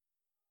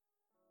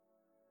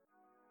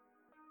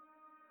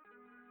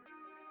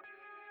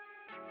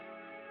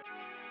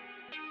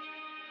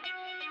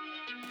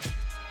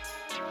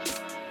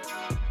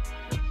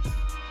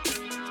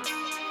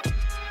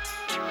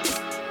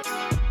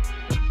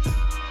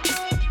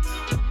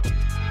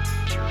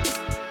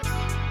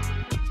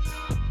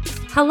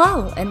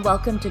Hello, and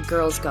welcome to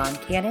Girls Gone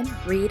Canon,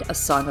 Read A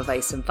Song of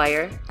Ice and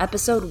Fire,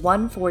 episode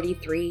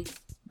 143,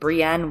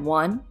 Brienne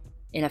 1,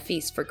 In a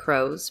Feast for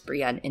Crows,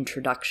 Brienne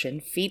Introduction,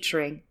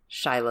 featuring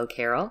Shiloh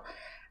Carroll.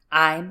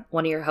 I'm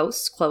one of your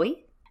hosts,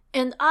 Chloe.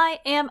 And I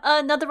am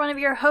another one of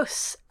your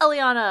hosts,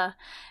 Eliana.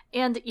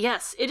 And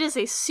yes, it is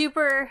a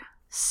super,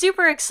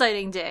 super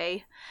exciting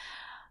day.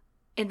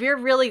 And we're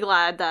really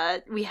glad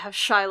that we have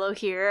Shiloh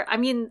here. I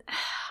mean,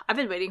 I've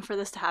been waiting for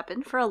this to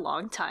happen for a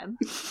long time.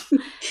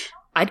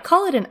 I'd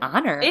call it an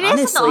honor. It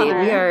honestly. is an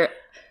honor.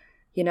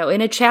 We are, in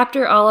a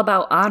chapter all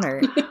about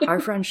honor. Our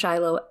friend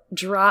Shiloh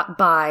dropped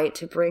by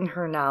to bring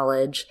her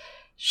knowledge.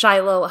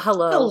 Shiloh,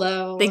 hello.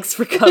 Hello. Thanks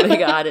for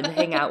coming on and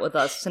hang out with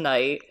us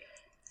tonight.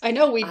 I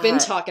know we've been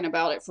talking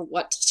about it for,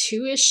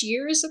 2-ish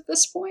years at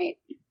this point?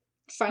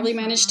 Finally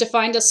managed to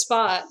find a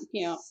spot,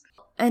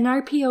 And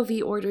our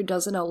POV order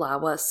doesn't allow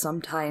us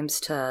sometimes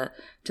to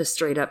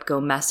straight up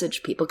go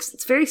message people because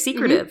it's very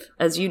secretive.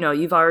 Mm-hmm. As you know,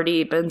 you've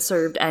already been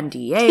served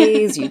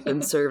NDAs, you've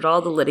been served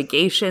all the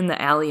litigation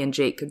that Allie and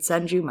Jake could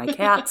send you, my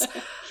cats.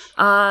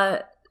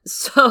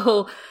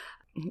 So,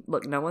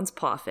 look, no one's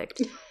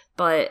perfect,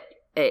 but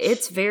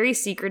it's very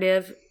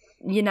secretive.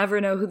 You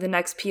never know who the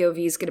next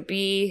POV is going to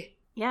be.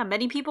 Yeah,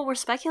 many people were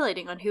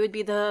speculating on who would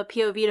be the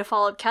POV to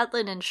follow up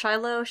Catelyn, and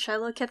Shiloh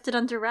kept it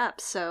under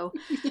wraps, so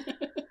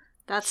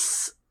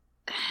that's...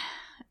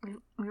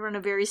 We run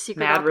a very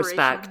secret Mad operation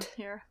respect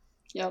here.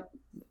 Yep.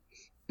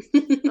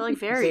 We're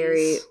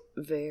very,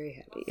 very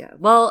happy, yeah.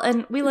 Well,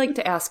 and we like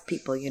to ask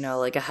people,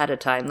 ahead of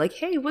time, like,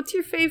 hey, what's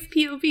your fave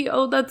POV?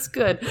 Oh, that's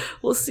good.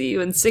 We'll see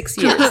you in 6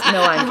 years.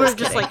 No, I'm we're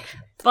just kidding.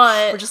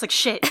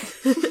 Shit.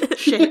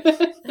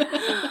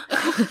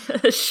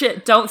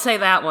 Shit, don't say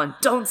that one.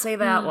 Don't say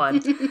that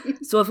one.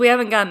 So if we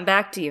haven't gotten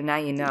back to you, now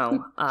you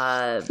know.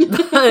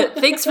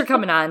 Thanks for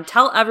coming on.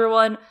 Tell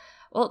everyone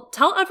a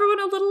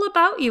little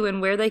about you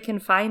and where they can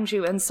find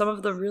you and some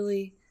of the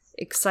really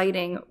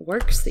exciting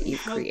works that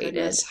you've created.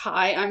 Goodness.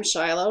 Hi, I'm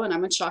Shiloh, and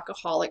I'm a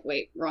chocoholic.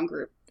 Wait, wrong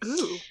group.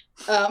 Ooh.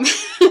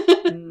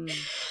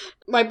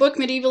 My book,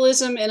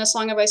 Medievalism in A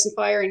Song of Ice and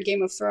Fire and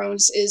Game of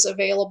Thrones, is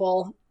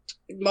available.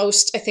 I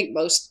think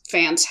most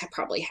fans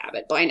probably have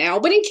it by now,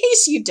 but in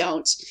case you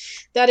don't,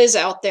 that is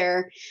out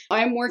there.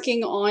 I'm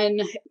working on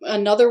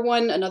another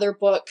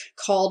book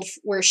called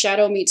Where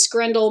Shadow Meets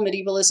Grendel,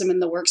 Medievalism in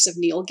the Works of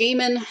Neil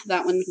Gaiman.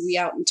 That one will be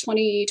out in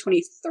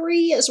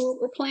 2023 is what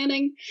we're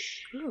planning.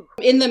 Ooh.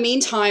 In the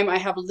meantime, I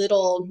have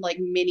little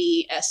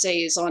mini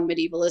essays on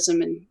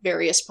medievalism and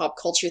various pop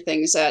culture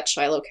things at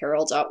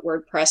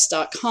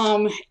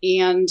shilohcarroll.wordpress.com,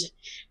 and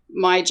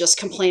my just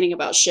complaining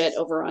about shit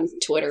over on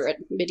Twitter at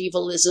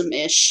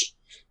medievalism-ish.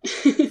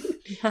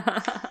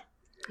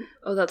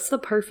 Oh, it's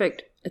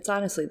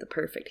honestly the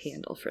perfect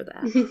handle for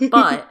that.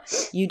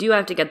 But you do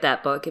have to get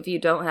that book. If you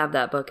don't have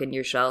that book in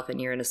your shelf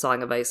and you're in a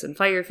Song of Ice and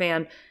Fire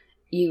fan,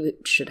 you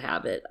should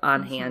have it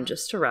on hand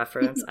just to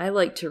reference. I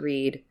like to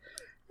read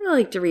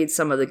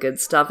some of the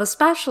good stuff,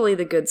 especially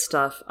the good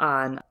stuff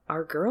on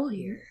our girl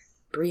here,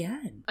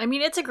 Brienne. I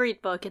mean, it's a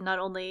great book, and not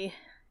only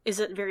is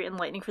it very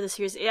enlightening for the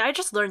series, I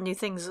just learned new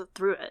things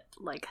through it,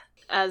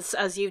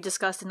 as you've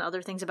discussed in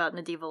other things about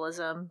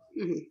medievalism,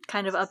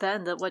 kind of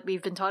upend what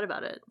we've been taught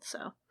about it.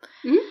 So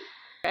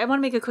I want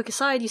to make a quick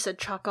aside. You said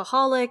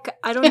chocoholic.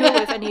 I don't know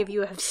if any of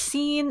you have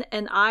seen,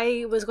 and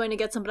I was going to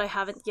get some, but I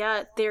haven't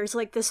yet. There's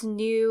this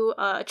new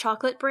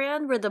chocolate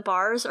brand where the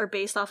bars are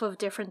based off of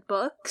different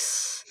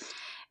books.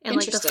 And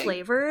the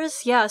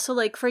flavors, yeah. So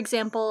for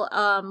example,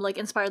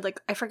 inspired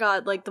I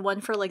forgot the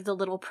one for the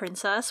Little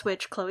Princess,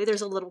 which Chloe,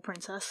 there's a Little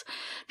Princess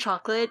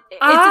chocolate.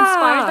 It's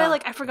inspired by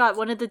I forgot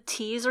one of the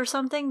teas or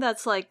something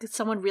that's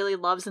someone really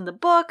loves in the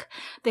book.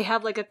 They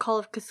have a Call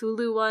of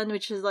Cthulhu one,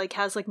 which is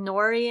has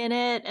nori in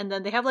it, and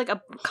then they have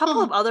a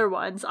couple of other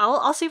ones.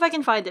 I'll see if I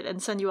can find it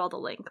and send you all the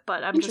link.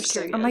 But I'm just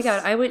curious. Oh my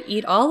god, I would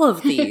eat all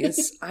of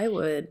these. I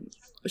would.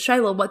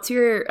 Shiloh,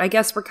 I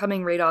guess we're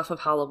coming right off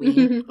of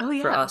Halloween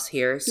for us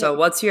here. So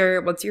what's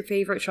your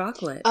favorite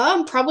chocolate?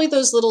 Probably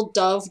those little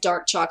Dove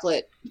dark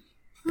chocolate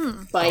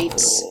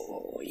bites.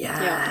 Oh,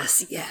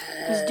 yes, yes.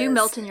 These do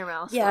melt in your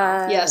mouth.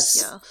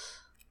 Yes.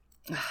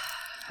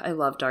 I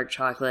love dark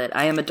chocolate.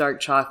 I am a dark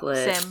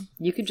chocolate. Same.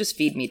 You could just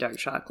feed me dark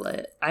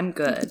chocolate. I'm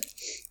good.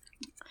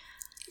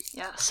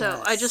 Yeah,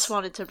 so I just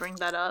wanted to bring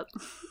that up.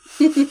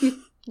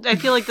 I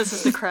feel like this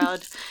is the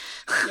crowd.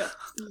 Yeah.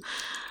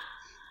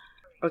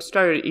 I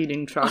started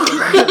eating chocolate.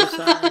 I'm so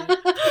sorry.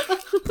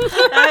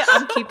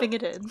 I'm keeping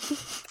it in.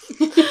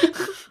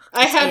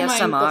 I had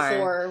ASMR. mine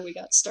before we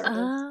got started.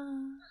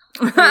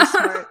 Very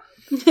smart.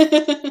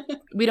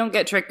 We don't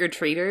get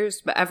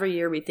trick-or-treaters, but every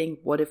year we think,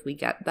 what if we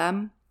get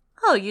them?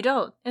 Oh, you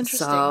don't?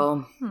 Interesting.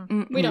 So,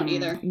 we don't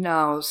either.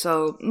 No,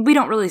 so we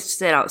don't really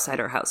sit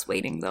outside our house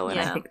waiting, though, and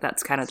I think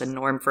that's kind of the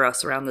norm for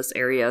us around this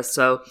area,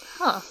 so...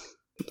 Huh.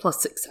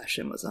 Plus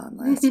Succession was on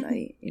last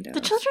night.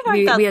 The children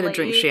aren't that we had late. to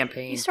drink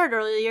champagne. You started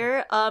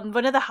earlier.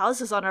 One of the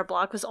houses on our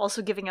block was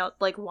also giving out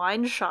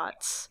wine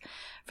shots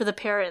for the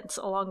parents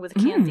along with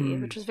candy,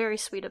 which was very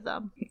sweet of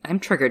them.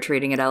 I'm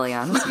trick-or-treating at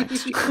Eliana's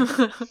next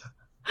year.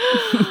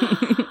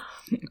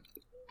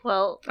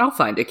 Well, I'll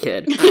find a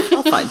kid.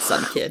 I'll find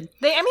some kid.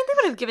 They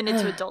would have given it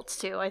to adults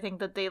too. I think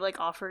that they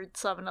offered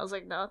some, and I was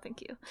like, no, thank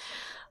you.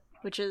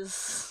 Which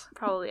is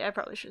I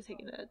probably should have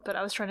taken it, but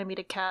I was trying to meet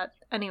a cat.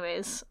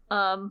 Anyways,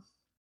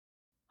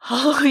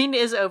 Halloween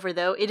is over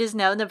though. It is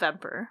now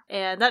November,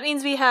 and that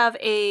means we have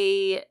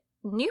a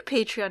new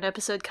Patreon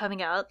episode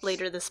coming out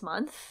later this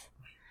month.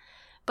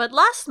 But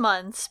last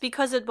month's,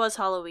 because it was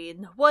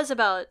Halloween, was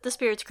about the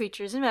spirits,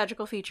 creatures, and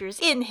magical features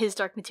in His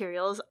Dark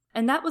Materials.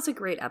 And that was a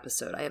great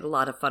episode. I had a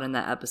lot of fun in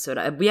that episode.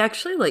 We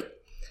actually, we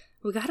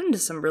got into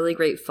some really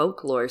great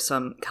folklore,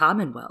 some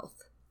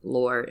Commonwealth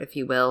lore, if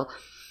you will.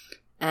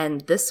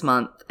 And this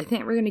month, I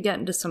think we're going to get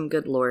into some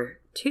good lore,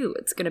 too.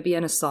 It's going to be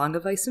in a Song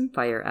of Ice and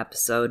Fire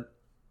episode.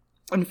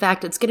 In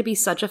fact, it's going to be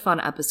such a fun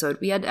episode.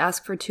 We had to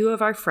ask for 2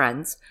 of our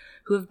friends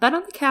who have been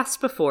on the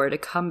cast before to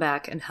come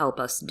back and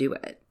help us do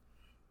it.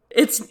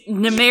 It's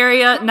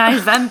Nymeria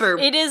November.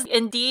 It is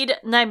indeed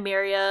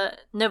Nymeria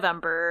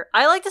November.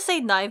 I like to say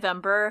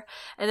November,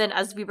 and then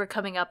as we were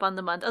coming up on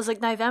the month, I was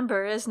like,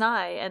 November is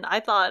nigh, and I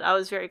thought I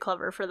was very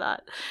clever for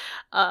that.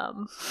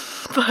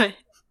 But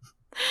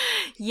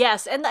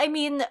yes, and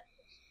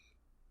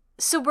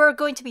so we're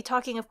going to be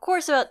talking, of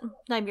course, about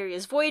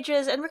Nymeria's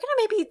voyages, and we're going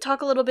to maybe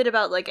talk a little bit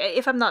about,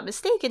 if I'm not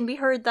mistaken, we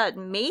heard that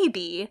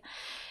maybe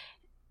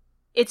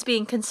it's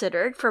being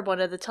considered for one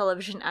of the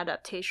television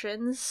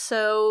adaptations.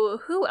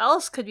 So who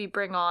else could we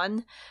bring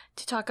on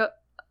to talk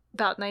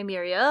about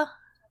Nymeria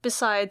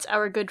besides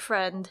our good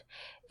friend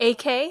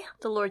AK,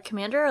 the Lord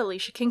Commander,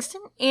 Alicia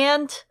Kingston,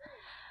 and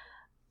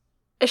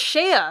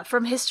Ashea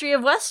from History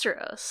of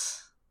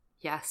Westeros?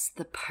 Yes,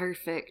 the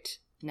perfect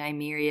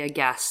Nymeria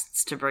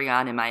guests to bring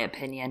on, in my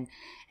opinion.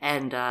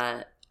 And,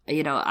 I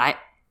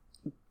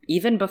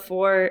even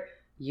before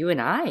you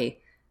and I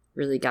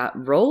really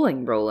got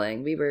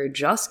rolling, we were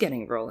just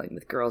getting rolling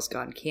with Girls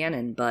Gone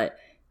Canon, but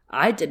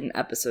I did an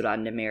episode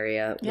on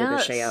Nymeria with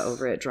Ashea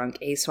over at Drunk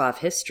ASOF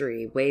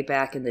History way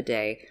back in the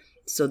day.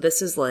 So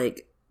this is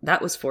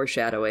that was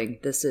foreshadowing.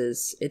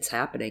 It's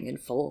happening in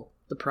full.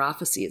 The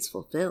prophecy is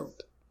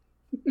fulfilled.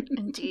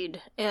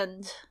 Indeed.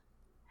 And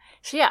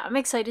so yeah, I'm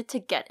excited to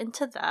get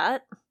into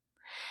that.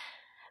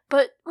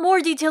 But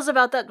more details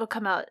about that will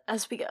come out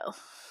as we go.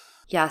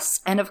 Yes,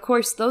 and of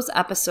course, those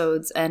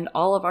episodes and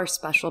all of our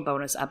special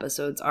bonus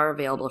episodes are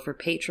available for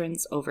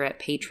patrons over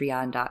at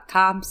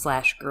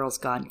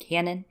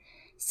patreon.com/girlsgonecanon,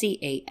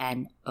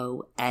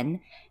 CANON.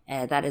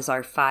 That is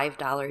our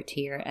 $5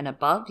 tier and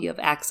above. You have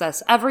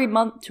access every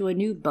month to a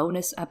new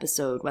bonus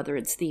episode, whether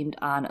it's themed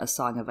on A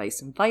Song of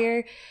Ice and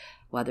Fire,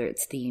 whether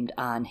it's themed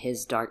on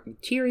His Dark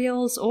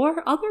Materials,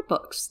 or other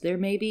books. There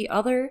may be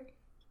other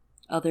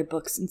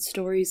books and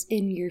stories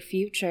in your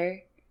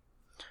future,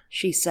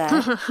 she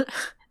said.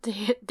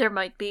 There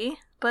might be,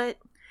 but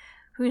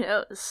who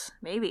knows?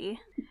 Maybe.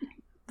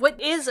 What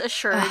is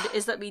assured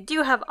is that we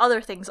do have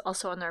other things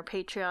also on our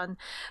Patreon.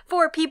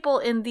 For people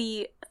in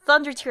the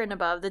Thunder tier and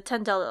above, the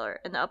 $10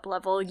 and up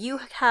level,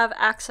 you have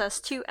access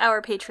to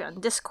our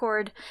Patreon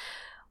Discord,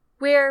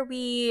 where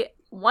we,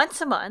 once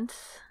a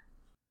month,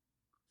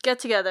 get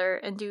together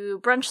and do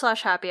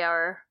brunch/happy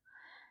hour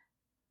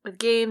with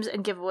games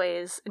and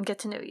giveaways and get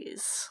to know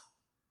yous.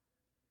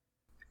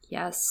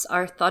 Yes,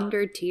 our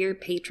Thunder tier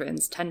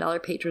patrons,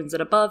 $10 patrons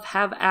and above,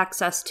 have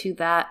access to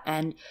that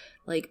and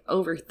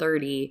over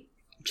 30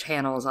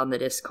 channels on the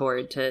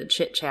Discord to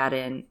chit-chat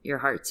in your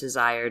heart's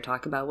desire,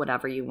 talk about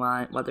whatever you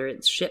want, whether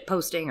it's shit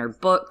posting or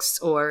books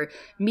or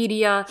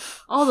media,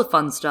 all the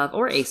fun stuff,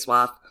 or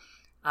ASWAP.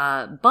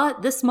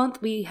 But this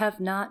month we have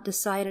not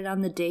decided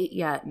on the date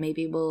yet.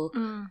 Maybe we'll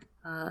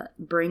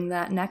bring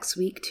that next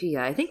week to you.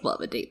 I think we'll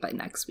have a date by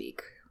next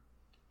week.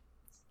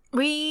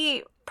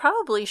 We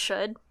probably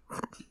should.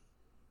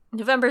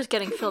 November's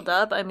getting filled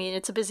up.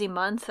 It's a busy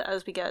month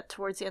as we get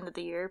towards the end of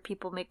the year.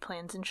 People make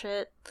plans and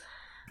shit.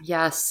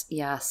 Yes.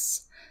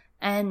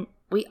 And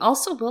we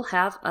also will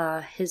have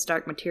His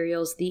Dark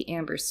Materials, The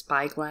Amber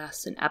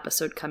Spyglass, an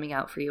episode coming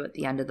out for you at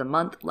the end of the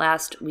month.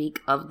 Last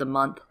week of the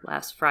month,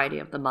 last Friday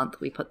of the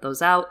month, we put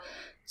those out.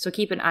 So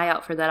keep an eye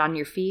out for that on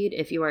your feed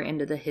if you are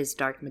into the His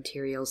Dark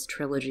Materials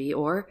trilogy,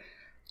 or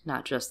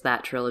not just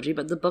that trilogy,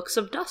 but the Books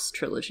of Dust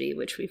trilogy,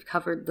 which we've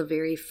covered the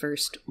very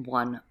first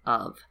one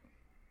of.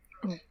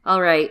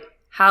 All right,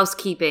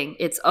 housekeeping.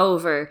 It's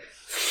over.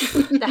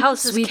 The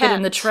house is Sweep kept. it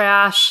in the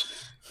trash.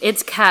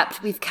 It's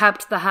kept. We've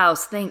kept the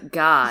house. Thank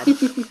God.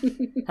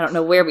 I don't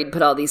know where we'd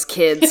put all these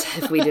kids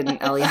if we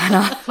didn't,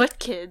 Eliana. What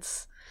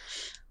kids?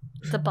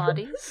 The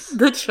bodies?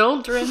 The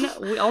children.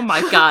 Oh my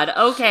God.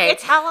 Okay.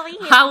 It's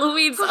Halloween.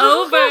 Halloween's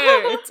over.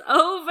 It's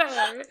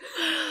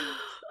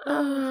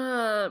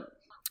over.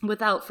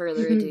 Without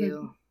further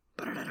ado.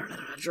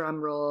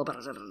 Drum roll,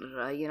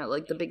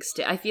 the big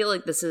I feel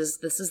like this is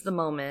the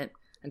moment.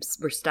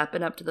 We're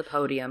stepping up to the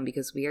podium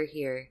because we are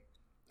here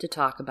to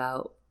talk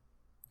about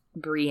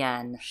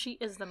Brienne. She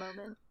is the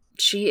moment.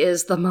 She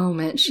is the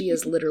moment. She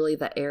is literally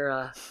the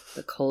era,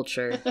 the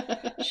culture.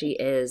 She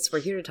is.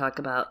 We're here to talk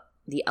about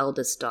the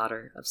eldest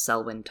daughter of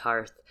Selwyn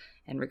Tarth,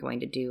 and we're going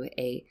to do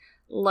a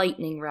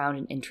lightning round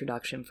and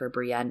introduction for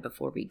Brienne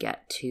before we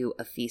get to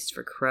A Feast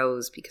for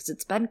Crows, because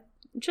it's been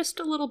just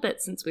a little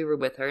bit since we were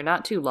with her.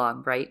 Not too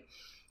long, right?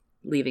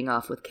 Leaving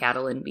off with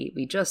Catelyn.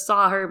 We just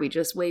saw her, we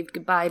just waved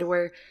goodbye to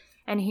her,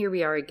 and here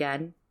we are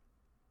again.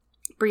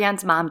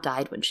 Brienne's mom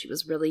died when she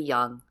was really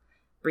young.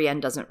 Brienne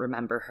doesn't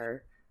remember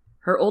her.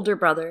 Her older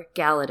brother,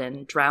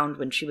 Galladon, drowned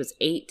when she was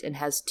 8 and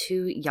has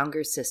 2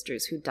 younger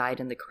sisters who died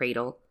in the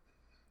cradle.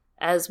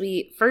 As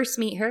we first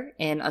meet her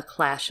in A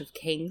Clash of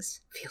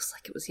Kings, feels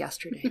like it was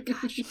yesterday,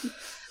 gosh,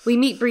 we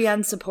meet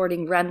Brienne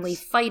supporting Renly,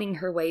 fighting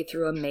her way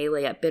through a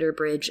melee at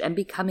Bitterbridge and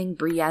becoming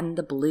Brienne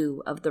the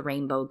Blue of the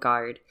Rainbow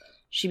Guard.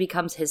 She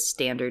becomes his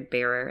standard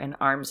bearer and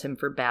arms him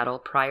for battle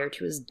prior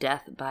to his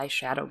death by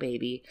Shadow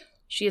Baby.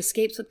 She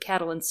escapes with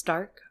Catelyn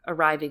Stark,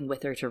 arriving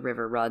with her to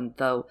River Run,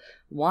 though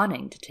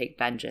wanting to take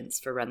vengeance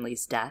for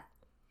Renly's death.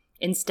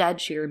 Instead,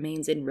 she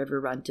remains in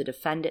River Run to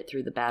defend it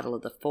through the Battle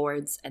of the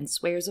Fords and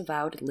swears a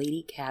vow to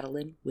Lady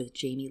Catelyn with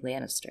Jaime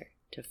Lannister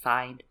to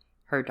find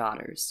her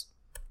daughters.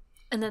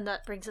 And then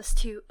that brings us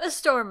to A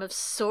Storm of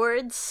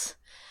Swords.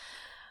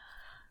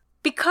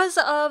 Because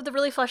of the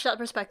really fleshed out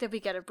perspective we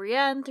get of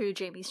Brienne through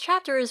Jaime's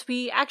chapters,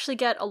 we actually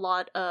get a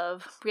lot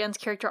of Brienne's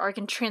character arc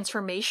and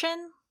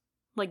transformation.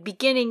 Like,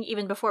 beginning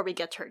even before we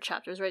get to her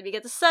chapters, right? We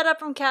get the setup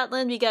from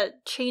Catelyn, we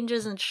get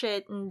changes and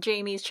shit in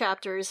Jaime's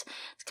chapters.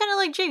 It's kind of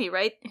like Jaime,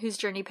 right? Whose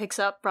journey picks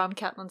up from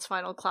Catelyn's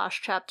final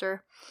Clash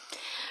chapter.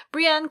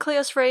 Brienne,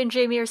 Cleos Frey, and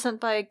Jaime are sent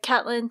by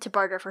Catelyn to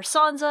barter for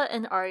Sansa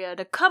and Arya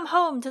to come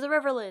home to the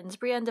Riverlands.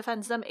 Brienne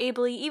defends them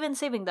ably, even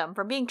saving them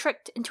from being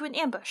tricked into an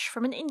ambush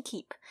from an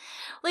innkeep.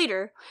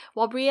 Later,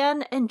 while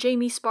Brienne and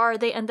Jaime spar,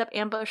 they end up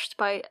ambushed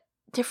by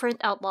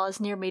different outlaws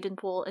near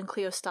Maidenpool, and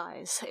Cleos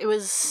dies. It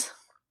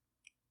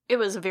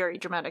was a very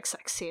dramatic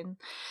sex scene.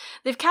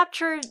 They're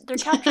captured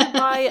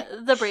by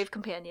the Brave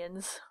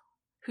Companions,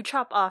 who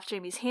chop off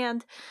Jaime's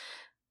hand.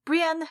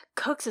 Brienne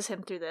coaxes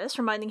him through this,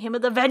 reminding him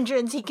of the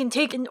vengeance he can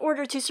take in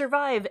order to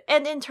survive,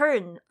 and in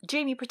turn,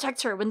 Jaime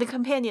protects her when the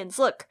Companions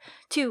look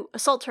to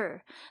assault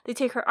her. They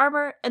take her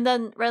armor, and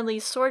then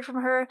Renly's sword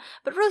from her,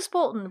 but Roose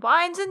Bolton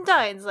wines and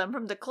dines them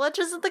from the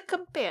clutches of the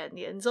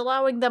Companions,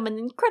 allowing them an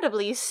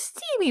incredibly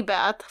steamy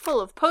bath full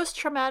of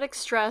post-traumatic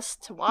stress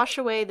to wash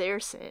away their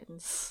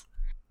sins.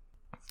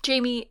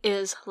 Jaime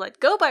is let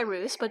go by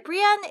Roose, but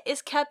Brienne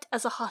is kept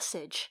as a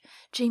hostage.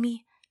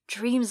 Jaime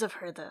dreams of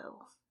her,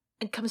 though,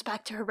 and comes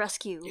back to her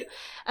rescue,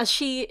 as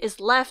she is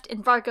left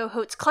in Vargo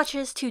Hoat's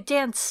clutches to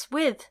dance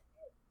with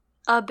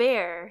a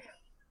bear.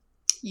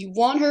 You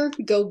want her?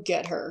 Go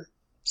get her.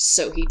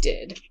 So he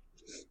did.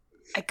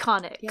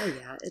 Iconic.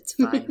 Yeah, it's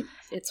fine.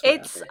 It's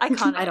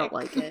iconic. I don't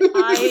like it.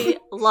 I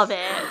love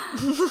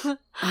it.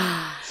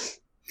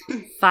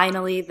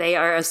 Finally, they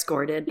are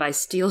escorted by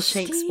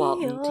Steelshanks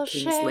Walton to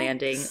King's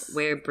Landing,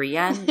 where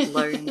Brienne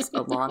learns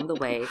along the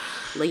way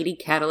Lady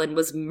Catelyn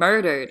was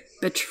murdered,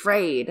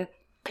 betrayed.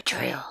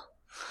 Betrayal.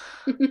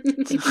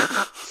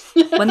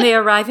 When they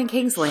arrive in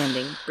King's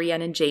Landing,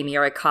 Brienne and Jaime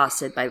are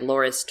accosted by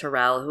Loras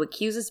Tyrell, who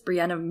accuses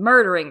Brienne of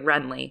murdering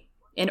Renly.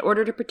 In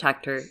order to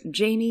protect her,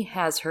 Jaime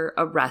has her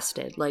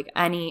arrested, like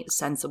any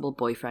sensible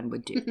boyfriend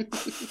would do.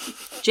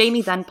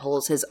 Jaime then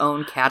pulls his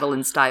own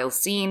Catelyn-style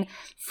scene,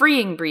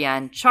 freeing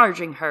Brienne,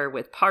 charging her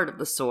with part of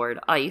the sword,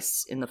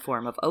 Ice, in the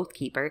form of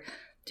Oathkeeper,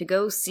 to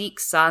go seek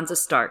Sansa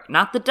Stark.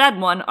 Not the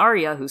dead one,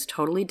 Arya, who's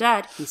totally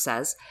dead, he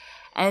says,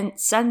 and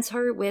sends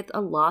her with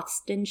a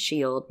Lothston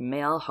shield,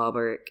 mail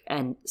hauberk,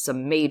 and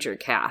some major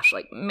cash,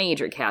 like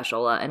major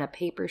cashola, and a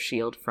paper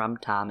shield from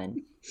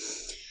Tommen.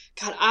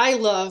 God, I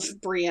love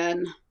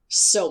Brienne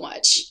so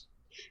much.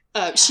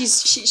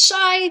 She's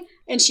shy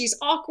and she's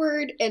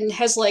awkward and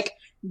has like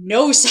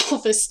no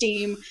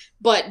self-esteem,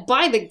 but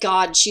by the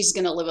God, she's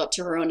gonna live up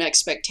to her own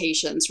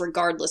expectations,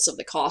 regardless of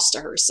the cost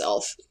to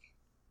herself.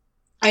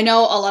 I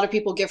know a lot of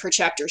people give her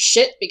chapters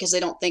shit because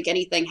they don't think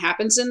anything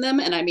happens in them,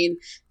 and I mean,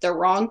 they're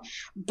wrong,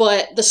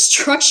 but the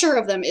structure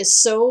of them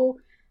is so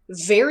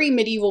very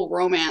medieval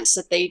romance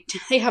that they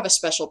have a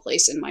special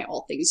place in my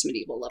all things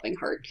medieval loving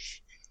heart.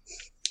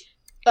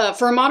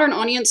 For a modern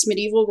audience,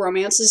 medieval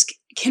romances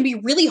can be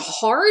really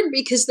hard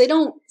because they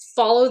don't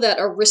follow that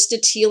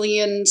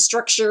Aristotelian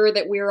structure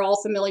that we're all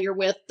familiar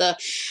with, the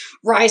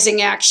rising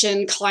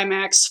action,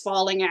 climax,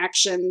 falling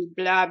action,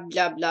 blah,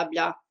 blah, blah,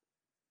 blah.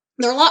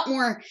 They're a lot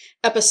more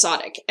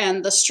episodic,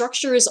 and the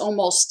structure is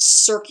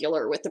almost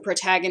circular, with the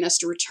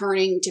protagonist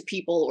returning to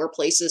people or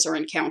places or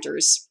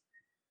encounters.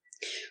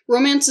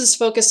 Romances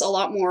focus a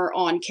lot more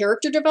on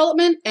character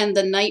development and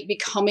the knight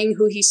becoming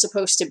who he's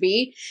supposed to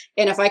be.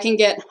 And if I can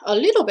get a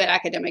little bit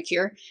academic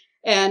here,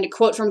 and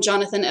quote from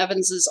Jonathan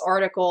Evans's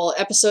article,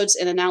 Episodes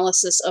and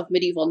Analysis of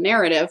Medieval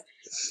Narrative,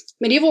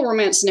 medieval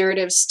romance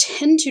narratives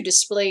tend to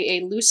display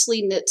a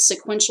loosely knit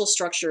sequential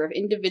structure of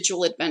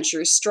individual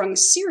adventures strung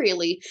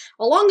serially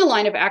along a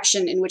line of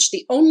action in which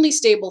the only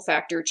stable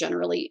factor,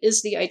 generally,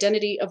 is the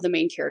identity of the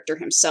main character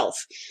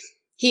himself.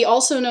 He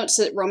also notes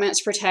that romance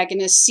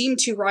protagonists seem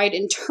to ride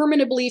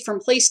interminably from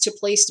place to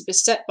place,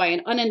 beset by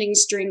an unending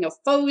string of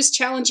foes,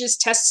 challenges,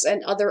 tests,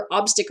 and other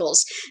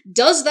obstacles.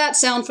 Does that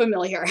sound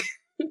familiar?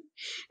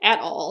 At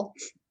all?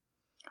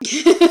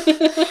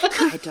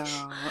 I don't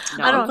know.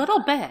 I don't, a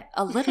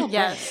little bit.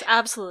 Yes,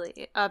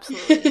 absolutely.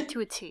 Absolutely. To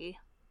a T.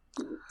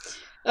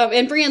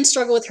 And Brienne's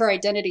struggle with her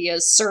identity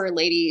as Sir,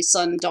 Lady,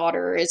 Son,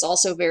 Daughter is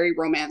also very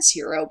romance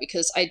hero,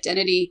 because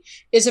identity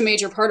is a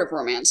major part of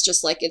romance,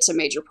 just like it's a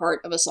major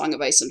part of A Song of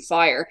Ice and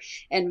Fire.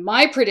 And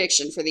my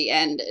prediction for the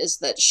end is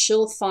that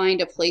she'll find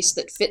a place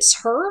that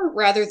fits her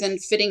rather than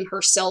fitting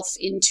herself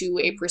into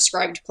a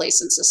prescribed place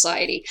in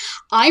society.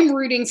 I'm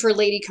rooting for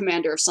Lady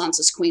Commander of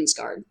Sansa's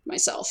Queensguard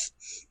myself.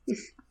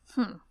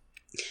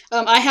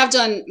 I have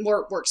done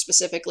more work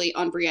specifically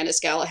on Brienne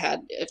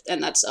Galahad,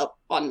 and that's up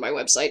on my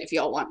website if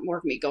y'all want more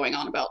of me going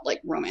on about like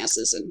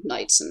romances and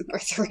knights and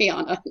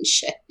Arthuriana and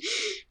shit.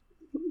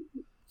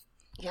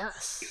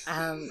 Yes.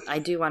 I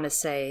do want to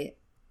say,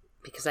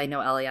 because I know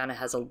Eliana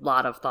has a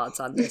lot of thoughts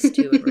on this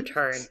too in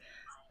return,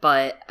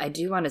 but I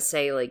do want to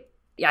say, like,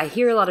 I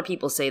hear a lot of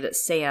people say that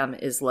Sam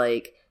is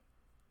like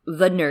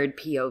the nerd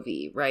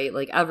POV, right?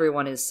 Like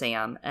everyone is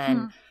Sam,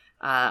 and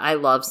I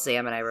love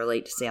Sam and I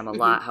relate to Sam a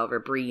lot. However,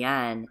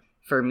 Brienne,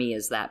 for me,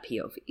 is that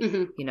POV.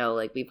 You know,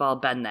 like we've all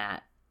been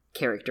that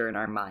character in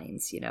our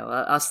minds, you know,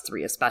 us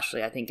three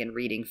especially, I think, in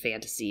reading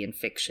fantasy and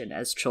fiction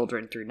as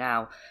children through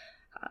now.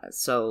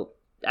 So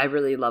I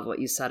really love what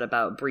you said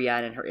about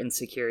Brienne and her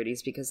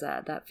insecurities, because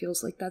that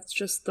feels like that's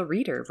just the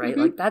reader, right?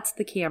 Like that's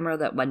the camera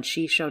that when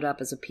she showed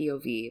up as a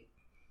POV,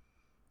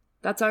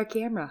 that's our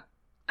camera.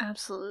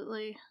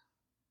 Absolutely.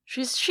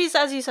 She's,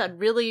 as you said,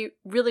 really,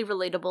 really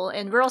relatable.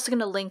 And we're also going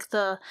to link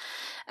the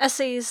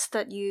essays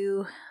that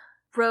you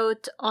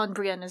wrote on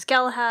Brienne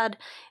Galahad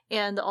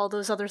and all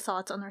those other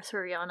thoughts on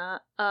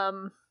Arthuriana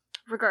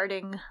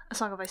regarding A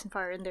Song of Ice and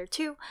Fire in there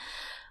too.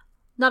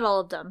 Not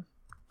all of them.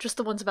 Just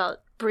the ones about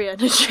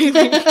Brienne and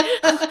Jaime.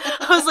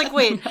 I was like,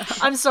 wait,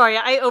 I'm sorry,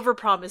 I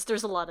overpromised.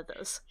 There's a lot of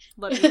those.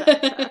 Let me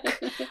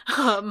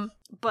backtrack.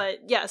 But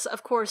yes,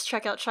 of course,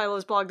 check out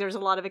Shiloh's blog. There's a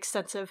lot of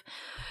extensive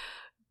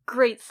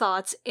great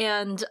thoughts.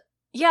 And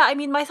yeah, I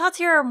mean, my thoughts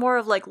here are more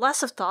of like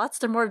less of thoughts.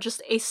 They're more of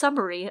just a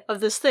summary of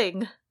this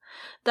thing.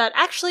 That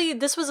actually,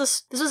 this was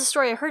a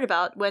story I heard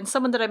about when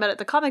someone that I met at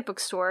the comic book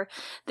store,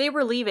 they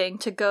were leaving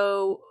to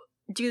go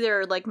do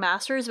their like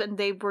masters, and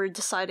they were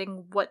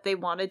deciding what they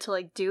wanted to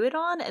like do it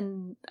on,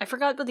 and I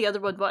forgot what the other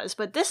one was,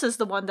 but this is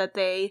the one that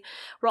they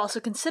were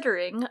also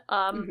considering.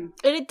 And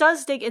it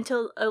does dig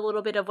into a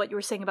little bit of what you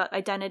were saying about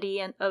identity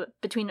and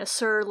between a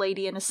Sir,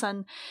 Lady, and a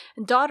son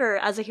and daughter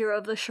as a hero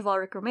of the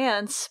chivalric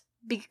romance,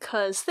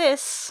 because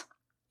this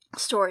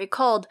story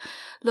called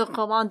Le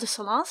Roman de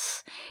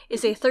Solence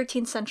is a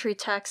 13th century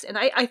text, and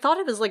I thought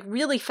it was like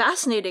really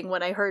fascinating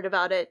when I heard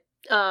about it.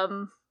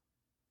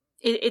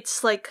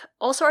 It's like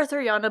also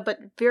Arthuriana, but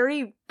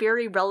very,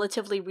 very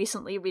relatively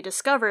recently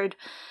rediscovered,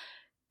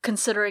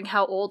 considering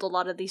how old a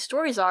lot of these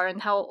stories are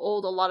and how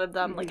old a lot of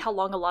them, like how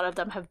long a lot of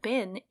them have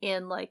been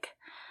in like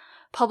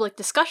public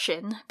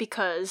discussion,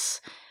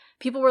 because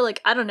people were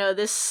like, I don't know,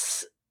 they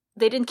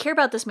didn't care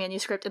about this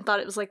manuscript and thought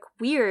it was like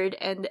weird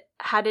and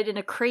had it in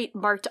a crate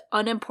marked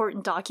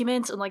unimportant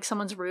documents in like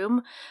someone's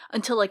room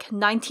until like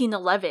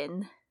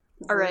 1911.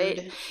 All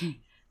right.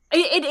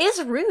 It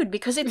is rude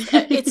because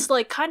it's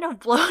like kind of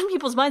blowing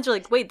people's minds. They're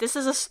like, wait, this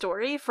is a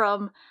story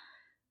from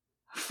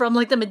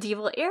like the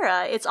medieval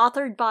era. It's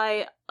authored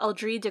by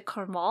Audrey de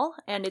Cornwall,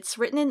 and it's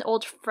written in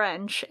Old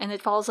French, and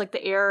it follows like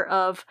the heir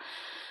of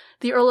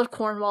the Earl of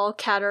Cornwall,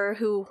 Cador,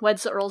 who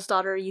weds the Earl's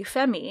daughter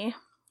Euphemie.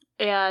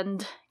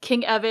 And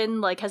King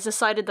Evan, like, has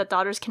decided that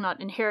daughters cannot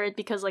inherit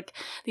because, like,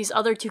 these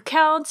other two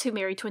counts who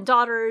marry twin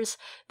daughters,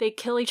 they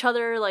kill each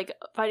other, like,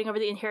 fighting over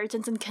the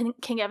inheritance. And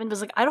King Evan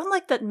was like, I don't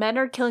like that men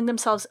are killing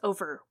themselves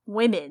over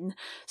women.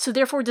 So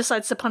therefore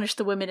decides to punish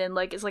the women and,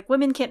 like, is like,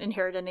 women can't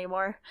inherit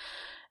anymore.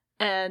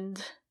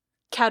 And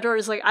Cador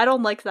is like, I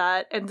don't like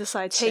that. And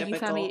decides, hey,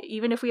 Euphemie,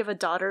 even if we have a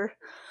daughter,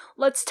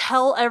 let's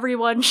tell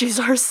everyone she's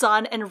our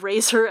son and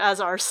raise her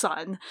as our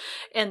son.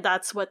 And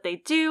that's what they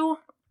do.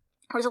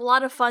 There's a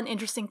lot of fun,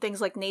 interesting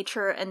things like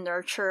nature and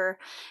nurture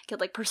get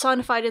like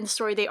personified in the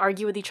story. They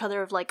argue with each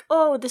other of like,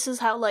 oh, this is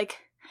how like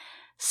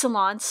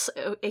Silence,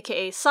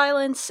 aka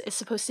silence, is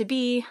supposed to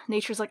be.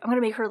 Nature's like, I'm gonna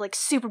make her like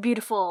super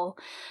beautiful.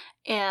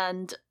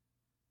 And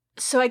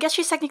so I guess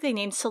she's technically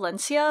named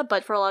Silencia,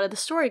 but for a lot of the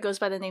story goes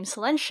by the name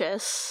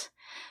Silentius.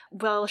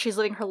 Well, she's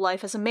living her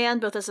life as a man,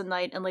 both as a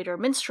knight and later a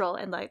minstrel,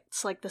 and like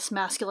it's like this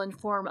masculine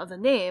form of the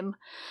name.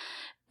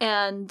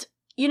 And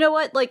you know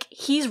what? Like,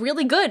 he's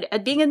really good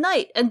at being a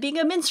knight and being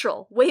a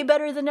minstrel. Way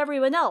better than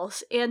everyone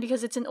else. And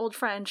because it's in Old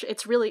French,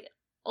 it's really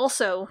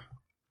also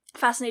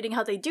fascinating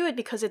how they do it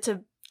because it's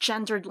a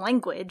gendered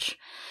language.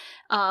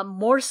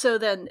 More so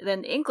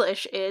than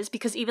English is,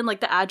 because even, like,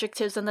 the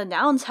adjectives and the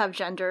nouns have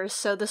genders.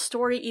 So the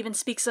story even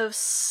speaks of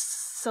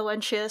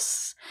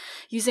Silentius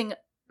using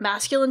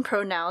masculine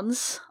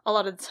pronouns a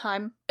lot of the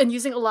time and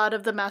using a lot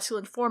of the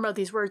masculine form of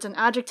these words and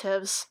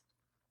adjectives.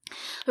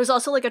 There's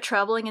also, like, a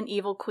traveling and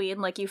evil queen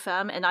like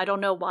Euphemie, and I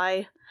don't know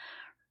why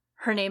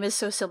her name is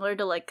so similar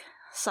to, like,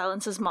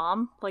 Silence's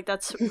mom. Like,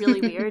 that's really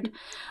weird.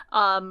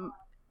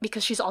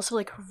 Because she's also,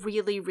 like,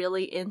 really,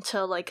 really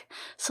into, like,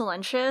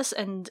 Silentius,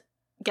 and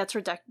gets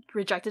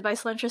rejected by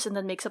Silentius and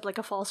then makes up like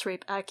a false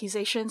rape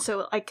accusation.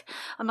 So like,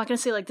 I'm not going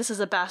to say like this is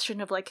a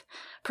bastion of like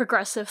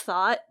progressive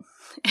thought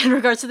in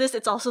regards to this.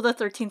 It's also the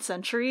 13th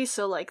century,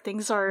 so like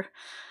things are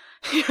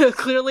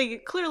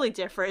clearly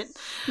different.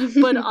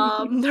 But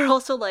they're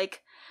also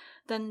like,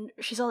 then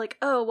she's all like,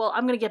 oh well,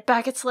 I'm going to get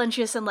back at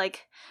Silentius, and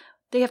like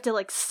they have to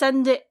like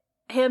send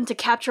him to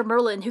capture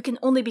Merlin, who can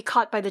only be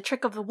caught by the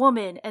trick of the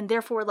woman, and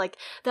therefore like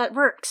that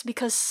works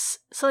because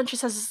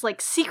Silentius is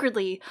like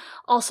secretly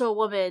also a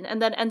woman,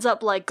 and then ends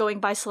up like going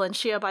by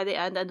Silentia by the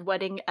end and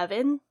wedding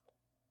Evan,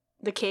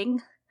 the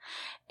king.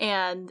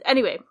 And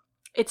anyway,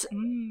 it's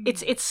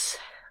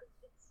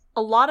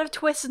a lot of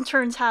twists and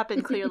turns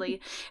happen. Clearly,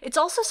 it's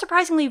also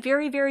surprisingly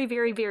very, very,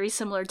 very, very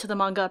similar to the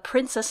manga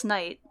Princess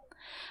Knight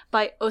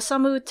by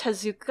Osamu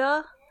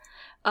Tezuka,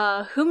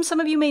 whom some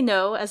of you may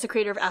know as the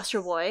creator of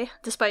Astro Boy.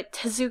 Despite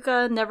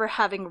Tezuka never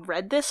having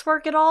read this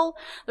work at all,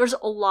 there's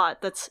a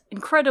lot that's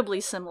incredibly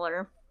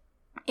similar.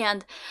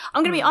 And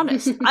I'm gonna be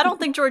honest, I don't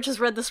think George has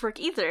read this work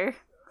either.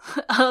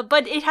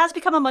 But it has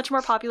become a much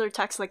more popular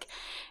text, like,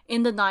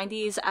 in the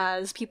 90s,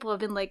 as people have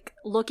been, like,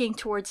 looking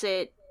towards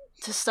it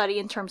to study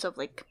in terms of,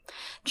 like,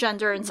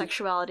 gender and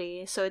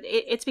sexuality. So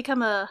it's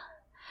become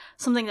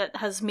something that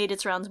has made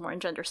its rounds more in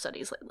gender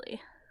studies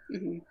lately.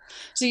 Mm-hmm.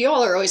 So you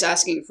all are always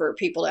asking for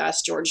people to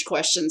ask George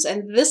questions,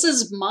 and this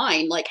is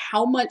mine. Like,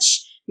 how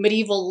much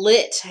medieval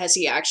lit has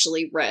he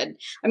actually read?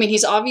 I mean,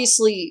 he's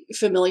obviously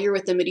familiar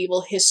with the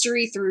medieval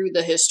history through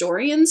the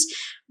historians,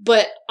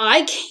 but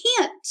I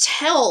can't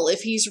tell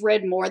if he's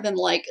read more than,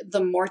 like,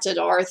 the Morte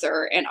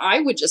d'Arthur, and I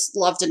would just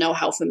love to know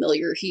how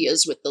familiar he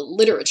is with the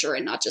literature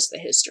and not just the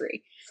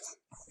history.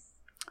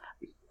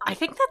 I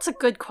think that's a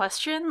good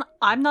question.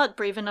 I'm not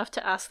brave enough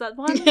to ask that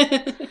one.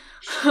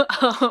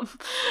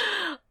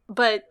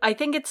 But I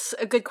think it's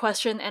a good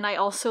question, and I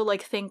also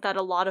like think that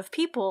a lot of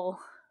people,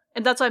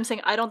 and that's why I'm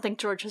saying I don't think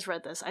George has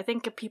read this. I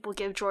think people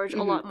give George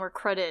a lot more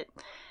credit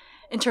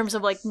in terms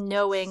of like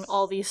knowing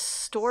all these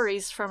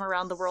stories from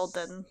around the world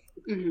than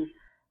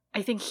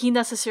I think he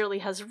necessarily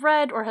has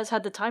read or has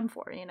had the time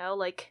for, you know?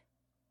 Like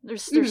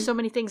there's so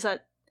many things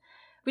that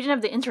we didn't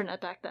have the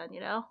internet back then,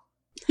 you know?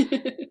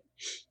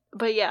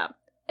 But yeah.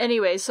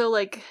 Anyway, so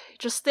like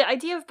just the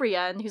idea of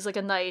Brienne, who's like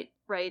a knight,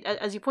 right?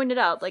 As you pointed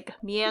out, like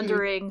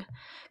meandering,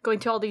 going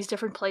to all these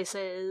different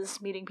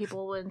places, meeting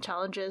people and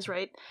challenges,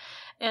 right?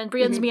 And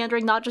Brienne's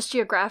meandering not just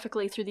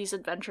geographically through these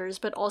adventures,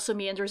 but also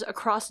meanders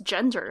across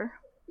gender.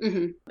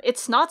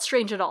 It's not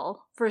strange at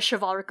all for a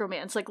chivalric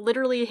romance. Like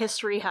literally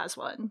history has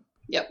one.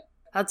 Yep.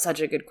 That's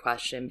such a good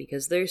question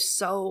because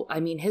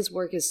his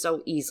work is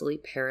so easily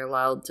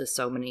paralleled to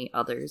so many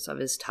others of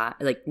his time.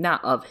 Like,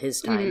 not of his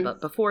time, but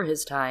before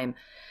his time.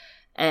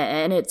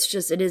 And it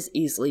is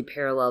easily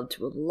paralleled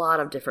to a lot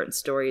of different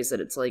stories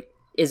that it's like,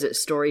 is it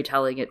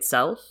storytelling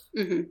itself?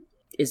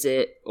 Is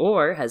it,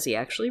 or has he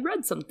actually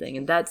read something?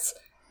 And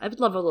I would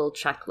love a little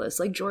checklist.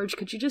 Like, George,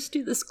 could you just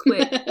do this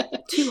quick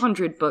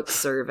 200 book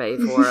survey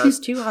for us?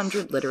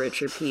 200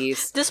 literature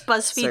piece. This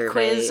BuzzFeed survey.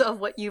 Quiz of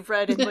what you've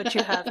read and what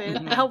you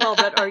haven't. How well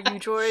read are you,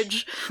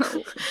 George?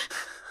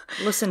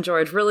 Listen,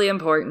 George, really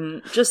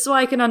important, just so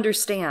I can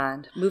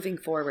understand moving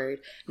forward.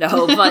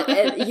 No, but,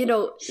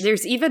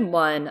 there's even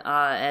one,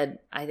 and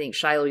I think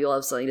Shiloh, you'll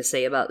have something to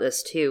say about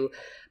this too,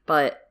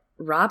 but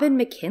Robin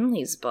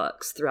McKinley's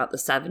books throughout the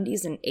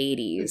 70s and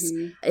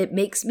 80s, it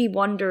makes me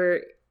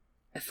wonder,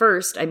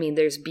 first, I mean,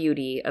 there's a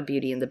Beauty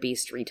and the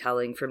Beast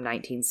retelling from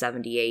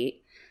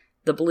 1978,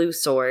 The Blue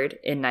Sword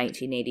in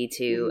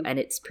 1982, and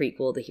its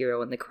prequel, The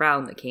Hero and the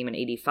Crown, that came in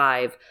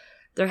 85.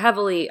 They're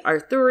heavily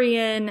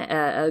Arthurian,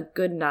 a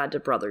good nod to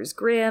Brothers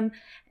Grimm,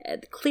 a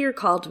clear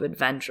call to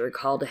adventure,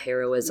 call to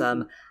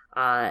heroism,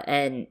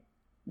 and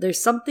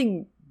there's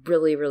something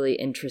really, really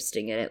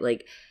interesting in it.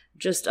 Like,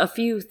 just a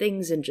few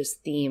things and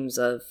just themes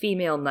of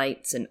female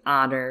knights and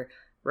honor,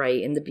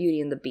 right? In the Beauty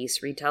and the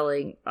Beast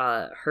retelling,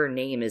 her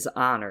name is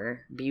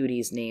Honor.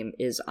 Beauty's name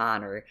is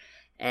Honor.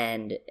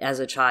 And as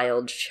a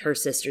child, her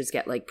sisters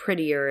get, like,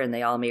 prettier and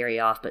they all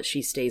marry off, but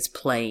she stays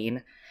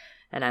plain.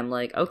 And I'm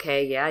like,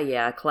 okay,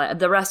 yeah.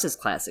 The rest is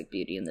classic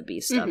Beauty and the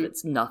Beast stuff.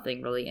 It's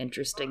nothing really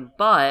interesting.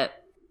 But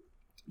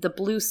the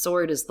Blue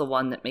Sword is the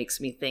one that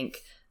makes me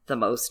think the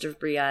most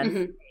of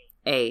Brienne.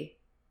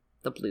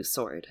 The Blue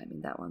Sword. I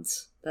mean,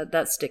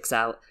 that sticks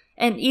out.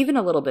 And even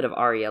a little bit of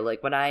Arya.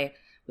 Like, when I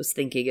was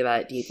thinking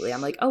about it deeply,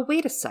 I'm like, oh,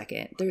 wait a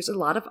second. There's a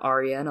lot of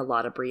Arya and a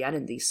lot of Brienne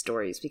in these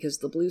stories, because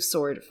the Blue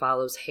Sword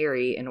follows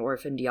Harry, an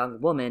orphaned young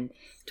woman,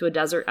 to a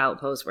desert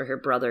outpost where her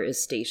brother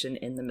is stationed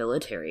in the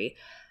military.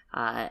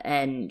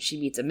 And she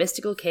meets a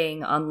mystical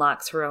king,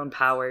 unlocks her own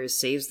powers,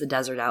 saves the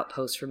desert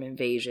outpost from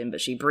invasion,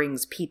 but she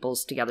brings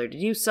peoples together to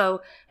do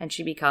so, and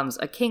she becomes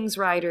a king's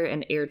rider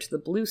and heir to the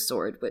Blue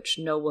Sword, which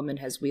no woman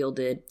has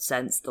wielded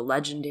since the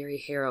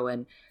legendary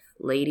heroine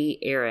Lady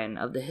Arryn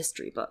of the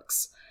history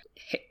books.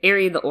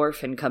 Harry the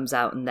Orphan comes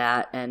out in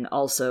that, and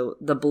also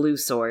the Blue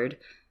Sword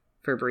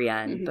for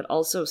Brienne, but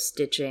also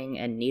stitching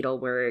and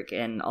needlework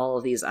and all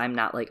of these I'm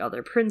not like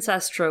other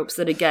princess tropes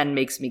that again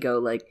makes me go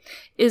like,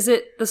 is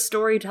it the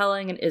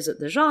storytelling and is it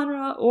the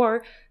genre,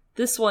 or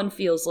This one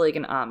feels like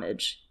an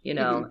homage,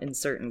 in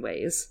certain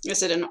ways.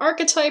 Is it an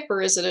archetype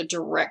or is it a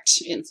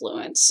direct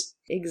influence?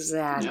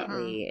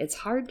 Exactly. It's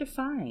hard to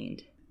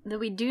find. Though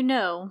we do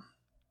know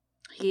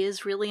he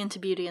is really into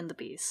Beauty and the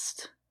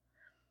Beast.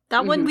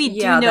 That one we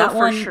do know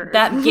for sure.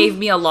 That gave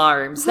me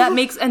alarms.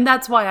 And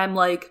that's why I'm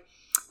like,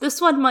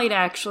 this one might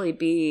actually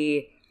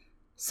be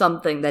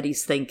something that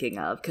he's thinking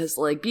of, because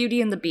like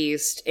Beauty and the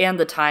Beast and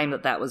the time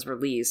that was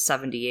released,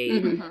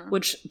 78,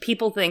 which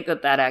people think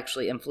that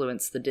actually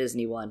influenced the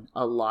Disney one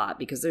a lot,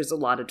 because there's a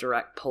lot of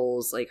direct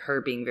pulls, like her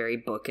being very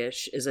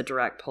bookish is a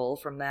direct pull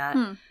from that.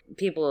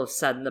 People have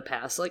said in the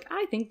past, like,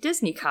 I think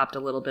Disney copped a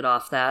little bit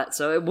off that,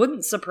 so it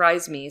wouldn't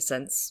surprise me,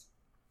 since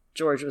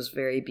George was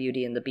very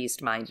Beauty and the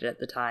Beast minded at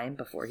the time,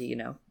 before he,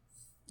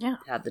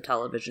 had the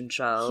television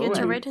show. He had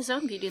to write his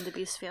own Beauty and the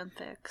Beast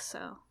fanfic,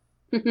 so...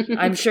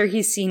 I'm sure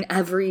he's seen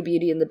every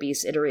Beauty and the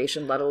Beast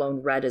iteration, let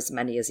alone read as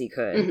many as he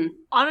could.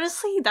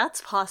 Honestly,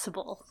 that's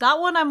possible. That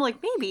one, I'm like,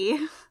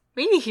 maybe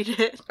he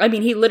did. I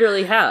mean, he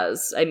literally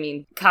has. I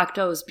mean,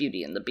 Cocteau's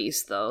Beauty and the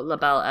Beast, though, La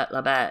Belle et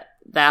la Bête,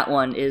 that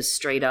one is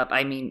straight up,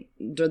 I mean,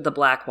 the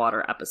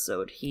Blackwater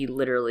episode, he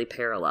literally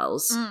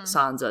parallels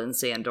Sansa and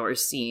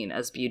Sandor's scene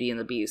as Beauty and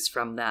the Beast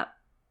from that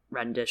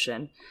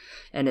rendition.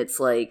 And it's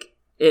like,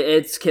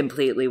 it's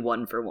completely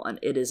one for one.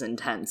 It is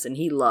intense, and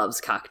he loves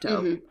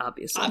Cocteau,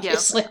 obviously.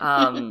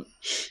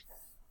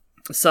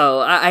 So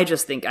I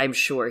just think, I'm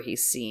sure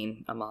he's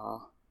seen them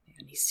all.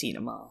 And he's seen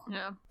them all.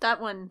 Yeah, that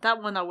one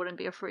I wouldn't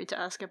be afraid to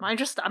ask him. I'm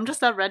just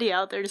that ready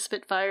out there to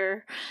spit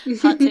fire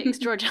hot takes,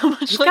 George. How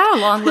much? You've got a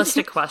long list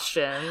of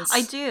questions.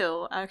 I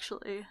do,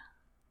 actually.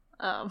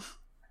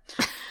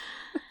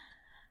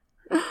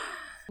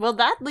 Well,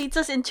 that leads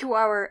us into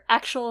our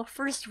actual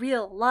first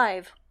real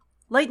live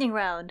lightning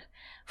round.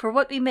 For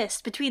what we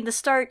missed between the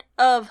start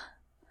of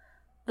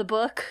the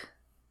book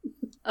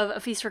of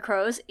A Feast for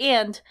Crows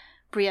and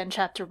Brienne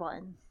Chapter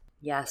 1.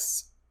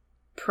 Yes.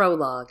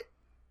 Prologue.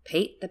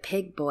 Pate the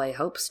pig boy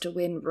hopes to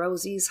win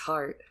Rosie's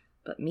heart,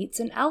 but meets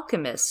an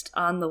alchemist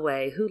on the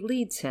way who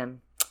leads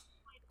him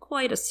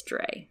quite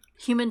astray.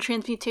 Human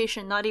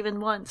transmutation, not even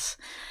once.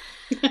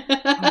 Oh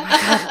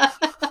my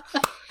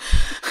God.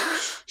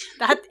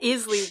 That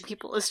is leading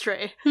people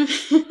astray.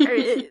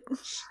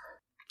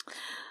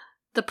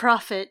 The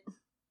prophet,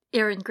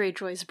 Aaron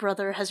Greyjoy's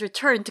brother, has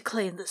returned to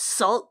claim the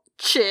Salt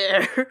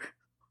Chair.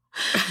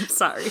 I'm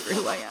sorry for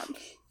who I am.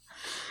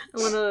 I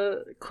want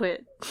to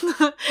quit.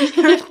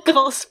 Aaron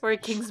calls for a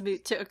King's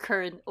Moot to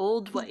occur in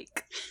Old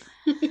Wyke.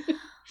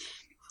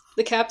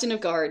 The captain of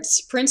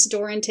guards, Prince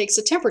Doran, takes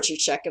a temperature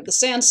check of the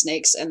sand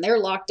snakes, and they're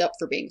locked up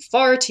for being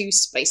far too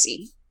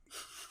spicy.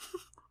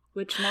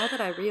 Which, now that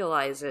I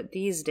realize it,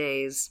 these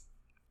days,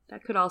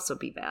 that could also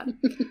be bad.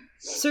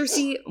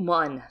 Cersei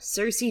 1.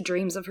 Cersei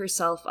dreams of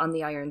herself on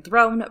the Iron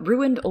Throne,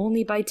 ruined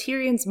only by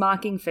Tyrion's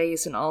mocking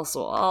face and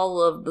also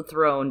all of the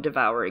throne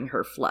devouring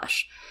her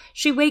flesh.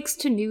 She wakes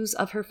to news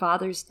of her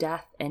father's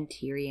death and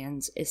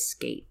Tyrion's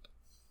escape.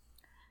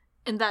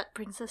 And that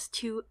brings us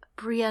to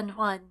Brienne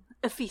 1,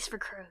 A Feast for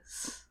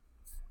Crows.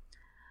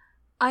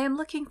 I am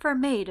looking for a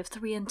maid of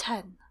 3 and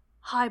 10,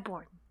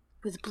 highborn,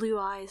 with blue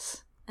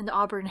eyes and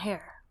auburn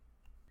hair.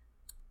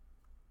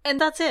 And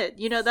that's it.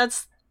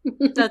 That's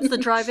the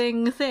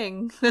driving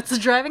thing. That's the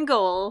driving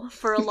goal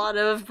for a lot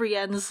of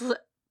Brienne's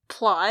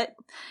plot.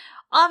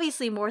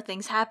 Obviously, more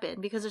things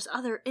happen because there's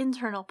other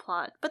internal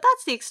plot, but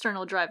that's the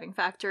external driving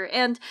factor.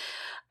 And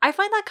I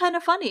find that kind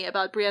of funny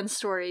about Brienne's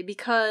story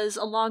because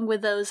along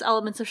with those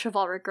elements of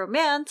chivalric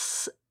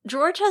romance,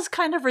 George has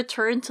kind of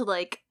returned to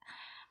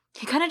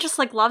he kind of just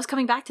loves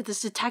coming back to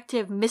this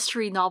detective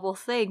mystery novel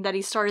thing that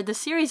he started the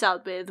series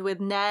out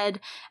with Ned,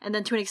 and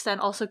then to an extent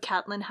also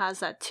Catelyn has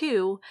that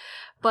too.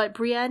 But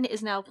Brienne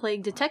is now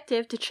playing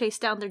detective to chase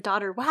down their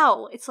daughter.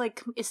 Wow, it's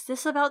is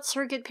this about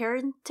surrogate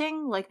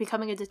parenting?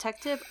 Becoming a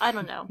detective? I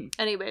don't know.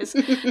 Anyways,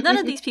 none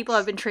of these people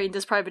have been trained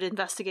as private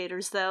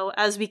investigators, though,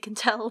 as we can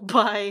tell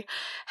by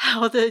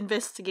how the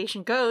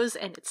investigation goes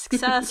and its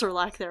success or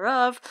lack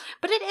thereof.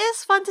 But it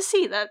is fun to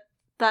see that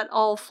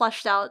all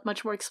fleshed out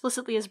much more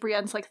explicitly as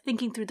Brienne's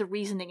thinking through the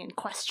reasoning and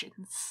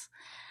questions.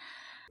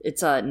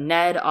 It's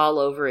Ned all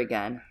over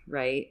again,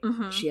 right?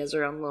 Mm-hmm. She has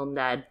her own little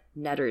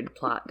Neddard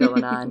plot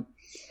going on.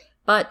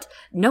 But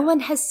no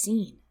one has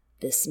seen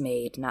this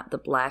maid, not the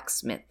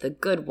blacksmith, the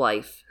good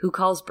wife, who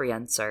calls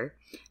Brienne sir,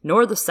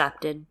 nor the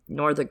septon,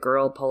 nor the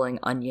girl pulling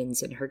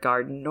onions in her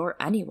garden, nor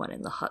anyone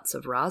in the huts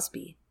of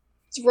Rosby.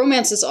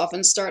 Romances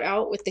often start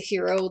out with the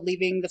hero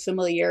leaving the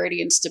familiarity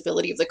and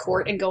stability of the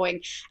court and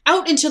going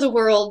out into the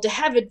world to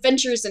have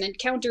adventures and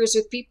encounters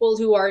with people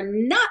who are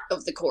not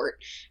of the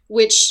court,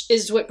 which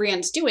is what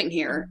Brienne's doing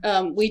here.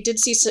 We did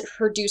see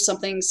her do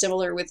something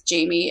similar with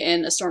Jaime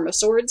in A Storm of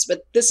Swords,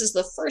 but this is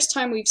the first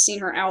time we've seen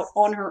her out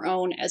on her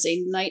own as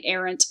a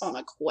knight-errant on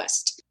a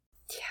quest.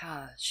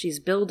 Yeah, she's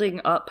building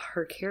up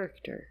her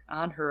character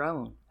on her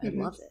own. I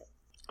love it.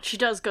 She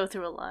does go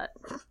through a lot.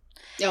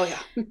 Oh,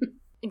 yeah.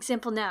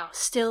 Example now,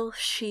 still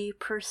she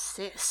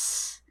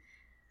persists.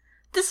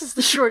 This is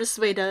the shortest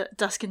way to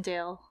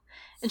Duskendale,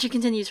 And she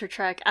continues her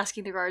trek,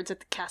 asking the guards at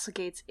the castle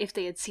gates if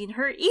they had seen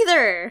her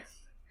either.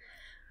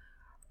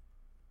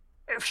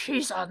 "If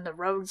she's on the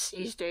roads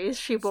these days,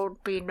 she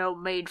won't be no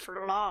maid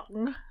for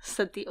long,"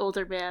 said the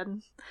older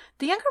man.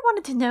 The younger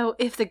wanted to know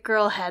if the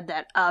girl had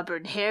that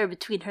auburn hair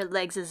between her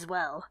legs as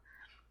well.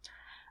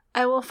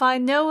 "I will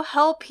find no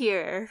help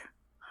here,"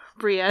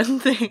 Brienne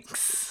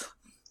thinks.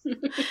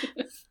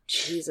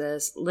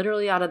 Jesus.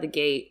 Literally out of the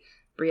gate,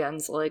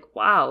 Brienne's like,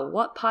 wow,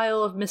 what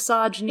pile of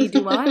misogyny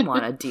do I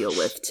want to deal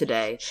with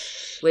today?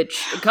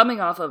 Which, coming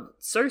off of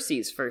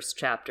Cersei's first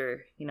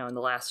chapter, in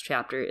the last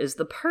chapter, is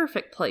the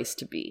perfect place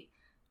to be.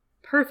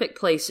 Perfect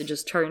place to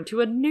just turn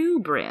to a new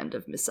brand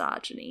of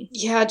misogyny.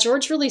 Yeah,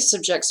 George really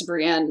subjects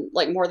Brienne,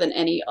 more than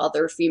any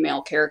other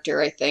female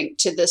character, I think,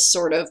 to this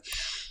sort of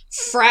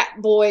frat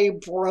boy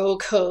bro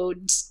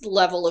code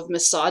level of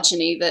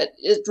misogyny that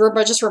it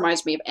just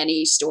reminds me of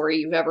any story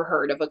you've ever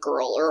heard of a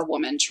girl or a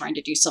woman trying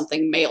to do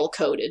something male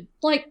coded,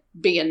 like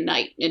be a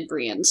knight in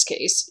Brienne's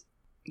case.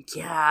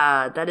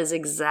 Yeah, that is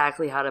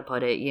exactly how to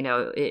put it.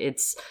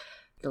 It's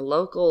the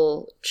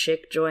local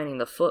chick joining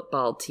the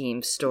football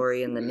team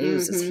story in the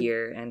news is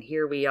here, and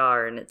here we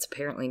are, and it's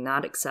apparently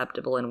not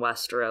acceptable in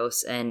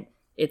Westeros, and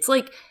it's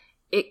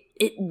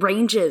it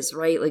ranges,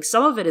 right?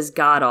 Some of it is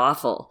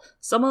god-awful.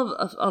 Some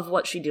of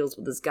what she deals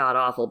with is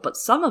god-awful, but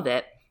some of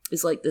it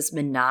is this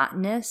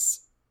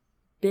monotonous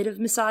bit of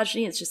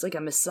misogyny. It's just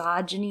a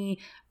misogyny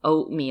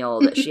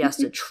oatmeal that she has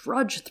to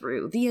trudge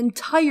through the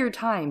entire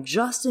time,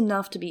 just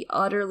enough to be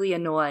utterly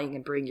annoying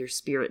and bring your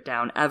spirit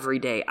down every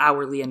day,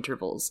 hourly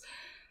intervals.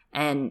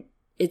 And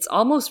it's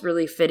almost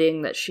really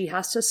fitting that she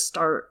has to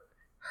start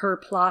her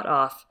plot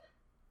off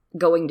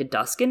going to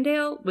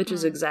Duskendale, which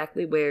is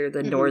exactly where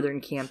the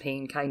Northern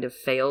campaign kind of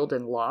failed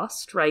and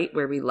lost, right?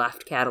 Where we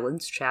left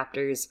Catelyn's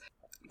chapters,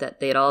 that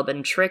they'd all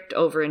been tricked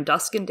over in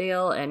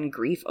Duskendale and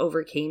grief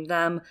overcame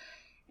them.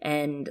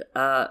 And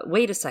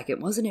wait a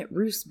second, wasn't it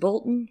Roose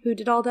Bolton who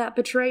did all that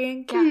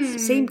betraying? Yes. The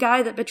same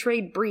guy that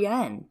betrayed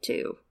Brienne,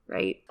 too,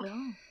 right?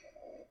 Oh.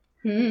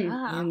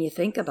 Wow. When you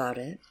think about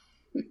it.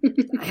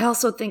 I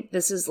also think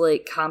this is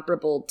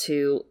comparable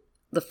to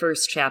the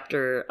first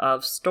chapter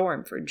of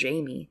Storm for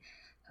Jaime.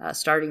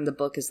 Starting the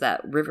book is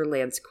that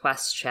Riverlands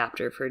quest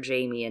chapter for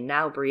Jaime, and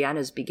now Brienne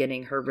is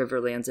beginning her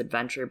Riverlands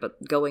adventure,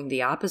 but going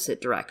the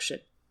opposite direction,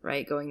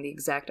 right? Going the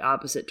exact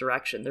opposite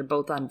direction. They're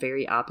both on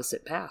very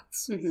opposite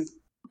paths. Mm-hmm.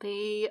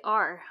 They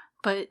are,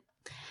 but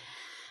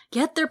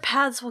yet their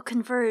paths will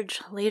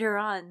converge later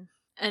on.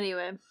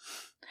 Anyway,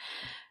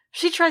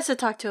 she tries to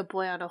talk to a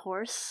boy on a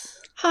horse.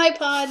 Hi,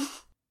 Pod.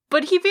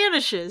 But he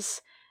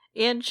vanishes,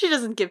 and she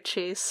doesn't give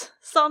chase.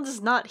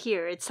 Sansa's not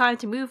here. It's time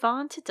to move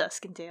on to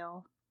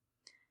Duskendale.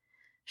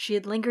 She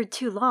had lingered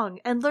too long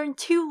and learned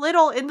too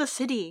little in the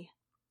city.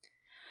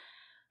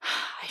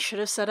 I should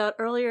have set out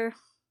earlier.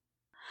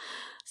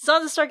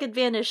 Sansa Stark had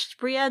vanished.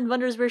 Brienne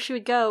wonders where she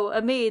would go,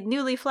 a maid,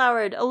 newly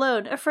flowered,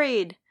 alone,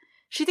 afraid.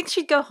 She thinks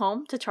she'd go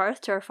home to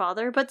Tarth to her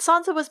father, but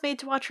Sansa was made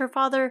to watch her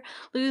father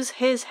lose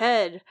his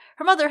head.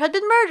 Her mother had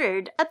been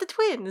murdered at the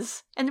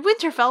Twins, and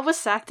Winterfell was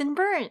sacked and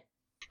burnt.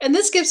 And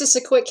this gives us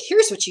a quick,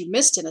 here's what you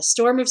missed in a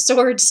Storm of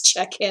Swords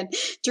check-in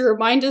to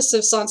remind us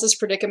of Sansa's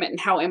predicament and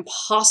how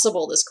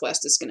impossible this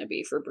quest is going to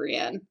be for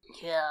Brienne.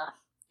 Yeah,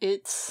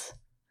 it's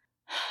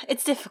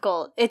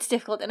difficult. It's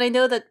difficult. And I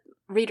know that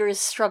readers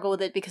struggle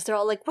with it because they're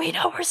all like, we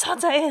know where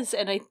Sansa is!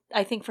 And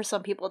I think for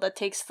some people that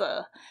takes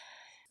the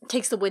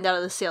wind out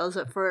of the sails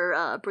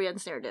for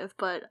Brienne's narrative,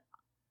 but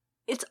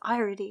it's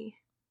irony.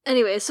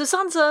 Anyway, so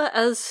Sansa,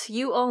 as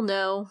you all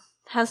know,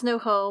 has no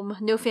home,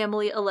 no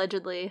family,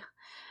 allegedly.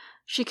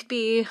 She could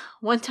be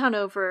one town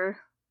over,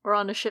 or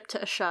on a ship to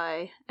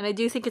Asshai, and I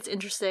do think it's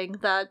interesting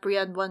that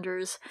Brienne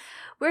wonders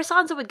where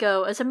Sansa would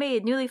go as a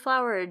maid newly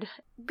flowered,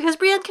 because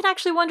Brienne can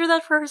actually wonder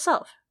that for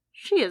herself.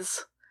 She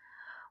has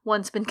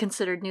once been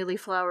considered newly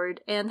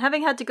flowered, and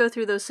having had to go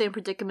through those same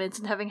predicaments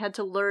and having had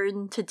to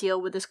learn to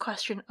deal with this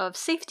question of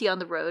safety on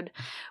the road,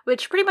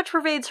 which pretty much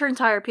pervades her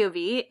entire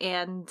POV,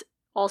 and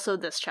also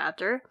this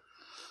chapter,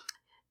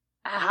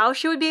 how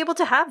she would be able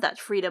to have that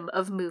freedom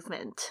of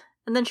movement.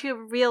 And then she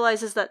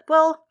realizes that,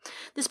 well,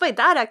 despite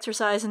that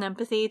exercise in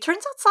empathy,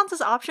 turns out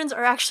Sansa's options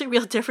are actually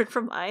real different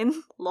from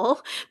mine.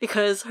 Lol.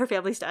 Because her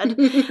family's dead.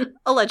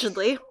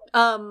 Allegedly.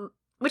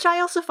 Which I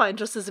also find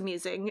just as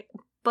amusing.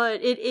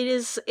 But it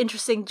is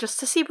interesting just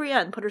to see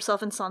Brienne put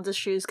herself in Sansa's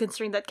shoes,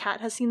 considering that Kat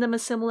has seen them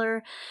as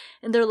similar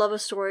in their love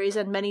of stories,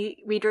 and many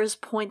readers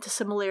point to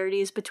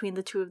similarities between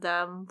the two of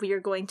them. We are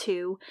going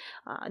to,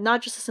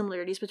 not just the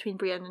similarities between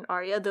Brienne and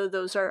Arya, though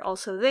those are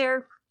also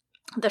there.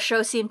 The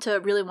show seemed to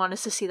really want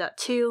us to see that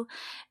too,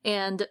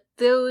 and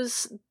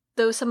those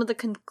some of the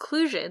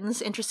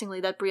conclusions,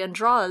 interestingly, that Brienne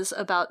draws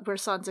about where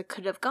Sansa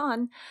could have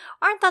gone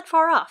aren't that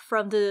far off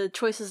from the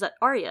choices that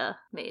Arya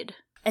made.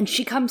 And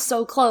she comes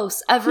so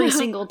close every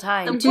single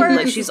time,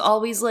 too. She's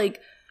always,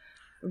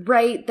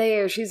 right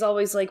there. She's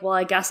always like, well,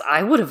 I guess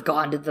I would have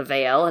gone to the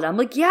Vale. And I'm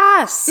like,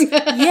 yes,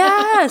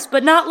 yes,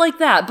 but not like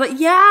that. But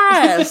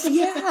yes,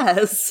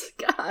 yes.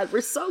 God,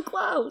 we're so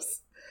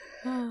close.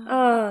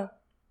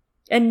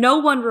 And no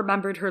one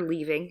remembered her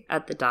leaving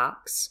at the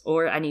docks,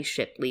 or any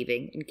ship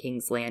leaving in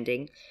King's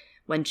Landing.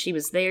 When she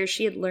was there,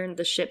 she had learned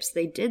the ships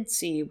they did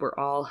see were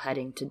all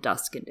heading to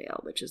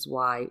Duskendale, which is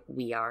why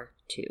we are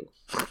too.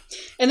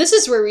 And this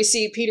is where we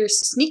see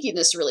Peter's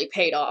sneakiness really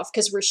paid off,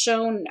 because we're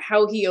shown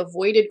how he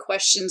avoided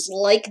questions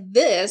like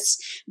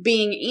this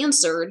being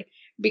answered.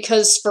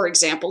 Because, for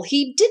example,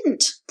 he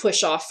didn't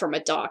push off from a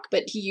dock,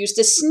 but he used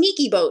a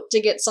sneaky boat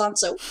to get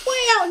Sansa way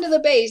out into the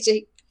bay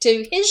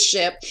to his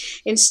ship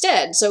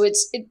instead. So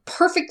it's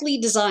perfectly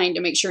designed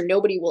to make sure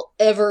nobody will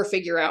ever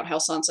figure out how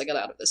Sansa got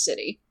out of the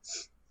city.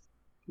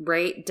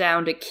 Right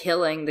down to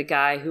killing the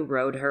guy who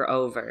rode her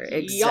over.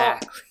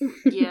 Exactly.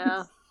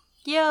 Yeah.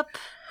 Yep.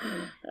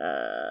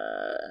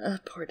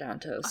 Poor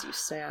Dantos, you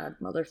sad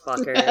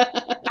motherfucker.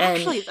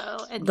 Actually, though,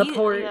 and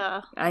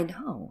yeah. I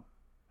know.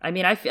 I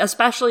mean, I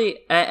especially,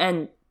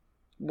 and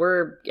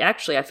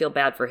I feel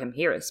bad for him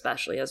here,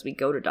 especially as we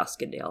go to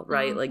Duskendale,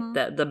 right? Mm-hmm.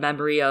 Like the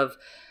memory of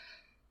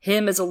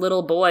him as a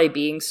little boy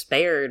being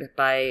spared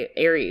by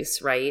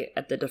Aerys, right,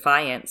 at the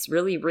Defiance,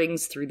 really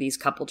rings through these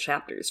couple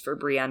chapters for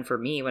Brienne. For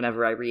me,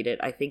 whenever I read it,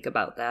 I think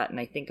about that, and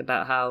I think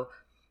about how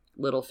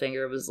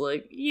Littlefinger was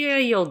like, yeah,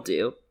 you'll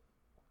do.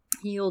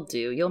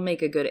 You'll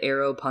make a good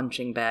arrow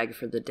punching bag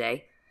for the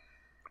day.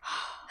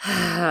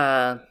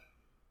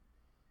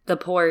 The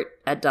port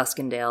at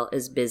Duskendale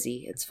is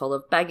busy. It's full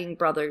of begging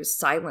brothers,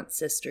 silent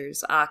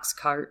sisters, ox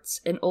carts,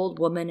 an old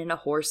woman in a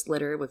horse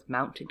litter with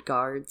mounted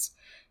guards.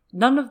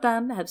 None of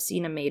them have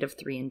seen a maid of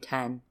 3 and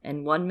 10,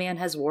 and one man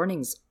has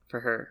warnings for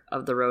her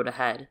of the road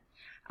ahead.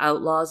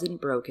 Outlaws and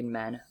broken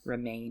men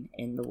remain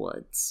in the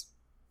woods.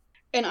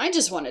 And I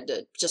just wanted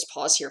to just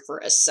pause here for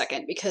a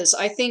second, because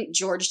I think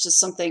George does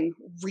something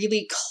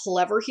really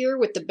clever here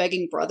with the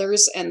begging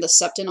brothers and the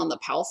Septon on the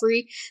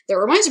Palfrey that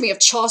reminds me of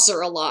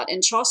Chaucer a lot.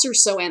 And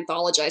Chaucer's so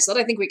anthologized that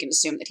I think we can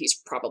assume that he's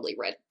probably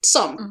read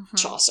some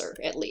Chaucer,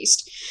 at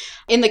least.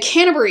 In the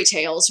Canterbury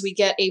Tales, we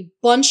get a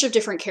bunch of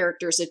different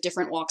characters at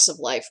different walks of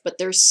life, but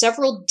there's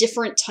several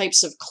different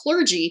types of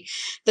clergy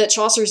that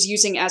Chaucer's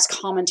using as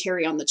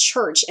commentary on the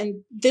church.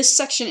 And this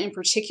section in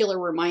particular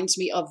reminds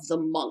me of the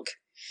monk.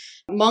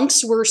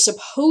 Monks were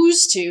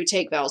supposed to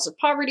take vows of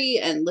poverty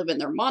and live in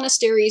their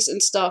monasteries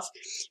and stuff,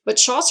 but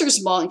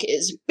Chaucer's monk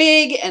is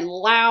big and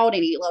loud,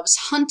 and he loves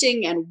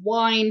hunting and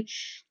wine,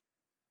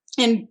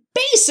 and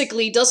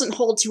basically doesn't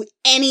hold to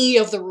any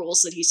of the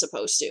rules that he's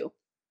supposed to.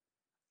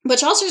 But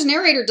Chaucer's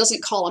narrator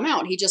doesn't call him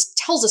out, he just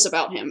tells us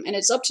about him, and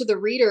it's up to the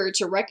reader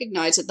to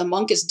recognize that the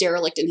monk is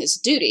derelict in his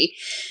duty.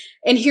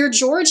 And here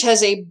George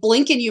has a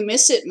blink and you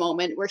miss it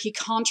moment where he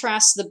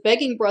contrasts the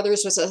begging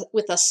brothers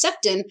with a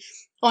Septon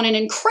on an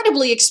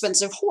incredibly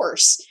expensive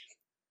horse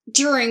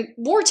during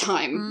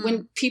wartime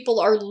when people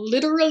are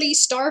literally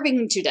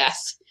starving to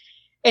death.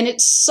 And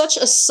it's such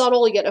a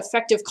subtle yet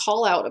effective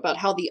call out about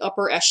how the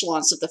upper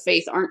echelons of the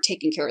faith aren't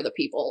taking care of the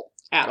people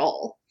at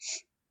all.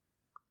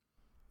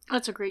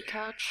 That's a great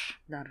catch.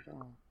 Not at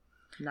all.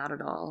 Not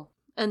at all.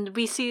 And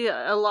we see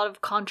a lot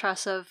of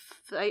contrasts of,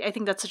 I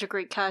think that's such a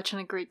great catch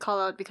and a great call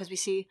out, because we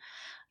see,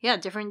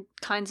 different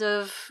kinds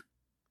of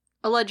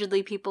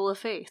allegedly people of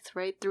faith,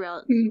 right,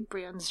 throughout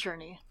Brienne's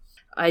journey.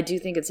 I do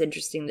think it's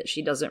interesting that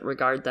she doesn't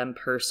regard them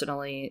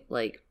personally,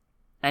 like,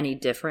 any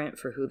different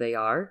for who they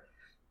are,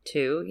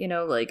 too. You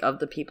know, like, of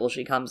the people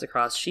she comes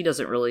across, she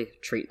doesn't really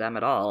treat them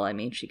at all. I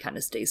mean, she kind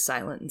of stays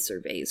silent and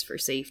surveys for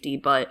safety,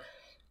 but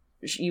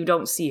you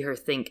don't see her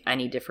think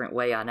any different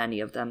way on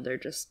any of them. They're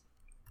just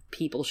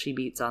people she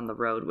meets on the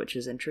road, which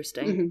is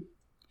interesting. Mm-hmm.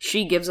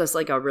 She gives us,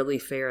 like, a really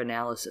fair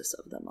analysis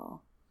of them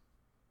all.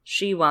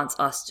 She wants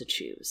us to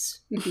choose.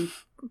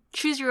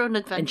 Choose your own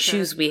adventure. And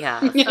choose we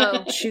have. We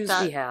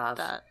have.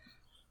 That.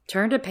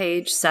 Turn to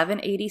page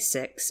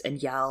 786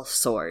 and yell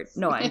sword.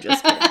 No, I'm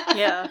just kidding.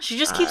 Yeah, she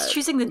just keeps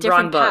choosing the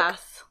different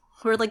path.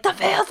 We're like, the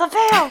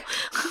veil,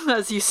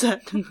 as you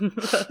said.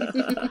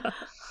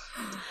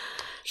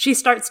 She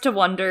starts to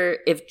wonder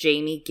if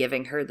Jaime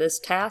giving her this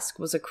task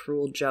was a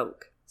cruel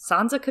joke.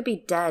 Sansa could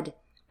be dead,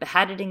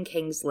 beheaded in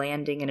King's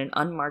Landing in an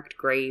unmarked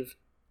grave.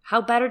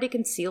 How better to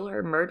conceal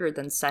her murder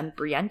than send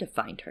Brienne to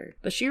find her?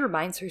 But she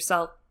reminds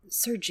herself,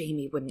 Sir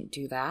Jaime wouldn't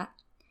do that.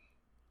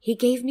 He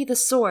gave me the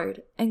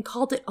sword and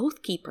called it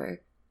Oathkeeper.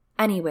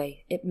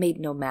 Anyway, it made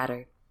no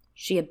matter.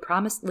 She had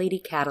promised Lady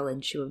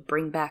Catelyn she would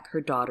bring back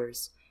her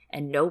daughters,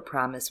 and no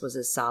promise was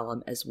as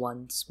solemn as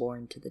one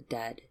sworn to the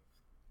dead.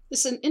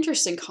 This is an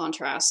interesting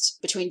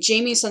contrast between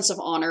Jaime's sense of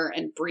honor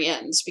and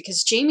Brienne's,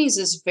 because Jaime's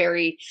is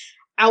very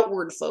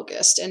outward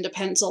focused and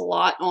depends a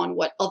lot on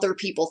what other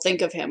people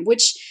think of him,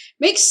 which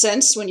makes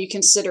sense when you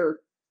consider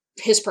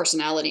his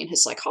personality and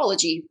his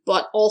psychology,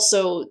 but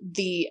also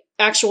the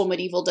actual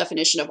medieval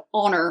definition of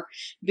honor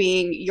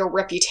being your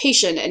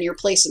reputation and your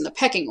place in the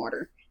pecking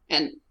order,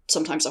 and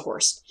sometimes a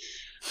horse.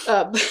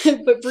 But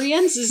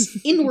Brienne's is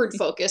inward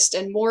focused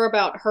and more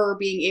about her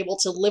being able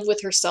to live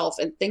with herself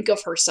and think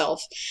of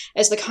herself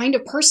as the kind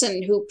of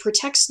person who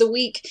protects the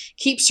weak,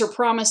 keeps her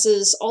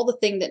promises, all the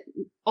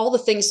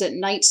things that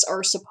knights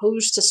are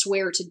supposed to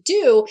swear to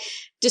do,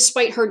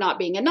 despite her not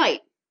being a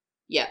knight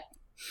yet.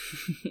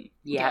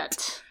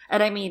 Yet.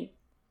 And I mean,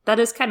 That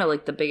is kind of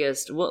like the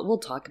biggest. We'll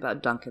talk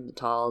about Duncan the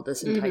Tall,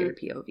 this entire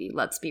POV.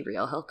 Let's be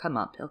real. He'll come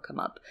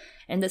up.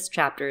 And this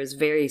chapter is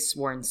very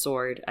sworn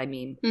sword. I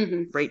mean,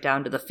 right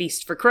down to the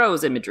Feast for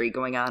Crows imagery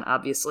going on.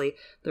 Obviously,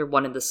 they're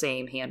one and the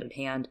same, hand in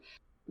hand.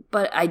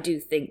 But I do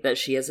think that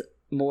she is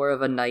more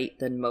of a knight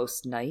than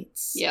most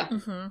knights. Yeah.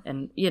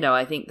 And,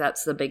 I think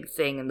that's the big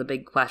thing and the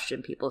big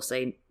question. People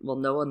say, well,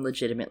 no one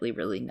legitimately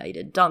really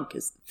knighted Dunk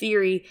is the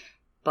theory.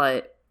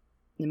 But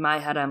in my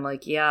head, I'm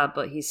like, yeah,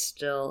 but he's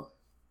still...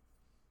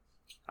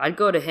 I'd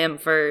go to him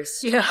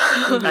first. Yeah.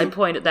 I'd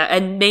point at that.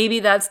 And maybe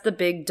that's the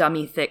big,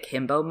 dummy, thick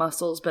himbo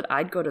muscles, but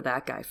I'd go to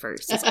that guy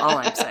first. That's all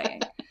I'm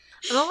saying.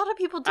 And a lot of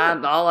people do.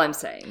 All I'm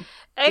saying.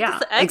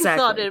 Egg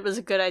thought it was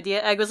a good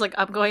idea. Egg was like,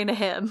 I'm going to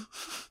him.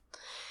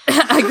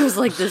 Egg was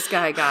like, this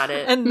guy got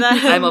it. And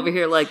then I'm over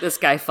here like, this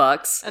guy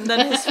fucks. And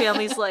then his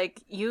family's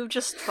like, you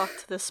just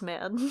fucked this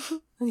man.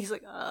 And he's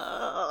like,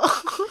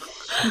 oh.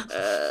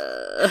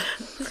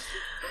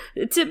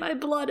 It's in my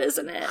blood,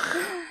 isn't it?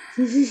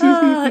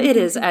 It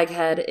is,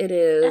 Egghead. It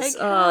is. Egghead.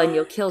 Oh, and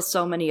you'll kill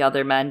so many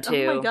other men,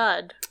 too. Oh my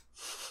god.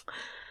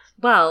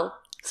 Well,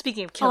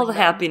 speaking of killing all the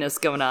happiness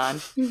going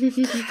on.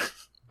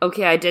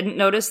 Okay, I didn't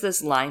notice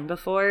this line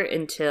before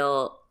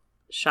until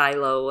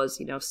Shiloh was,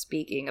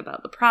 speaking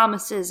about the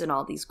promises and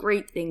all these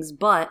great things,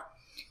 but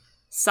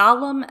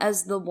solemn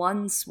as the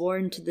one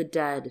sworn to the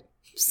dead.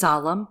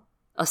 Solemn?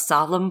 A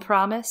solemn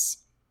promise?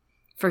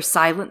 For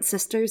silent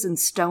sisters and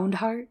stoned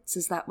hearts?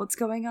 Is that what's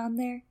going on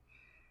there?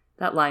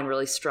 That line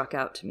really struck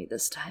out to me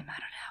this time. I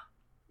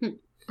don't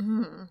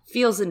know.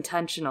 Feels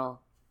intentional,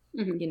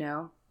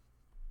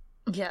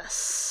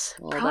 Yes.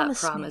 Well, that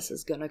promise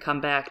is going to come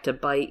back to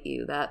bite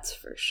you, that's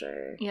for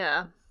sure.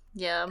 Yeah.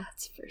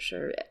 That's for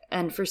sure.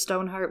 And for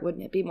Stoneheart,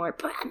 wouldn't it be more,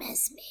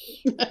 promise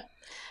me?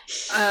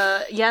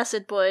 Yes,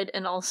 it would.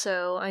 And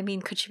also, I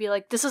mean, could she be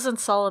like, this isn't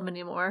solemn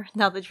anymore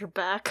now that you're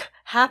back?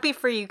 Happy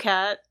for you,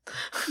 Cat.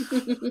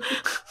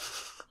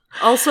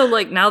 Also,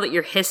 like, now that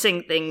you're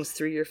hissing things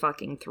through your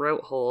fucking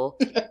throat hole,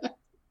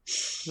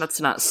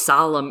 that's not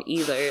solemn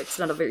either. It's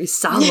not a very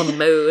solemn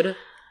mood.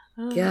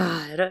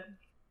 God.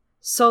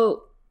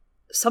 So,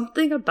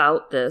 something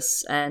about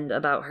this and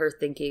about her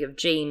thinking of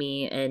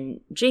Jaime,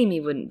 and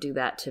Jaime wouldn't do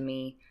that to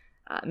me,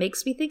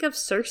 makes me think of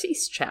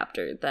Cersei's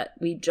chapter that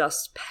we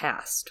just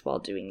passed while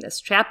doing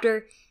this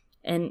chapter.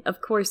 And of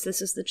course, this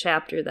is the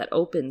chapter that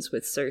opens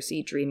with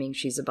Cersei dreaming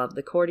she's above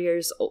the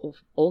courtiers,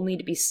 only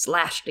to be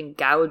slashed and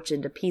gouged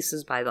into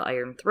pieces by the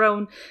Iron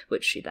Throne,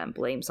 which she then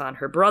blames on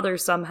her brother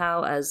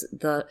somehow, as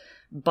the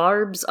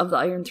barbs of the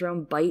Iron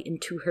Throne bite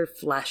into her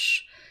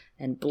flesh,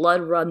 and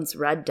blood runs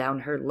red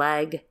down her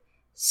leg.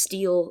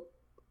 Steel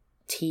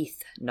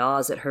teeth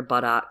gnaws at her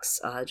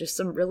buttocks. Just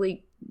some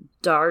really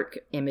dark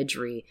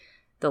imagery.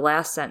 The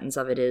last sentence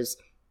of it is,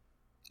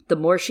 the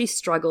more she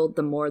struggled,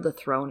 the more the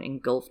throne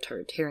engulfed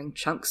her, tearing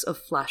chunks of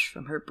flesh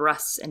from her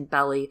breasts and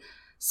belly,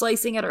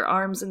 slicing at her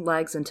arms and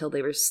legs until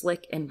they were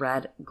slick and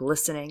red,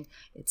 glistening.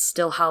 It's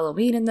still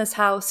Halloween in this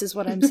house, is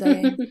what I'm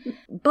saying.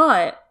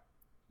 But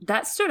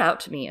that stood out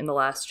to me in the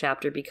last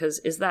chapter, because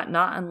is that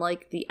not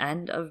unlike the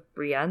end of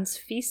Brienne's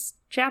feast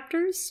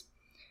chapters?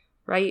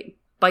 Right?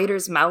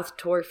 Biter's mouth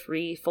tore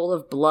free, full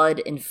of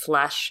blood and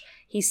flesh.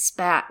 He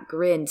spat,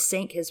 grinned,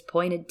 sank his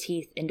pointed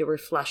teeth into her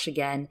flesh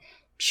again,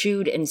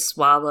 chewed and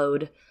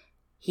swallowed.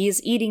 He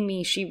is eating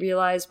me, she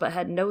realized, but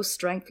had no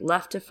strength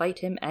left to fight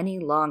him any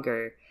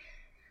longer.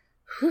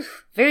 Whew.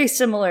 Very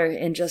similar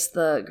in just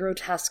the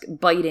grotesque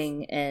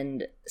biting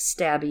and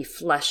stabby,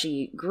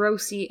 fleshy,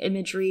 grossy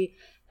imagery.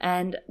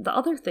 And the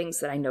other things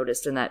that I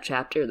noticed in that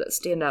chapter that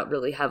stand out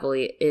really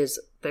heavily is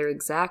their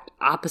exact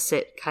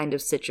opposite kind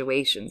of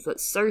situations. That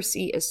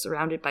Cersei is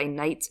surrounded by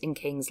knights in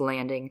King's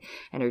Landing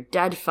and her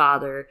dead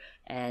father,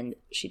 and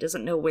she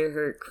doesn't know where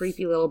her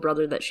creepy little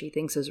brother that she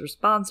thinks is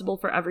responsible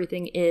for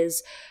everything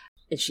is.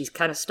 And she's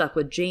kind of stuck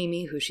with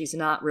Jaime, who she's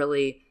not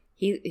really...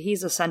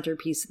 He's a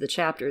centerpiece of the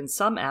chapter in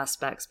some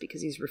aspects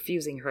because he's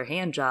refusing her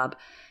hand job.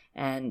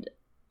 And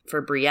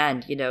for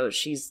Brienne,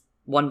 she's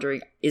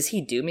wondering, is he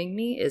dooming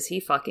me? Is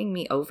he fucking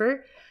me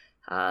over?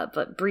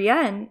 But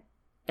Brienne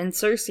and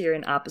Cersei are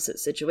in opposite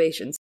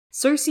situations.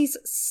 Cersei's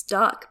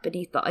stuck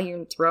beneath the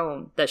Iron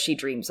Throne that she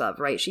dreams of,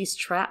 right? She's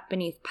trapped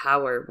beneath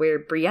power, where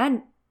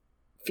Brienne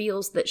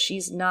feels that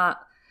she's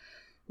not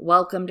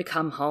welcome to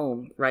come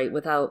home, right?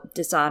 Without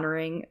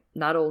dishonoring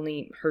not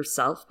only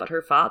herself, but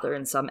her father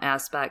in some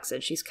aspects.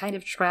 And she's kind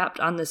of trapped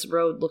on this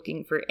road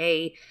looking for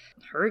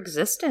her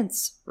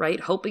existence,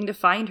 right? Hoping to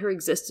find her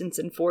existence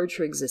and forge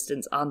her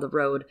existence on the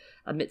road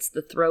amidst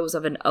the throes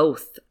of an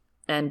oath.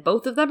 And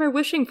both of them are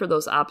wishing for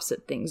those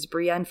opposite things.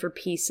 Brienne for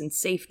peace and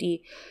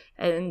safety,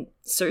 and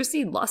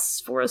Cersei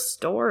lusts for a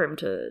storm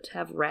to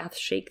have wrath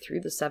shake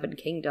through the Seven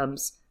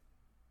Kingdoms.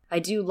 I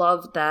do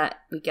love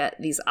that we get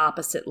these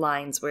opposite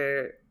lines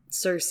where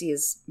Cersei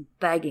is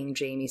begging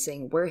Jaime,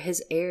 saying, we're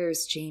his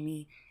heirs,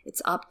 Jaime.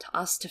 It's up to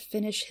us to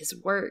finish his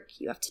work.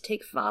 You have to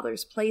take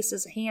father's place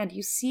as a hand.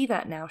 You see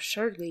that now,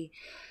 surely.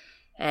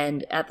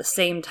 And at the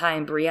same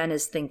time, Brienne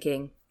is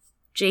thinking,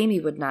 Jaime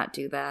would not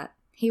do that.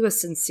 He was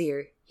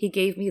sincere. He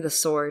gave me the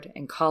sword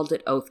and called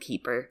it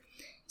Oathkeeper.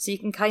 So you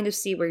can kind of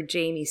see where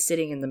Jamie's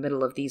sitting in the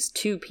middle of these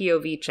 2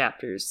 POV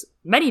chapters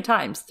many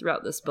times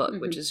throughout this book,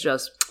 which is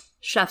just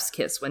chef's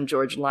kiss when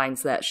George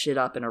lines that shit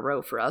up in a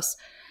row for us.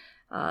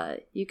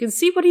 You can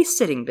see what he's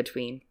sitting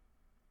between.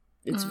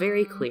 It's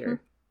very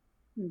clear.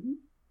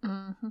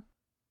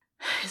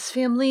 His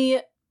family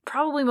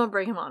probably won't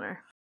bring him honor,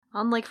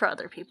 unlike for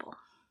other people.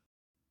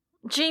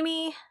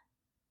 Jamie,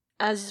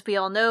 as we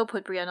all know,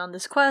 put Brienne on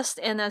this quest,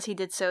 and as he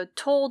did so,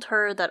 told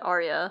her that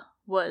Arya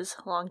was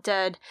long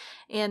dead,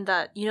 and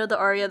that, you know, the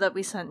Arya that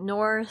we sent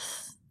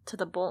north to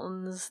the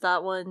Boltons,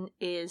 that one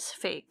is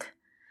fake.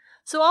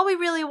 So all we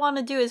really want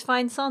to do is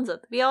find Sansa.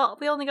 We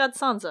only got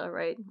Sansa,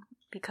 right?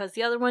 Because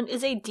the other one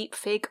is a deep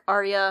fake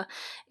Arya,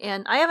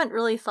 and I haven't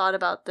really thought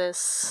about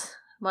this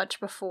much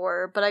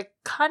before, but I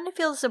kind of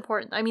feel it's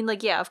important. I mean,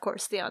 like, yeah, of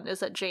course, Theon knows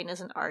that Jane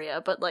isn't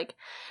Arya, but, like,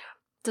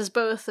 does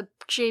both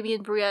Jamie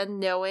and Brienne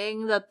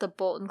knowing that the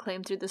Bolton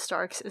claim through the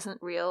Starks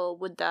isn't real,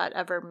 would that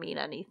ever mean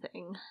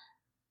anything?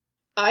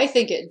 I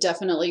think it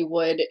definitely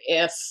would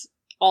if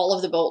all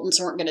of the Boltons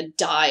weren't going to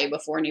die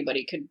before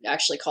anybody could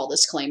actually call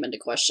this claim into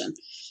question.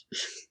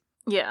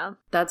 Yeah.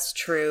 That's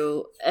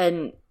true.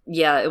 And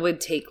yeah, it would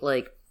take,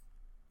 like,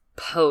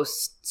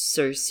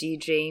 post-Cersei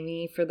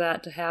Jamie for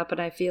that to happen,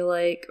 I feel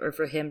like. Or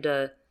for him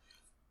to...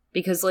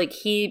 Because, like,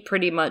 he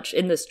pretty much,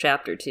 in this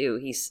chapter,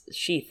 too,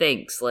 she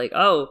thinks, like,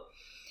 oh,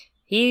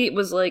 he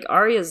was like,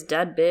 Arya's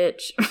dead,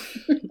 bitch.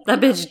 That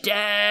bitch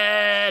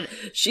dead.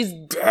 She's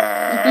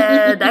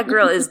dead. That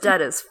girl is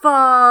dead as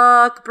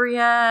fuck,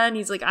 Brienne.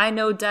 He's like, I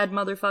know dead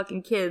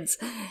motherfucking kids.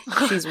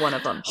 She's one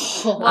of them.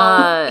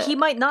 Well, he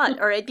might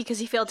not, all right, because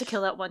he failed to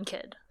kill that one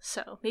kid.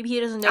 So maybe he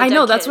doesn't know I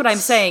know, dead that's kids what I'm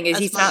saying, is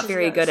he's not as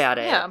very he good does. at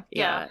it.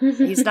 Yeah.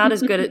 He's not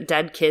as good at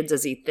dead kids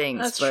as he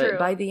thinks. That's but true.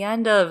 by the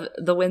end of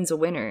The Wind's a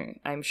Winner,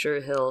 I'm sure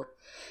he'll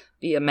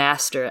be a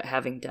master at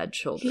having dead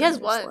children. He has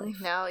in his one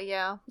life. now,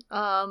 yeah.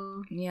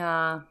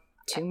 Yeah,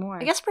 2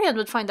 more. I guess Brienne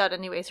would find out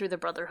anyway through the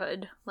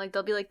Brotherhood. Like,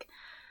 they'll be like,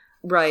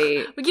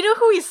 Right. but you know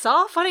who we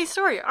saw? Funny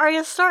story.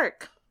 Arya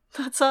Stark.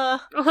 That's Oh,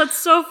 that's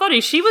so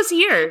funny. She was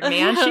here,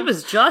 man. She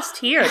was just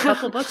here a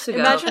couple books ago.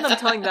 Imagine them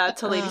telling that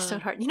to Lady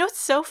Stoneheart. You know what's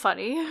so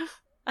funny?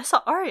 I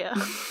saw Arya.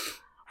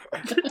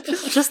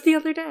 Just the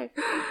other day.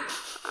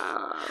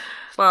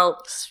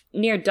 Well,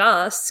 near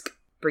dusk,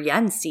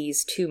 Brienne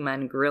sees 2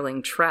 men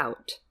grilling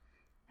trout,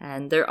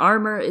 and their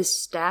armor is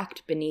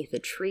stacked beneath a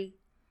tree.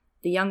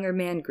 The younger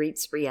man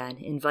greets Brienne,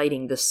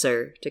 inviting the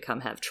Sir to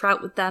come have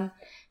trout with them.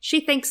 She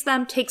thanks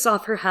them, takes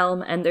off her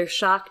helm, and they're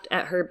shocked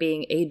at her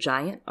being a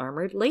giant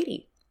armored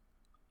lady.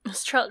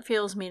 This trout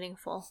feels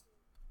meaningful.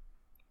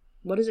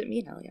 What does it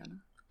mean, Eliana?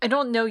 I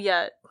don't know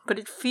yet, but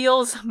it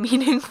feels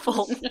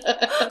meaningful.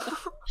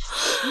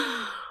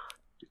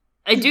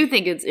 I do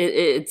think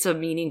it's a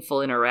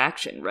meaningful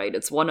interaction, right?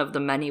 It's one of the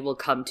many we'll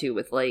come to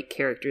with, like,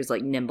 characters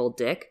like Nimble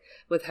Dick,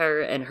 with her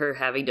and her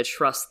having to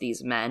trust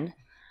these men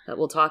that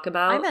we'll talk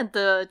about. I meant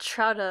the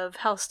trout of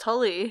House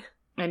Tully.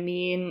 I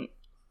mean,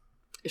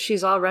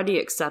 she's already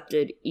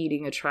accepted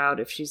eating a trout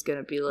if she's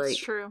gonna be like,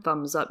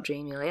 thumbs up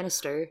Jaime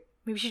Lannister.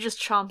 Maybe she just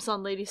chomps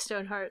on Lady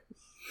Stoneheart.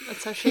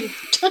 That's how she...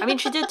 I mean,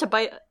 she did to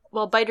Bite...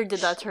 Well, Biter did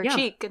that to her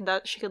cheek, and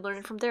that she could learn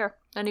it from there.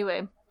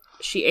 Anyway.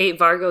 She ate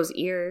Vargo's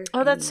ear.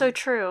 Oh, that's so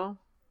true.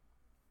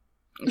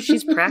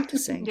 She's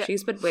practicing. Yeah.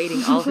 She's been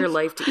waiting all her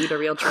life to eat a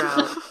real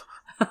trout.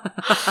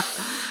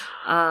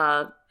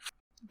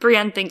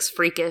 Brienne thinks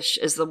freakish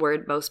is the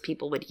word most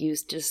people would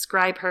use to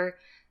describe her.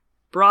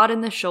 Broad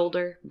in the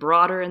shoulder,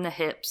 broader in the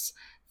hips,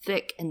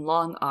 thick and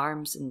long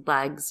arms and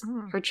legs,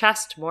 her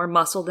chest more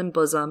muscle than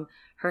bosom,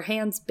 her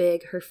hands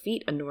big, her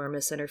feet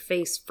enormous, and her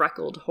face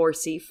freckled,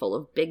 horsey, full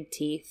of big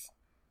teeth.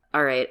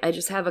 All right, I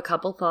just have a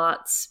couple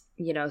thoughts.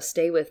 You know,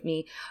 stay with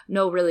me.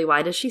 No, really,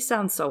 why does she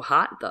sound so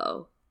hot,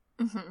 though?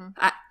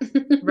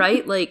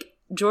 Right? Like,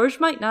 George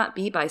might not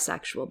be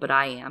bisexual, but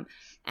I am.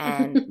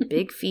 And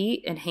big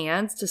feet and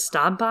hands to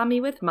stomp on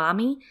me with,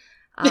 mommy.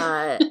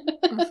 And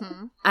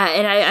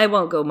I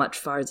won't go much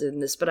farther than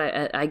this, but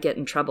I get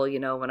in trouble, you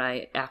know, when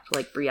I act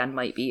like Brienne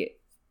might be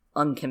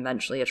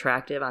unconventionally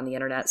attractive on the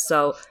internet.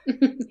 So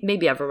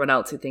maybe everyone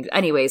else who thinks...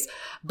 Anyways,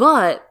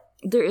 but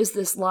there is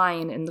this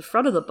line in the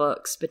front of the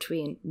books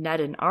between Ned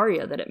and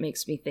Arya that it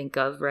makes me think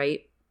of,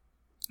 right?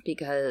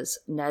 Because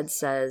Ned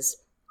says,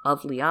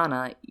 of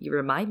Lyanna, you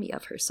remind me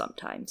of her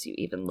sometimes. You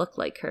even look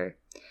like her.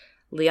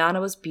 Lyanna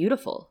was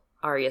beautiful,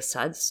 Arya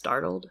said,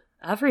 startled.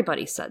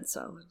 Everybody said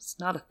so. It's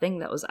not a thing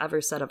that was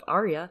ever said of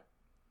Arya.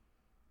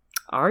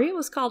 Arya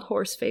was called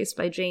Horseface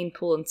by Jane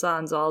Poole and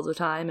Sons all the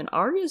time, and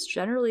Arya is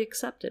generally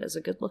accepted as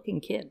a good-looking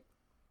kid.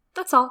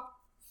 That's all.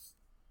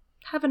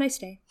 Have a nice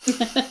day.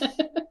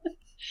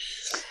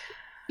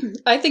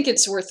 I think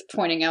it's worth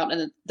pointing out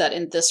that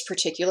in this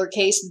particular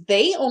case,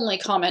 they only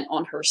comment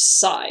on her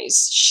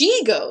size.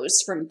 She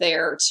goes from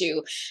there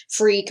to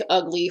freak,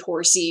 ugly,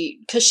 horsey,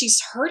 because she's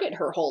heard it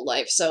her whole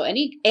life. So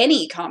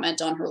any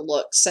comment on her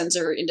look sends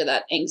her into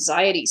that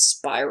anxiety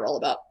spiral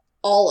about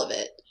all of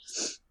it.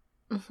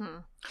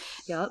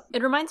 Yep.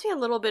 It reminds me a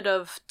little bit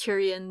of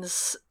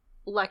Tyrion's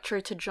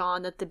lecture to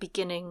John at the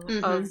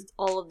beginning of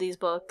all of these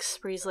books,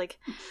 where he's like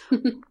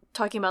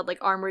talking about like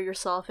armor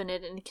yourself in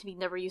it and it can be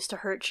never used to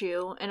hurt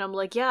you. And I'm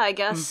like, yeah, I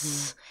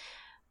guess.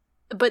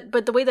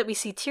 But the way that we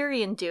see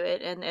Tyrion do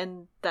it,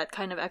 and that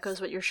kind of echoes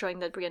what you're showing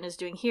that Brienne is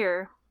doing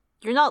here.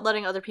 You're not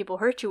letting other people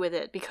hurt you with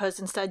it, because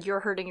instead you're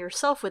hurting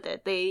yourself with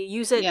it. They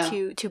use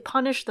it to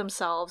punish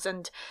themselves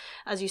and,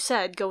 as you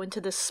said, go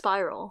into this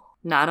spiral.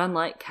 Not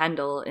unlike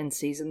Kendall in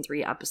season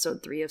 3,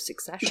 episode 3 of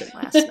Succession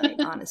last night,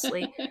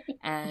 honestly.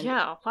 And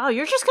yeah, wow,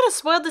 you're just gonna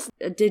spoil this.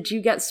 Did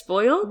you get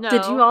spoiled? No.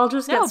 Did you all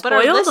just get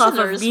spoiled off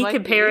of me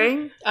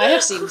comparing? I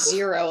have seen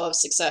 0 of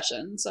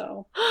Succession,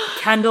 so.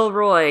 Kendall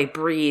Roy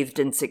breathed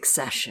in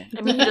Succession.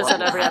 I mean, he does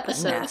that every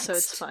episode, so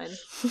it's fine.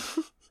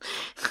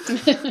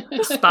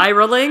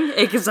 Spiraling?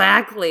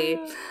 Exactly.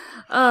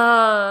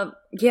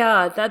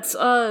 Yeah,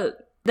 that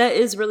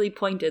is really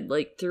pointed,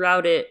 like,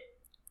 throughout it.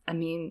 I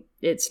mean,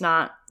 it's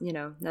not,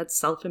 that's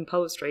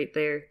self-imposed right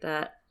there,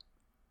 that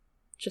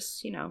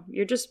just,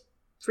 you're just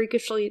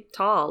freakishly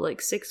tall,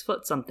 like 6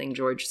 foot something,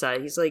 George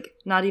said. He's like,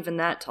 not even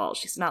that tall.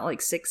 She's not like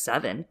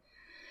 6'7".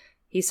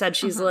 He said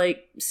she's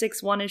like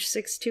 6'1"-ish,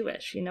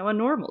 6'2"-ish, a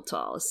normal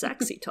tall, a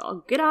sexy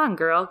tall. Get on,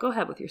 girl. Go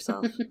ahead with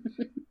yourself.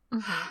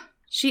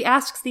 She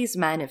asks these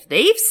men if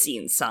they've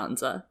seen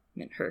Sansa,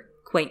 in her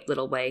quaint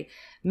little way,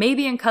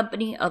 maybe in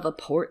company of a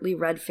portly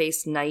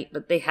red-faced knight,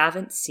 but they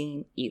haven't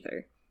seen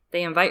either.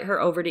 They invite her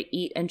over to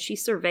eat, and she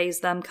surveys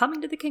them, coming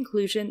to the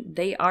conclusion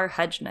they are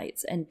hedge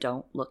knights and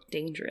don't look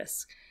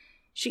dangerous.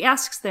 She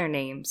asks their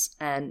names,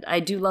 and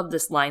I do love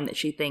this line that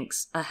she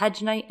thinks, a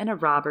hedge knight and a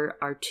robber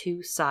are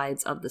 2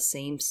 sides of the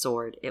same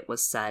sword, it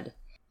was said.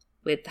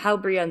 With how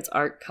Brienne's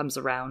arc comes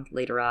around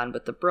later on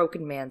with the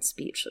broken man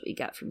speech that we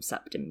get from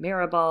Septim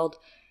Maribald,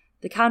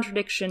 the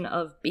contradiction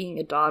of being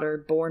a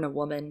daughter, born a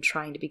woman,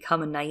 trying to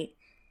become a knight.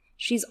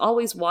 She's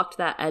always walked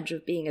that edge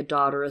of being a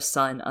daughter, a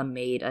son, a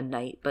maid, a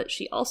knight, but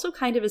she also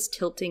kind of is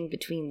tilting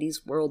between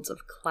these worlds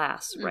of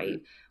class,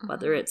 right?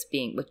 Whether it's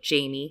being with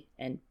Jaime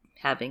and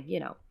having,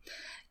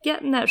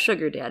 getting that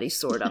sugar daddy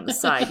sword on the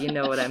side, you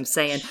know what I'm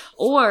saying?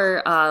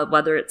 Or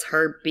whether it's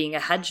her being a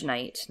hedge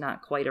knight,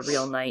 not quite a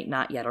real knight,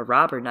 not yet a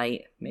robber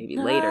knight, maybe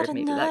later,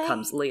 maybe that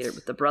comes later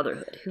with the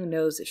Brotherhood. Who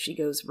knows if she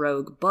goes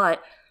rogue,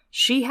 but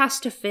she has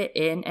to fit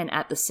in and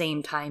at the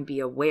same time be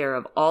aware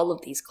of all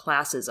of these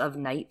classes of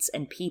knights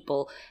and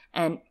people,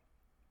 and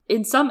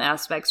in some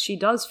aspects she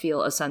does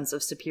feel a sense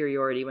of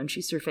superiority when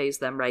she surveys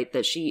them, right?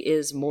 That she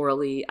is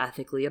morally,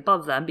 ethically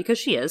above them, because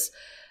she is.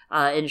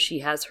 And she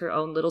has her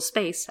own little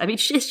space. I mean,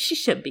 she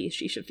should be.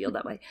 She should feel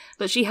that way.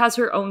 But she has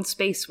her own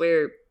space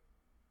where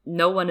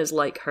no one is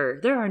like her.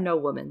 There are no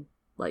women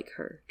like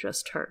her.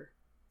 Just her.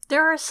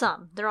 There are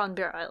some. They're on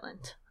Bear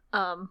Island.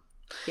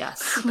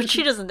 Yes. But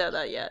she doesn't know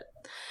that yet.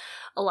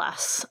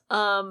 Alas.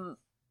 But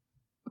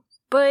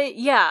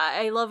yeah,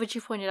 I love what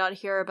you pointed out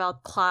here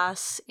about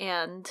class,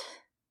 and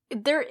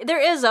there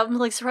is, I'm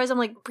like surprised. I'm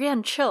like,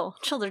 Brienne, chill.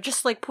 They're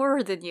just like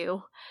poorer than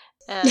you.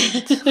 And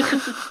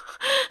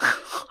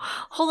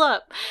hold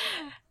up.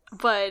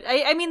 But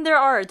I mean, there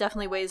are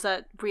definitely ways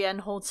that Brienne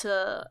holds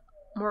to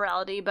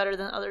morality better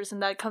than others,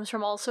 and that comes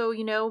from also,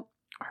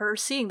 her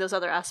seeing those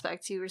other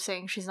aspects. You were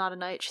saying she's not a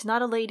knight, she's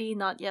not a lady,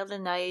 not yet a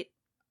knight,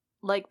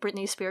 like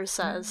Britney Spears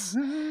says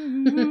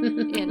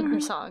in her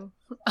song.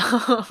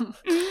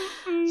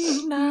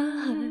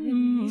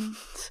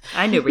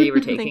 I knew where you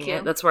were taking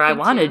it. That's where I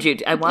wanted you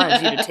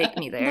to take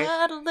me there.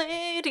 Not a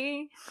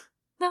lady.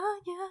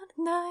 Not yet,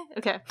 no.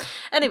 Okay.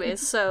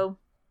 Anyways, so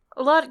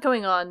a lot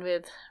going on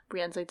with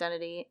Brienne's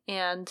identity,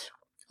 and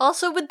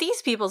also with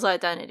these people's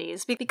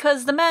identities,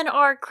 because the men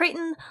are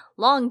Creighton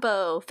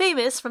Longbow,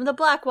 famous from the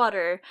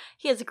Blackwater.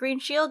 He has a green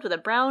shield with a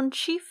brown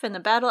chief and a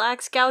battle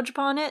axe gouge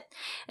upon it,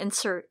 and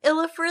Sir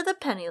Illifer the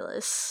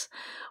Penniless,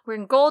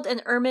 wearing gold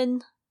and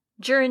ermine,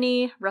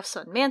 journey, rough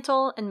sun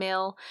mantle, and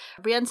mail.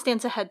 Brienne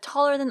stands a head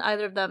taller than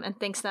either of them and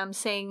thanks them,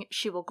 saying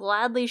she will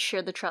gladly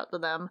share the trout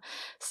with them,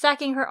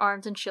 stacking her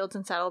arms and shields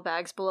and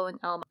saddlebags below an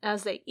elm.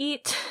 As they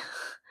eat,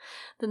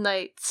 the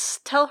knights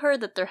tell her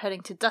that they're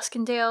heading to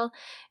Duskendale,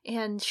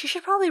 and she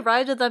should probably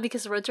ride with them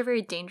because the roads are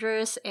very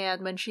dangerous,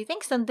 and when she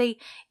thanks them, they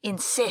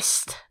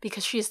insist,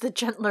 because she's the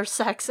gentler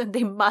sex and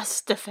they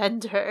must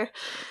defend her.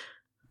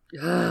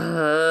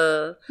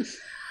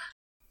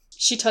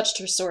 She touched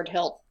her sword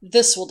hilt.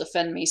 This will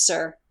defend me,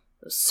 sir.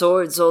 The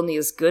sword's only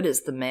as good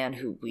as the man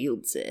who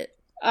wields it.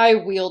 I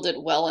wield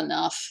it well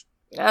enough.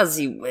 As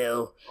you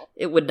will.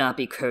 It would not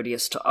be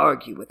courteous to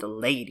argue with a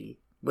lady.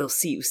 We'll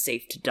see you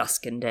safe to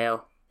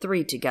Duskendale.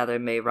 3 together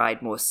may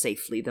ride more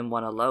safely than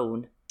 1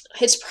 alone.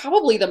 It's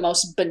probably the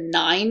most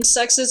benign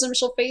sexism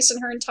she'll face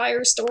in her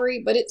entire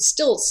story, but it's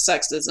still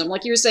sexism.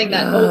 Like you were saying,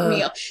 that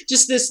oatmeal,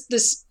 just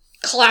this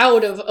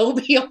cloud of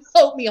oatmeal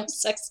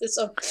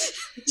sexism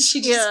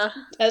she just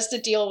has to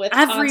deal with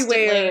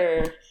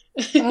everywhere.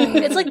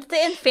 It's like the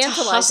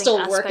infantilizing hostile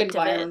aspect work of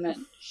environment.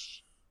 It.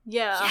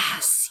 Yeah.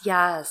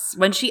 Yes.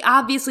 When she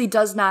obviously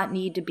does not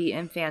need to be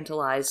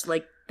infantilized.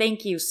 Like,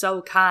 thank you,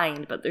 so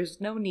kind, but there's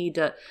no need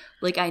to,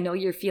 like, I know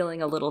you're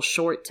feeling a little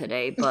short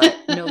today, but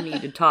no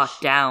need to talk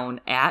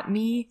down at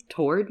me,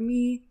 toward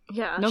me.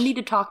 Yeah. No need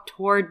to talk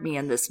toward me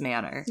in this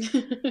manner.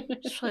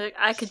 She's like,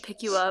 I could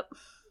pick you up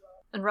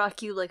and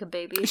rock you like a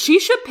baby. She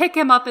should pick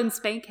him up and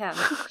spank him.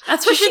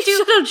 That's what she should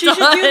have done. She should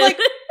do, like,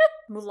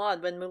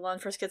 Mulan, when Mulan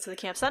first gets to the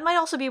camps. That might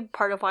also be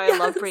part of why I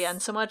love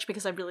Brienne so much,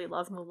 because I really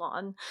love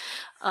Mulan.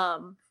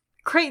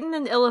 Creighton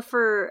and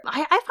Illifer,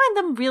 I find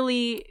them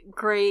really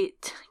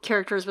great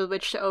characters with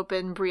which to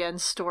open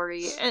Brienne's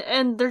story,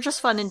 and they're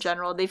just fun in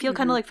general. They feel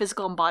kind of like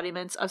physical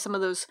embodiments of some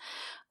of those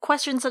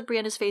questions that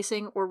Brienne is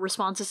facing, or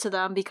responses to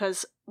them,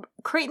 because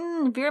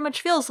Creighton very much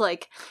feels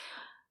like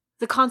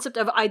the concept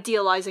of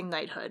idealizing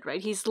knighthood,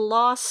 right? He's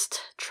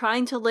lost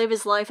trying to live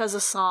his life as a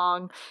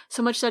song,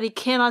 so much that he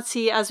cannot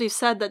see, as we've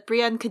said, that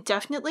Brienne could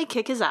definitely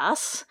kick his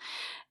ass.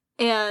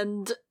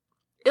 And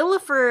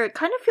Illifer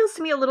kind of feels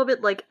to me a little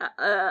bit like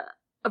a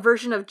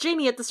version of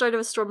Jaime at the start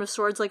of A Storm of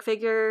Swords like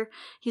figure.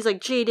 He's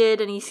like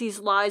jaded and he sees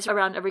lies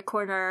around every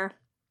corner.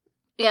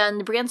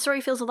 And Brienne's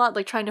story feels a lot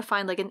like trying to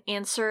find like an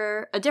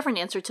answer, a different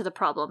answer to the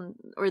problem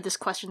or this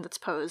question that's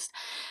posed.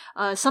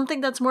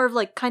 Something that's more of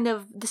like kind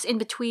of this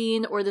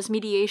in-between or this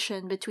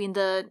mediation between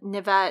the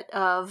Nivette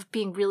of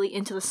being really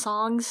into the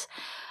songs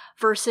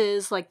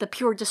versus like the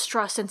pure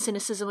distrust and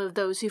cynicism of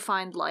those who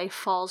find life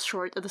falls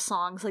short of the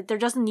songs. Like there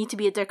doesn't need to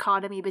be a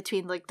dichotomy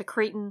between like the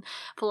Creighton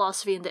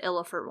philosophy and the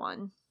Illifer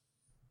one.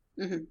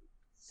 Mm-hmm.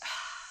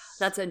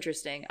 That's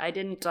interesting. I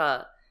didn't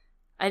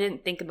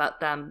think about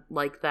them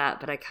like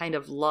that, but I kind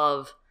of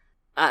love...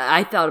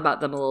 I thought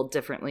about them a little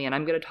differently, and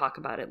I'm going to talk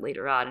about it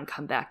later on and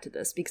come back to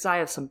this, because I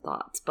have some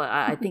thoughts, but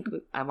I think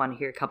I want to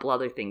hear a couple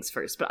other things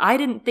first. But I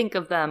didn't think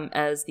of them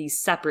as these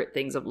separate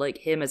things of, like,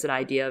 him as an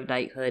idea of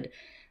knighthood.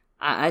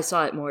 I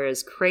saw it more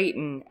as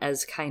Creighton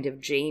as kind of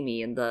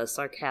Jaime and the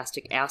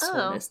sarcastic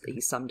assholeness that he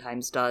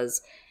sometimes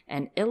does,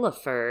 and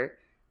Illifer,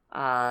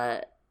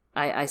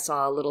 I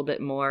saw a little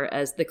bit more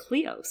as the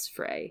Cleos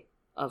Frey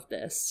of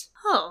this.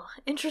 Oh,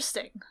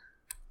 interesting.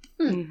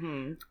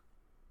 Mm-hmm.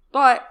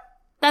 But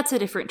that's a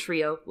different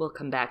trio we'll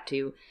come back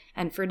to.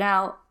 And for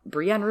now,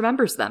 Brienne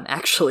remembers them,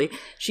 actually.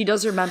 She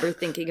does remember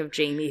thinking of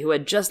Jaime, who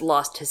had just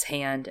lost his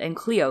hand, and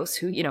Cleos,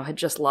 who, had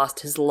just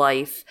lost his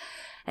life.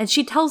 And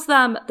she tells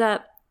them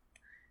that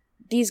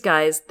these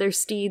guys, their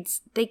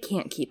steeds, they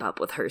can't keep up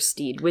with her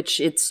steed, which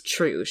it's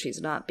true.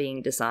 She's not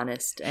being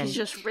dishonest. And she's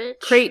just rich.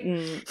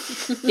 Creighton,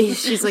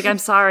 she's like, I'm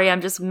sorry, I'm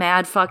just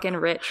mad fucking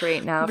rich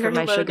right now for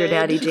my sugar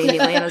daddy, Jaime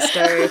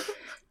Lannister.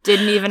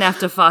 Didn't even have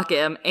to fuck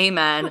him.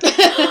 Amen.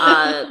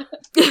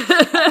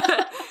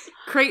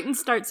 Creighton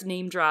starts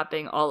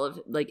name-dropping all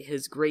of, like,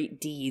 his great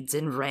deeds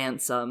and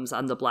ransoms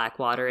on the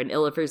Blackwater, and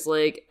Illifer's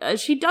like,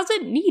 she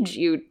doesn't need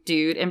you,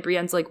 dude. And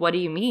Brienne's like, what do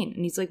you mean?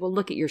 And he's like, well,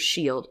 look at your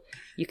shield.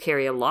 You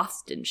carry a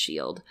Lothston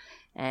shield.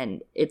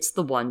 And it's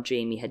the one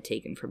Jaime had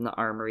taken from the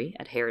armory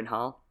at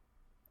Harrenhal.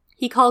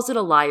 He calls it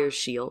a liar's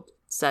shield,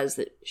 says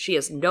that she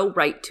has no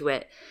right to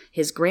it.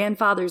 His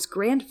grandfather's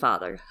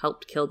grandfather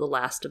helped kill the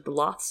last of the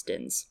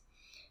Lothstons.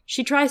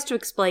 She tries to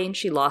explain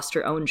she lost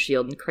her own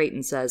shield, and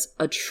Creighton says,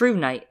 a true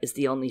knight is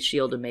the only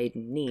shield a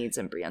maiden needs.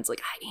 And Brienne's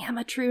like, I am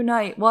a true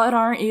knight. What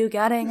aren't you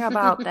getting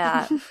about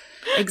that?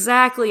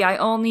 Exactly, I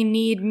only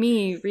need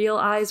me. Real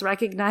eyes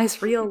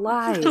recognize real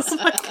lies. Oh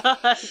my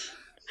god.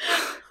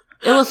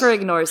 Illifer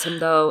ignores him,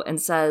 though,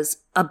 and says,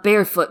 a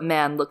barefoot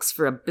man looks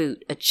for a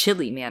boot, a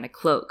chilly man a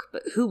cloak,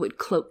 but who would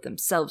cloak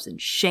themselves in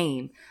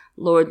shame?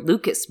 Lord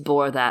Lucas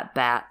bore that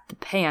bat, the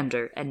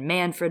pander, and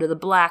Manfred of the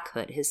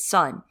Blackhood, his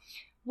son.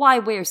 Why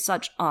wear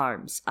such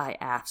arms, I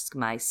ask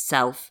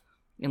myself,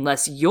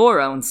 unless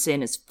your own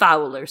sin is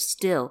fouler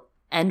still,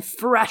 and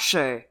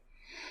fresher.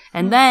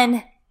 And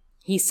then,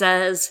 he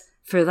says,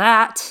 for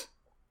that,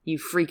 you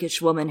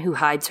freakish woman who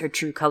hides her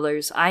true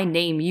colors, I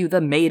name you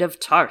the Maid of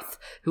Tarth,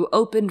 who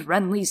opened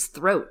Renly's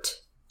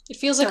throat. It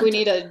feels like we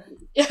need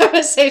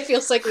it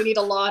feels like we need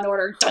a Law and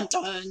Order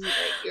dun-dun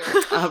right here.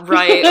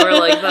 Right, or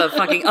like the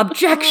fucking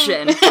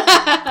objection.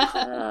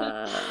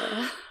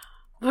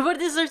 But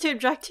what is there to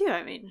object to?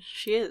 I mean,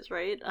 she is,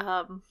 right?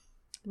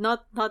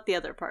 Not the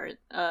other part.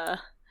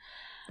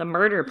 The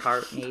murder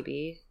part,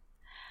 maybe.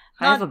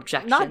 I have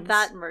objections. Not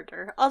that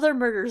murder. Other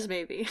murders,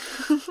 maybe.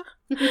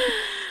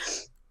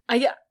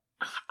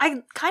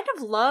 I kind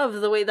of love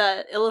the way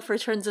that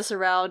Illifer turns this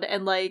around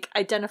and, like,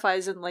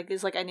 identifies and, like,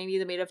 is like, I name you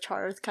the Maid of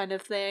Tarth kind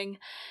of thing.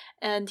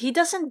 And he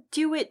doesn't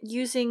do it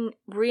using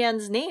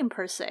Brienne's name,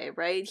 per se,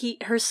 right?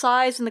 Her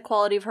size and the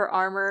quality of her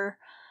armor,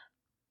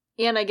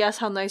 and I guess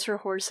how nice her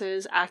horse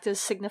is, act as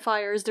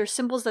signifiers. They're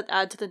symbols that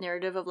add to the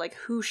narrative of, like,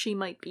 who she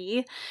might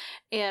be.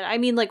 And, I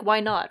mean, like,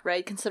 why not,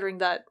 right? Considering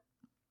that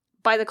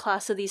by the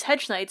class of these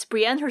hedge knights,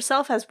 Brienne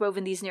herself has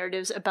woven these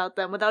narratives about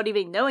them without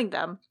even knowing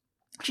them.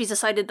 She's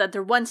decided that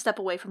they're one step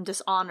away from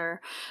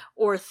dishonor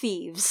or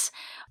thieves.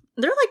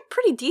 They're, like,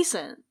 pretty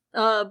decent.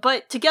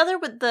 But together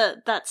with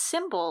that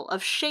symbol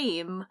of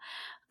shame,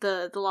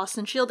 the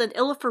Lothston shield, and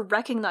Illifer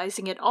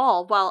recognizing it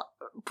all, while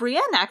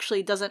Brienne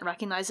actually doesn't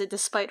recognize it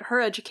despite her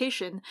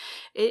education,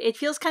 it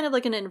feels kind of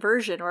like an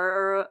inversion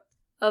or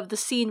of the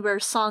scene where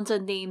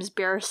Sansa names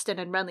Barristan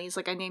and Renly. He's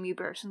like, I name you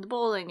Barristan the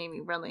Bold, I name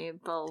you Renly,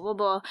 blah, blah,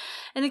 blah.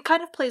 And it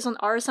kind of plays on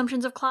our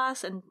assumptions of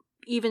class, and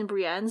even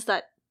Brienne's,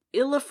 that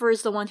Illafer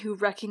is the one who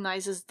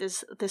recognizes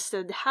this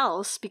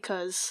house,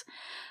 because,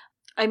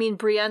 I mean,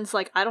 Brienne's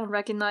like, I don't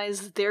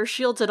recognize their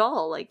shields at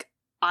all. Like,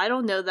 I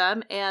don't know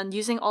them. And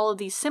using all of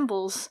these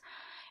symbols,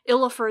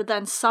 Illafer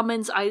then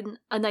summons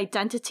an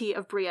identity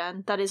of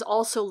Brienne that is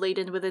also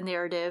laden with a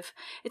narrative.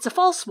 It's a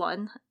false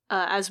one,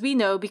 as we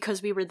know,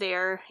 because we were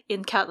there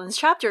in Catelyn's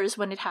chapters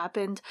when it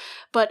happened.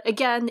 But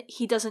again,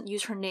 he doesn't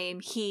use her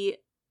name. He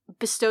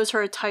bestows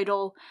her a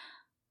title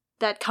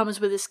that comes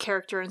with his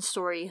character and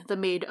story, the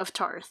Maid of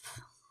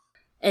Tarth.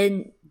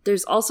 And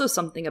there's also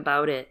something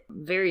about it,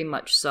 very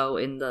much so,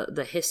 in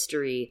the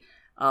history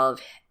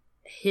of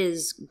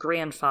his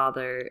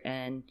grandfather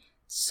and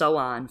so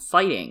on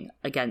fighting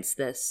against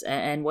this.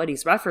 And what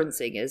he's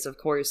referencing is, of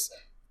course,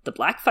 the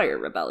Blackfyre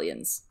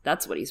rebellions.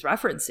 That's what he's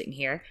referencing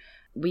here.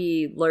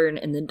 We learn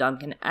in the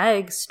Dunk and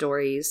Egg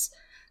stories,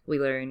 we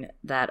learn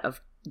that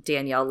of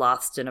Danielle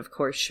Lothston, of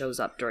course, shows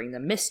up during the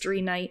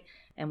Mystery Night.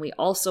 And we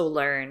also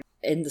learn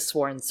in the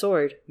Sworn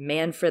Sword,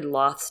 Manfred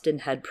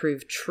Lothston had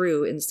proved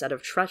true instead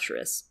of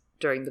treacherous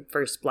during the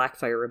first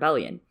Blackfyre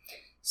rebellion.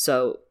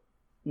 So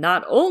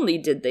not only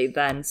did they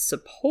then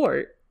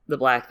support the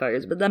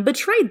Blackfyres, but then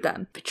betrayed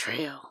them.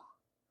 Betrayal.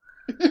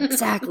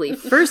 Exactly.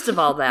 First of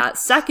all that.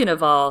 Second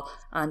of all,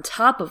 on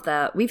top of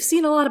that, we've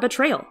seen a lot of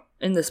betrayal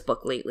in this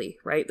book lately,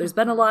 right? There's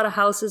been a lot of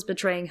houses,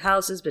 betraying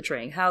houses,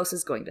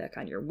 going back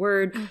on your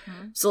word.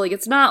 Mm-hmm. So, like,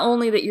 it's not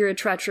only that you're a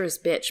treacherous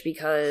bitch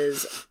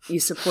because you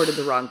supported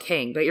the wrong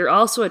king, but you're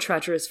also a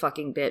treacherous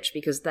fucking bitch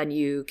because then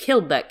you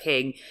killed that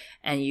king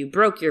and you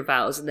broke your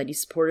vows and then you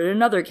supported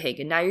another king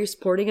and now you're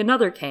supporting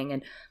another king.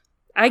 And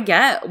I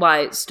get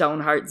why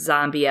Stoneheart's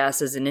zombie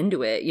ass isn't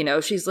into it. You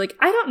know, she's like,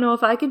 I don't know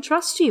if I can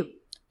trust you.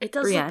 It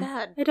does Brienne. look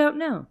bad. I don't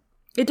know.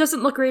 It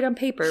doesn't look great on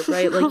paper,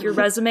 right? Like your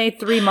resume,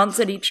 3 months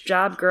at each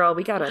job, girl.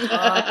 We gotta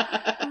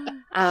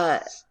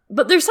talk.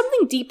 But there's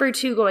something deeper,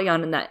 too, going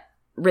on in that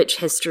rich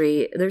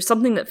history. There's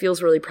something that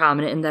feels really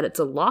prominent in that it's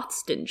a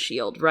Lothston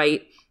shield,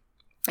 right?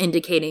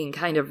 Indicating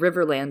kind of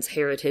Riverland's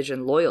heritage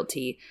and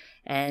loyalty.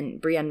 And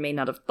Brienne may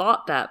not have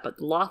thought that, but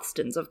the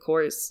Lothstons, of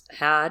course,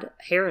 had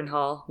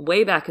Harrenhal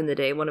way back in the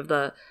day, one of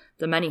the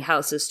many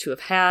houses to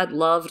have had,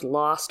 loved,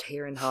 lost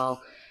Harrenhal.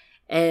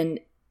 And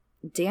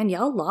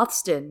Danielle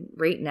Lothston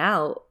right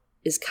now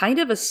is kind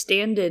of a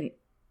stand-in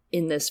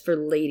in this for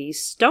Lady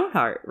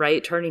Stoneheart,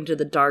 right? Turning to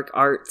the dark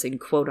arts and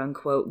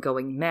quote-unquote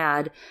going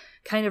mad,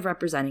 kind of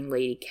representing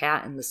Lady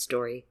Cat in the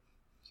story.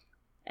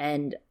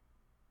 And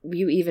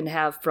you even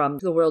have from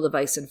The World of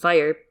Ice and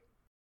Fire,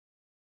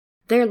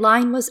 their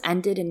line was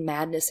ended in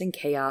madness and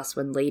chaos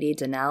when Lady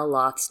Danielle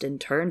Lothston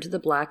turned to the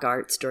black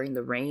arts during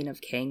the reign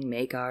of King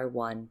Maegor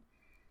I.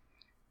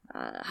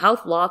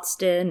 Houth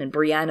Lothston and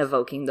Brienne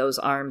evoking those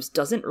arms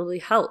doesn't really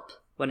help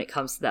when it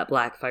comes to that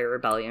Blackfyre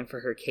rebellion for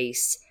her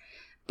case.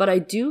 But I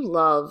do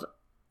love,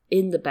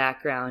 in the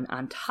background,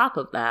 on top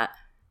of that,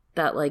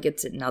 like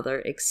it's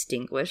another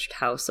extinguished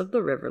house of the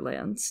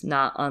Riverlands,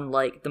 not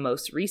unlike the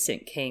most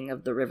recent king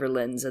of the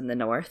Riverlands in the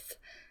north,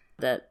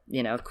 that,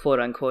 you know,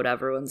 quote-unquote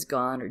everyone's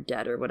gone or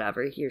dead or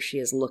whatever. Here she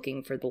is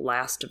looking for the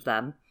last of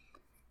them.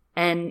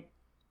 And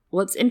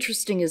what's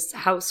interesting is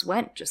House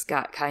Went just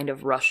got kind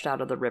of rushed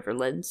out of the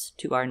Riverlands,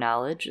 to our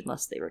knowledge,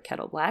 unless they were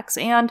Kettle Blacks.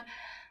 And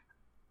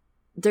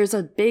there's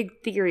a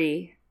big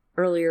theory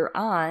earlier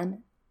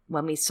on,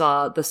 when we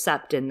saw the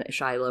Septon that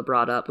Shyla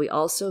brought up, we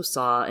also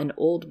saw an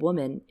old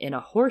woman in a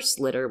horse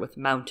litter with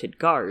mounted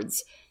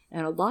guards.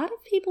 And a lot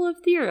of people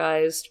have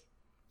theorized,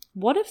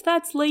 what if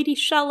that's Lady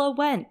Shella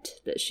Went,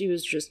 that she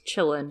was just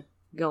chillin',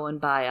 going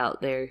by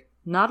out there?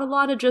 Not a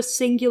lot of just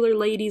singular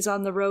ladies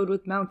on the road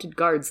with mounted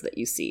guards that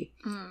you see.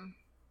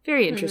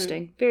 Very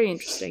interesting. Very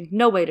interesting.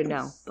 No way to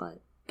know,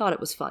 but thought it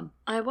was fun.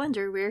 I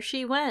wonder where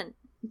she went.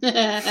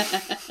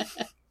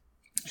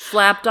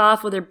 Flapped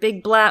off with her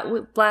big black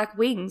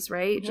wings,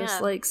 right? Yeah.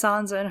 Just like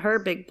Sansa and her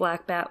big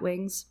black bat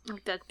wings.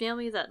 Like that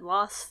family that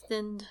lost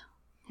in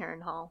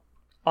Harrenhal.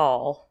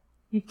 All.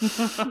 In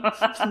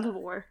the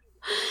war.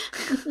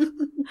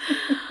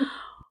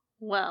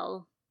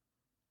 Well,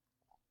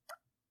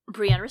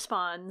 Brienne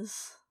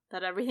responds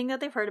that everything that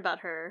they've heard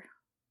about her,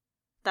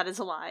 that is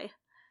a lie.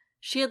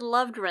 She had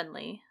loved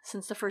Renly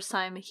since the first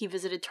time he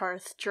visited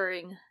Tarth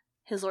during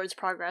his lord's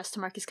progress to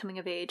mark his coming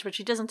of age, but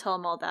she doesn't tell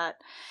him all that.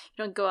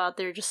 You don't go out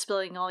there just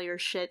spilling all your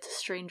shit to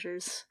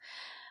strangers.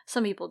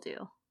 Some people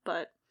do,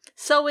 but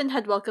Selwyn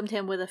had welcomed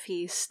him with a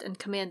feast and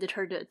commanded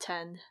her to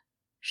attend.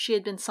 She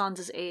had been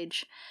Sansa's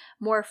age,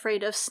 more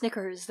afraid of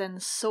snickers than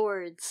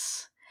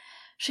swords.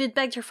 She had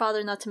begged her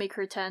father not to make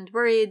her attend,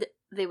 worried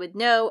they would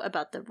know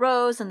about the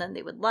rose and then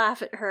they would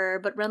laugh at her,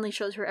 but Renly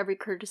shows her every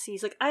courtesy.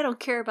 He's like, I don't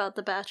care about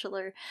the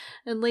bachelor.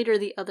 And later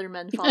the other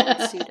men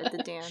followed suit at the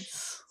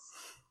dance.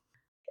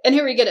 And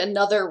here we get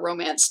another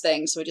romance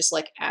thing, so we just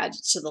like add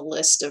to the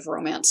list of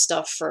romance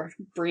stuff for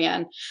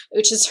Brienne,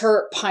 which is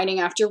her pining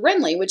after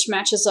Renly, which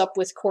matches up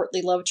with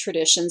courtly love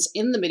traditions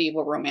in the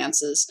medieval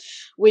romances,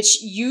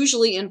 which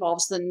usually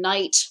involves the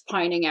knight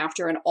pining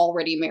after an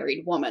already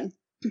married woman.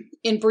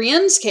 In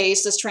Brienne's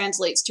case, this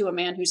translates to a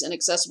man who's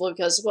inaccessible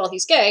because, well,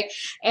 he's gay,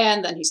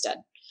 and then he's dead.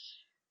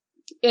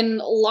 In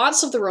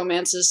lots of the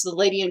romances, the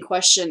lady in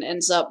question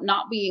ends up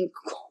not being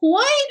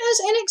quite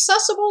as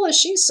inaccessible as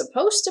she's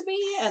supposed to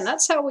be, and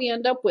that's how we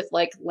end up with,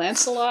 like,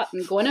 Lancelot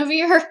and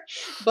Guinevere.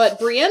 But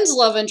Brienne's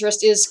love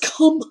interest is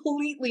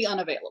completely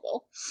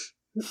unavailable.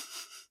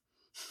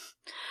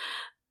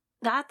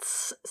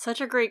 That's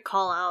such a great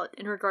call out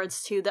in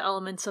regards to the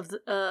elements of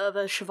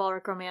a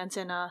chivalric romance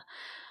in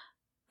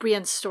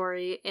Brienne's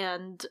story,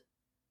 and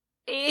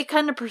it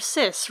kind of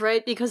persists,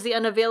 right? Because the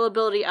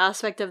unavailability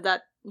aspect of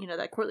that,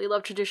 that courtly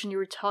love tradition you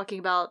were talking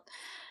about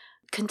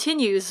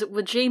continues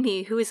with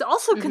Jaime, who is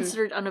also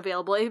considered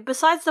unavailable,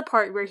 besides the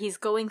part where he's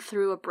going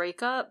through a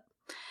breakup,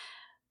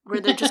 where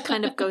they're just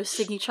kind of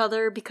ghosting each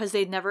other because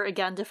they never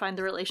again define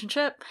the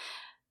relationship.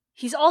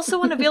 He's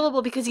also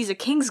unavailable because he's a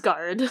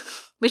Kingsguard,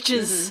 which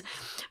is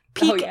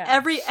peak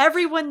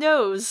everyone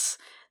knows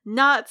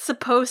not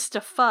supposed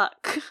to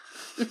fuck.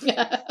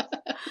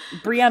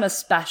 Brienne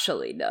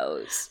especially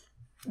knows.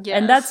 Yes.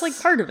 And that's like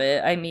part of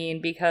it. I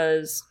mean,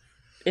 because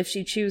if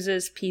she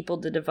chooses people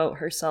to devote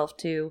herself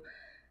to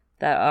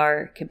that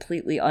are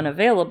completely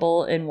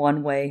unavailable in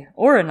one way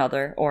or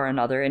another,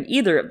 in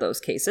either of those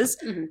cases,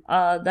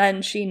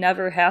 then she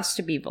never has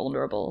to be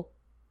vulnerable.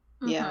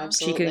 Yeah,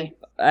 absolutely. She can,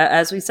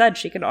 as we said,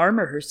 she can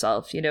armor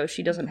herself.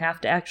 She doesn't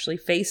have to actually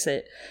face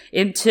it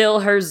until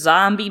her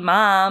zombie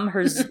mom,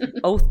 her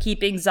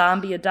oath-keeping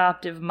zombie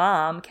adoptive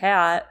mom,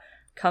 Kat,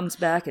 comes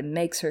back and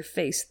makes her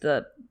face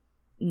the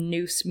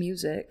noose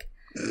music.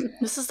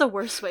 This is the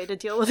worst way to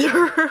deal with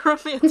her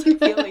romantic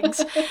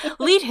feelings.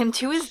 Lead him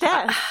to his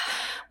death.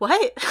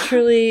 What?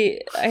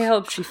 Truly, I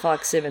hope she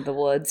fucks him in the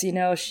woods.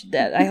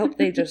 I hope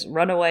they just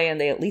run away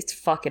and they at least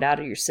fuck it out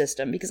of your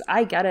system, because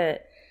I get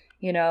it.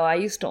 I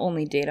used to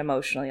only date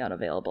emotionally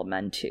unavailable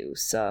men too,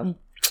 so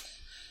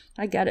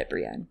I get it,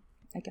 Brienne.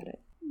 I get it.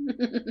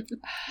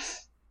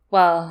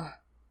 Well,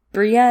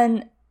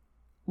 Brienne,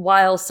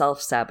 while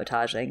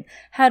self-sabotaging,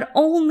 had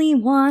only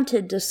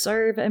wanted to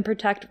serve and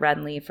protect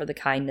Renly for the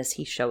kindness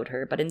he showed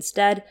her, but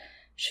instead,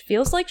 she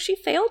feels like she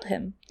failed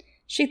him.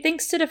 She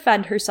thinks to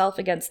defend herself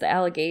against the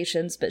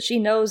allegations, but she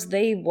knows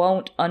they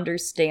won't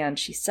understand.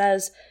 She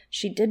says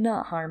she did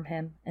not harm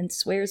him and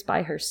swears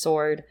by her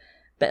sword.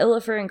 But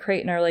Illifer and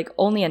Creighton are like,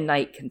 only a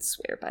knight can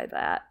swear by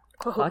that.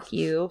 Oh. Fuck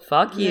you,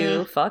 fuck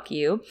you, fuck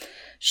you.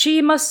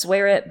 She must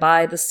swear it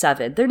by the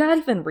 7. They're not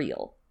even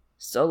real.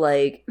 So,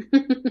 like,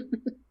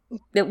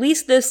 at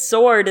least this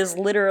sword is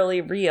literally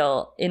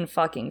real in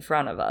fucking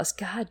front of us.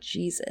 God,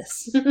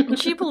 Jesus. And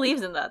she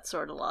believes in that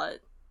sword a lot.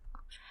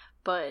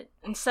 But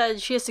instead,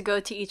 she has to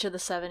go to each of the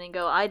 7 and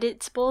go,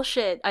 it's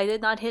bullshit. I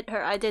did not hit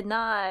her. I did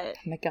not. Oh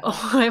my God.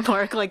 Oh my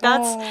Mark. Like,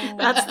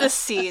 that's the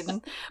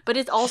scene. But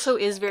it also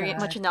is very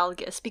much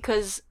analogous,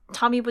 because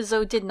Tommy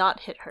Wiseau did not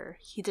hit her.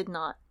 He did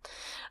not.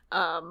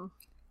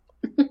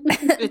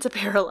 It's a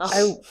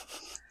parallel.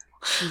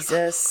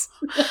 Jesus.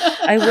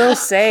 I will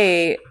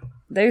say,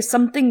 there's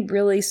something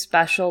really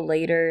special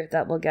later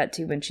that we'll get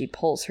to when she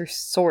pulls her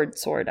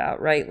sword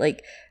out, right?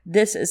 Like,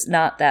 this is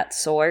not that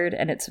sword,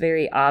 and it's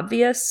very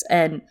obvious,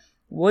 and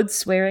would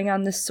swearing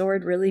on this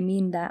sword really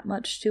mean that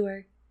much to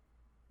her?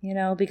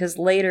 Because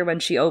later when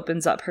she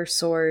opens up her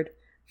sword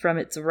from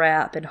its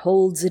wrap and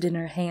holds it in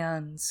her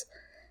hands,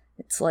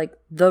 it's like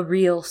the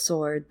real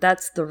sword.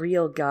 That's the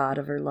real god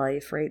of her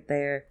life right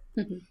there.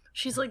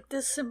 She's like,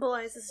 this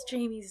symbolizes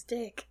Jaime's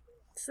dick.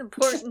 It's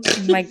important.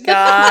 Oh my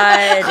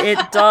God,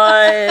 it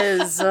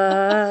does.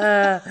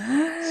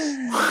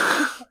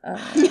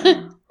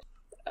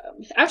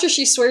 After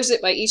she swears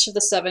it by each of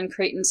the 7,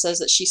 Creighton says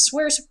that she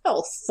swears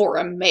well for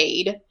a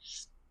maid.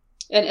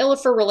 And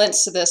Illifer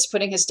relents to this,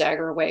 putting his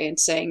dagger away and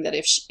saying that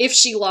if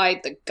she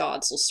lied, the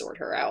gods will sort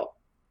her out.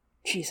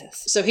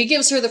 Jesus. So he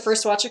gives her the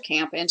first watch of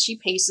camp, and she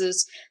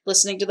paces,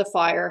 listening to the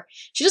fire.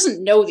 She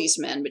doesn't know these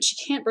men, but she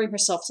can't bring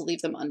herself to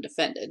leave them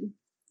undefended.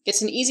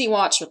 It's an easy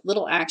watch with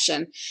little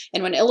action,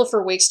 and when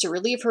Illifer wakes to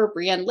relieve her,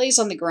 Brienne lays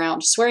on the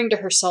ground, swearing to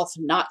herself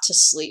not to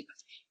sleep.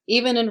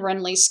 Even in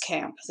Renly's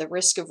camp, the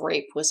risk of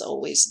rape was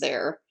always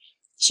there.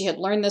 She had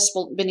learned this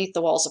beneath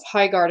the walls of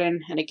Highgarden,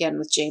 and again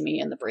with Jaime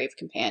and the brave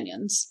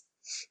companions.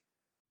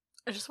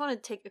 I just want to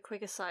take a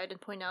quick aside and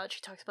point out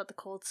she talks about the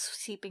cold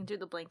seeping through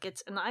the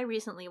blankets, and I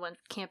recently went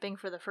camping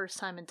for the first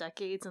time in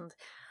decades, and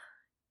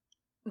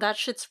that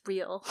shit's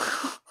real.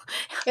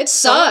 It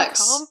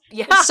sucks.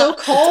 Yeah. It's so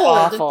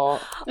cold. It's awful.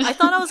 I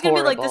thought I was going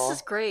to be like, this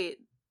is great.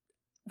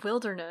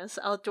 Wilderness,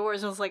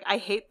 outdoors. And I was like, I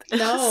hate this.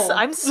 No.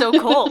 I'm so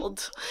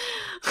cold.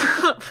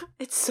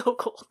 It's so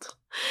cold.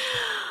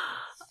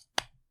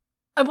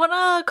 I want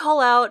to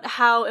call out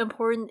how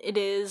important it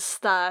is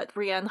that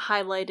Brienne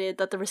highlighted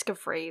that the risk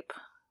of rape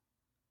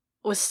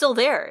was still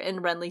there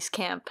in Renly's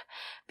camp,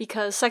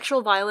 because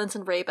sexual violence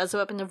and rape as a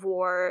weapon of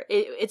war,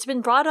 it's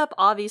been brought up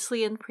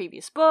obviously in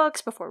previous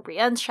books before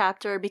Brienne's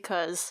chapter,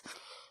 because,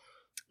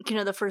 you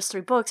know, the first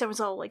 3 books, I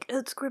was all like,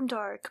 it's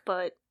grimdark,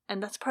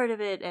 and that's part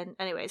of it, and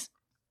anyways,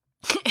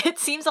 it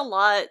seems a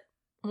lot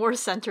more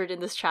centered in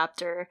this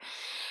chapter.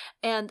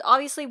 And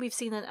obviously we've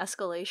seen an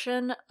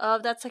escalation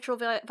of that sexual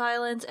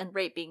violence and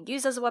rape being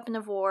used as a weapon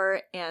of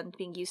war and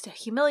being used to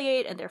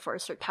humiliate and therefore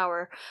assert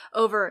power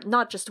over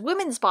not just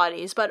women's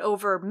bodies, but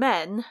over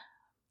men,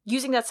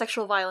 using that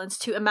sexual violence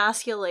to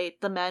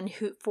emasculate the men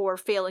who for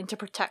failing to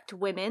protect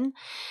women.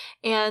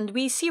 And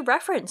we see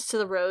reference to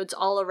the roads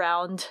all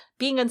around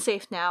being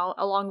unsafe now,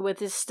 along with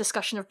this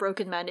discussion of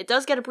broken men. It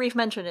does get a brief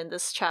mention in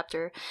this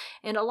chapter,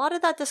 and a lot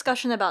of that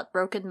discussion about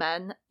broken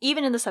men,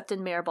 even in the Septon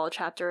Mirabal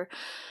chapter,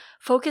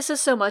 focuses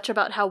so much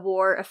about how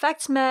war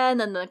affects men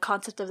and the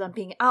concept of them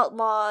being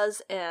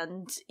outlaws.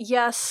 And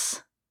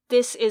yes,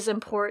 this is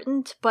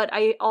important, but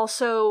I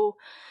also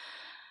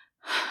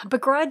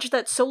begrudge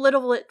that so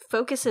little it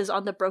focuses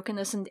on the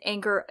brokenness and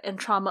anger and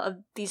trauma of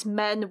these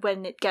men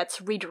when it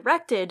gets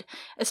redirected,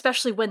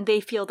 especially when they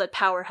feel that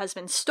power has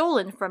been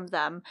stolen from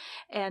them.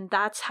 And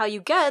that's how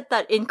you get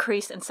that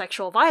increase in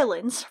sexual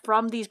violence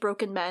from these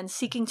broken men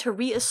seeking to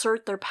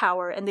reassert their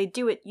power, and they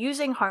do it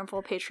using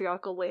harmful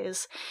patriarchal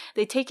ways.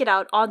 They take it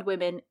out on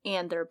women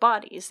and their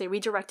bodies. They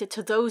redirect it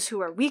to those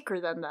who are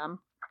weaker than them.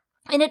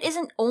 And it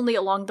isn't only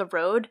along the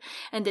road,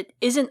 and it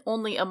isn't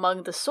only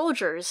among the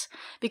soldiers,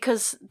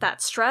 because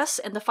that stress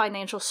and the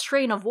financial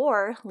strain of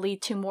war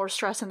lead to more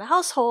stress in the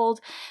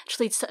household, which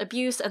leads to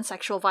abuse and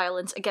sexual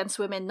violence against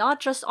women, not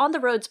just on the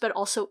roads, but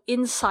also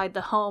inside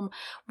the home,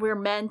 where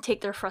men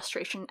take their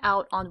frustration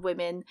out on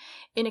women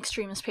in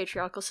extremist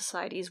patriarchal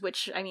societies,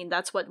 which, I mean,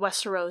 that's what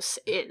Westeros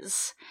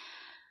is.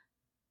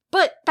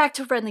 But back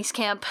to Renly's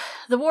camp,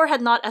 the war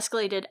had not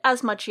escalated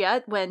as much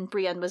yet when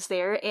Brienne was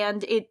there,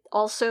 and it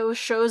also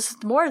shows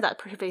more of that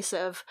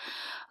pervasive,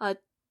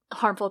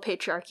 harmful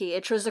patriarchy.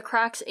 It shows the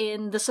cracks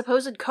in the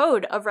supposed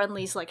code of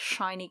Renly's, like,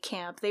 shiny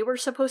camp. They were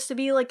supposed to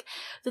be, like,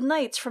 the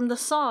knights from the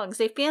songs.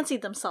 They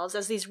fancied themselves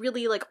as these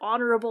really, like,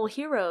 honorable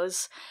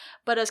heroes.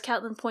 But as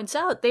Catelyn points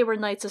out, they were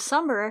Knights of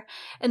Summer,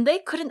 and they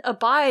couldn't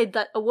abide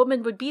that a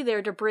woman would be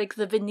there to break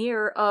the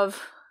veneer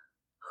of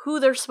who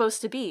they're supposed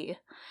to be.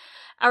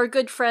 Our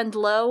good friend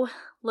Lo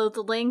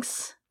the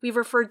Lynx, we've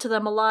referred to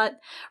them a lot.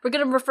 We're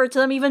going to refer to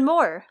them even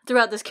more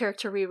throughout this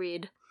character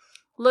reread.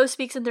 Lo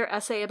speaks in their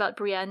essay about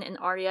Brienne and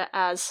Arya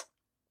as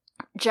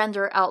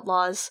gender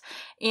outlaws,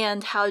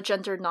 and how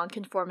gender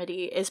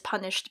nonconformity is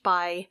punished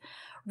by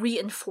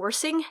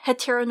reinforcing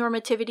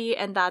heteronormativity,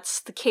 and that's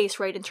the case,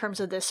 right, in terms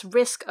of this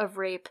risk of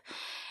rape.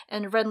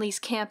 And Renly's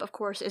camp, of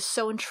course, is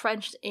so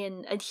entrenched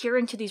in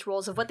adhering to these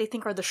roles of what they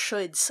think are the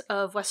shoulds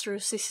of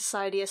Westerosi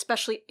society,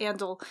 especially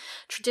Andal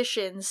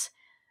traditions,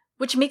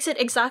 which makes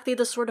it exactly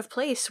the sort of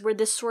place where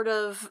this sort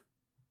of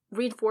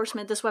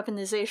reinforcement, this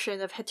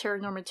weaponization of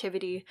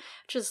heteronormativity,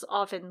 which is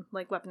often,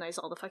 like, weaponized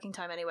all the fucking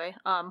time anyway,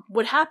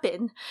 would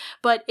happen.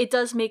 But it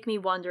does make me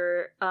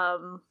wonder,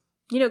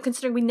 you know,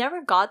 considering we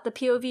never got the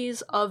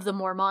POVs of the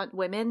Mormont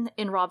women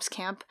in Robb's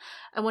camp,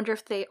 I wonder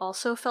if they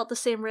also felt the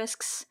same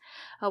risks.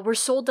 We're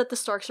sold that the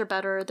Starks are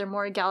better, they're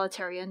more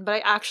egalitarian, but I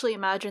actually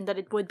imagine that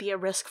it would be a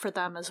risk for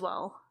them as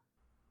well.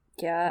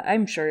 Yeah,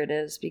 I'm sure it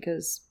is,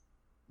 because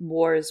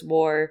war is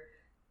war,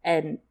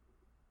 and,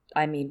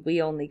 I mean,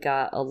 we only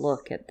got a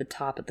look at the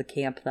top of the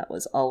camp that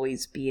was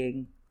always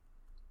being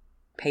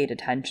paid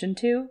attention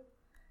to.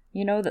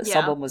 You know, that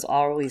someone was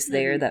always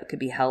there that could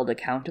be held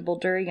accountable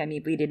during. I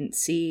mean, we didn't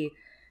see,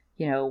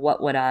 you know,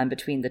 what went on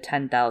between the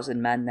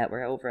 10,000 men that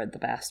were over at the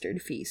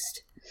Bastard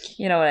Feast.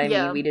 You know what I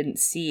mean? We didn't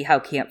see how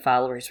camp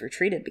followers were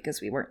treated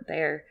because we weren't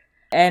there.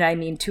 And I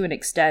mean, to an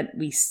extent,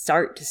 we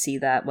start to see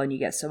that when you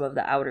get some of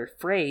the outer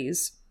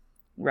phrase,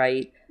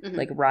 right? Mm-hmm.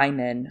 Like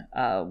Ryman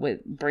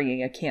with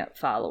bringing a camp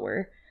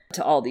follower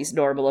to all these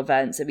normal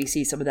events, and we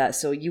see some of that.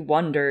 So you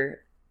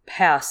wonder,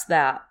 past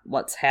that,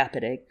 what's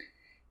happening,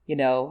 you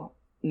know?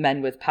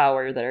 Men with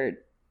power that are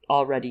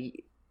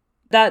already,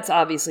 that's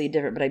obviously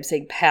different, but I'm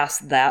saying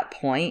past that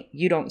point,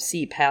 you don't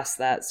see past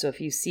that. So if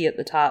you see at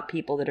the top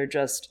people that are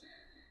just,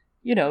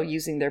 you know,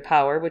 using their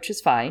power, which is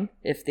fine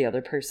if the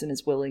other person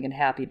is willing and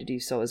happy to do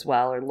so as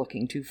well, or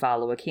looking to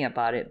follow a camp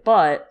on it,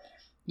 but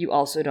you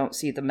also don't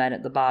see the men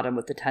at the bottom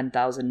with the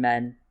 10,000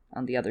 men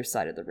on the other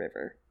side of the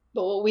river.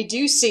 But what we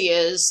do see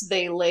is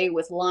they lay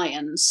with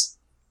lions.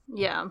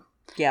 Yeah.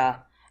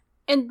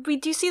 And we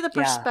do see the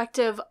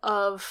perspective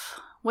of,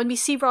 when we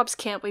see Robb's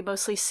camp, we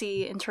mostly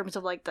see in terms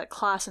of, like, the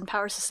class and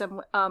power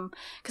system,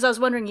 because I was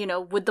wondering, you know,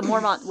 would the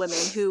Mormont women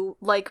who,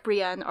 like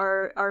Brienne,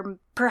 are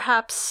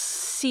perhaps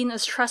seen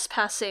as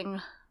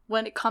trespassing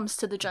when it comes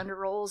to the gender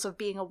roles of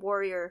being a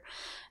warrior.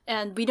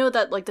 And we know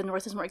that, like, the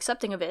North is more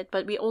accepting of it,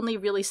 but we only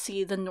really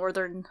see the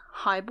Northern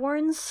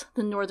highborns,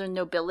 the Northern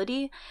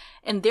nobility,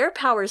 and their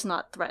power is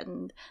not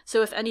threatened.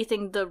 So if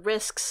anything, the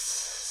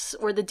risks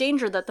or the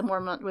danger that the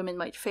Mormont women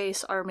might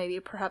face are maybe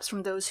perhaps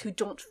from those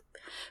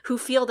who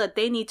feel that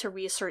they need to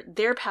reassert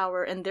their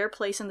power and their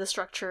place in the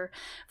structure,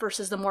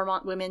 versus the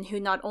Mormont women who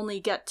not only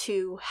get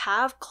to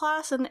have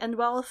class and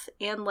wealth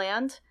and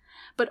land,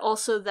 but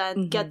also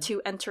then get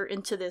to enter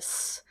into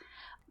this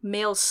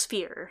male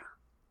sphere.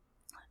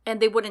 And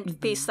they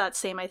wouldn't face that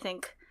same, I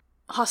think,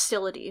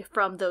 hostility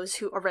from those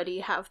who already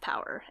have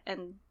power.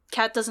 And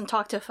Kat doesn't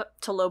talk to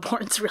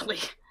lowborns, really.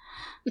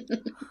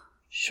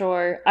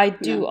 Sure. I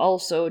do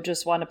also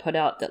just want to put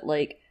out that,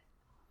 like,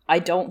 I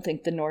don't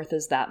think the North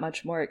is that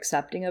much more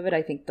accepting of it.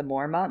 I think the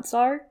Mormonts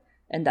are.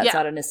 And that's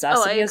not a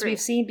necessity, as we've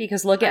seen.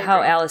 Because look at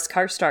how Alice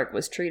Karstark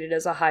was treated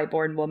as a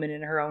highborn woman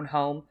in her own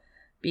home,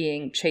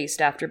 being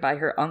chased after by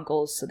her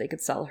uncles so they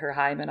could sell her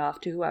hymen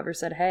off to whoever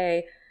said,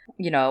 hey,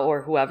 you know,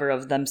 or whoever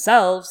of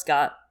themselves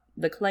got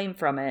the claim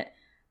from it.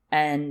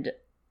 And,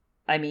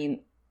 I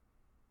mean,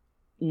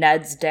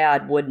 Ned's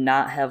dad would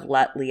not have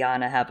let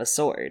Lyanna have a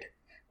sword.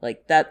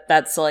 Like,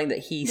 that's something that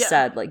he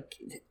said, like,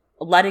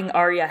 letting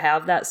Arya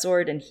have that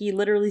sword, and he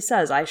literally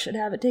says, I should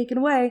have it taken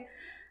away.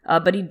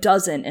 But he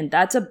doesn't, and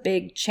that's a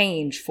big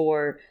change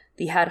for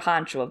the head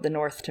honcho of the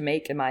North to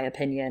make, in my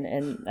opinion.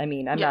 And, I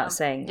mean, I'm not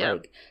saying,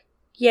 like,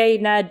 yay,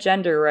 Ned,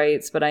 gender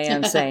rights, but I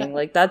am saying,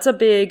 like,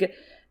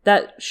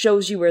 that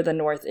shows you where the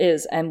North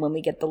is. And when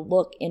we get the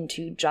look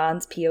into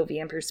Jon's POV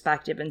and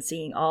perspective and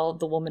seeing all of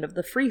the women of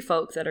the free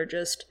folk that are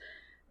just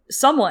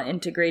somewhat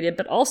integrated,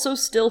 but also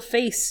still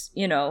face,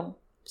 you know,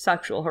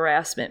 sexual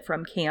harassment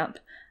from camp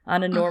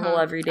on a normal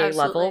everyday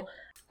level.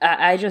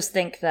 I just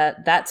think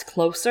that that's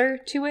closer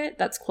to it.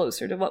 That's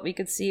closer to what we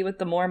could see with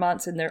the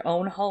Mormonts in their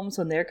own homes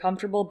when they're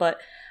comfortable. But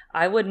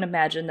I wouldn't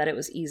imagine that it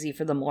was easy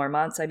for the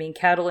Mormonts. I mean,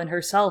 Catelyn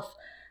herself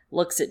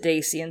looks at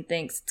Dacey and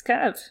thinks it's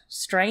kind of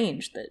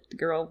strange that the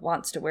girl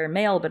wants to wear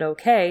mail, but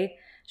okay.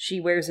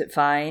 She wears it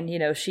fine. You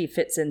know, she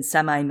fits in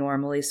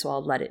semi-normally, so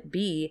I'll let it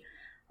be.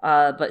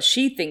 But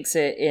she thinks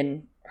it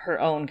in her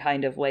own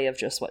kind of way of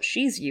just what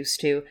she's used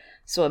to.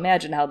 So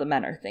imagine how the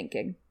men are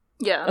thinking.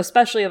 Yeah.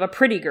 Especially of a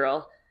pretty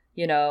girl.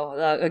 You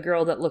know, a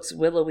girl that looks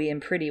willowy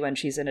and pretty when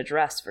she's in a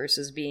dress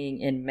versus being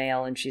in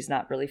mail and she's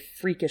not really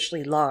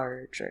freakishly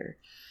large or...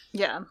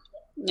 Yeah.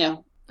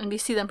 And we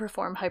see them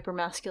perform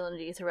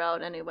hypermasculinity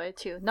throughout anyway,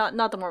 too. Not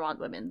the Mormont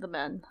women, the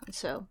men.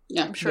 So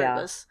I'm sure it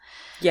was...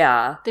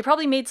 Yeah. They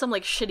probably made some,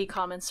 like, shitty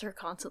comments to her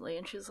constantly,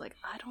 and she's like,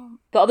 I don't...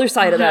 The other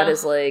side of that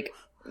is, like,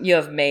 you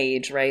have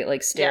Mage, right?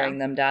 Like, staring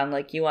them down,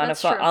 like, you want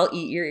to I'll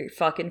eat your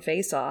fucking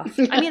face off.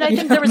 I mean, I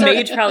think there was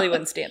Mage probably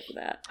wouldn't stand for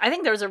that. I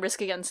think there was a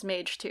risk against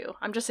Mage, too.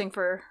 I'm just saying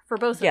for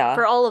both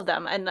for all of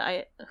them, and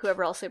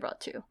whoever else they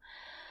brought, too.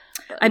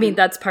 But, I mean,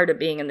 that's part of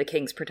being in the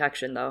King's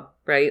protection, though,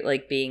 right?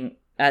 Like, being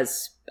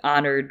as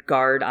honored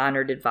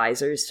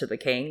advisors to the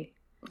King.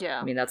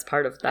 Yeah. I mean, that's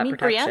part of that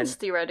protection. Brienne's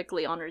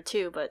theoretically honored,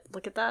 too, but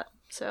look at that.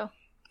 So,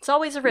 it's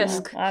always a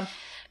risk.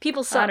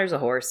 People suck. Honor's a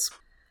horse.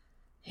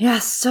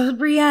 Yes, so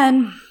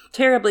Brienne,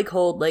 terribly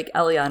cold like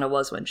Eliana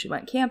was when she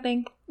went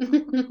camping.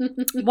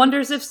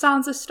 Wonders if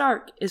Sansa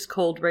Stark is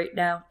cold right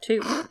now,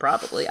 too.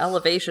 Probably.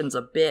 Elevation's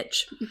a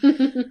bitch.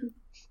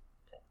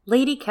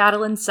 Lady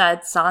Catelyn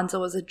said Sansa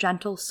was a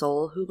gentle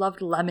soul who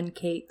loved lemon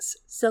cakes,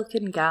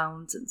 silken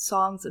gowns, and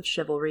songs of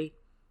chivalry.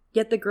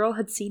 Yet the girl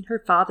had seen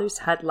her father's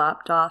head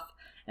lopped off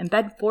and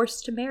been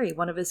forced to marry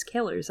one of his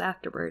killers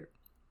afterward.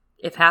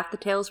 If half the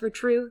tales were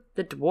true,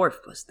 the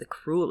dwarf was the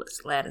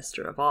cruelest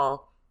Lannister of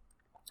all.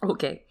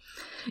 Okay,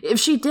 if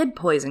she did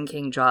poison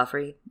King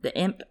Joffrey, the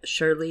imp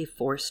surely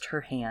forced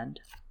her hand.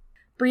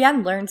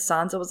 Brienne learned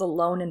Sansa was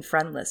alone and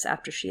friendless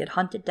after she had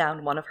hunted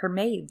down one of her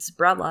maids,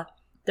 Brella.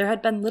 There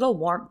had been little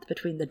warmth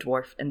between the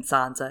dwarf and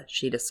Sansa,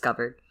 she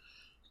discovered.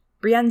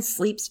 Brienne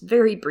sleeps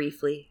very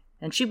briefly,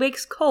 and she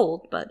wakes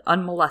cold but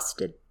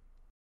unmolested.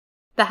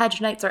 The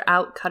Hedge Knights are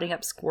out cutting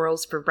up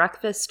squirrels for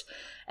breakfast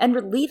and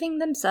relieving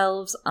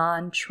themselves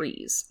on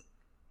trees.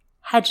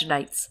 Hedge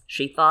Knights,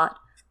 she thought.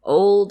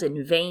 Old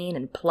and vain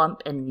and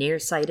plump and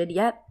nearsighted,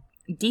 yet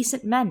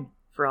decent men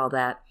for all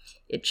that.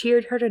 It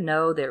cheered her to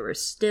know there were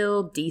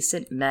still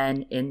decent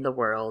men in the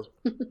world.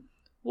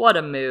 What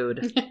a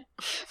mood.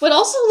 But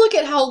also look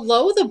at how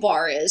low the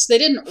bar is. They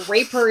didn't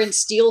rape her and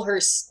steal her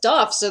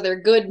stuff, so they're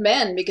good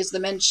men, because the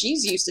men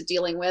she's used to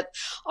dealing with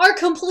are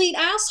complete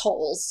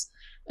assholes.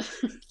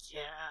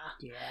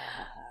 Yeah.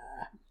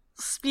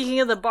 Speaking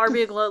of the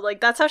Barbie glow,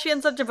 like, that's how she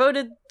ends up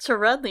devoted to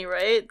Renly,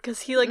 right?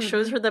 Because he, like,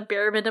 shows her the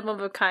bare minimum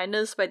of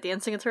kindness by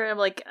dancing with her. I'm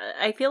like,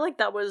 I feel like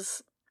that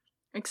was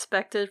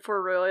expected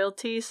for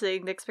royalty,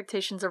 saying the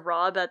expectations of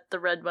Robb at the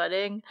Red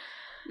Wedding.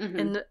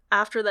 And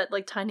after that,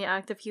 like, tiny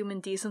act of human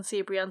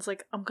decency, Brienne's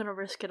like, I'm gonna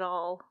risk it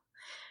all.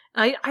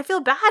 And I feel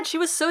bad. She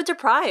was so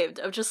deprived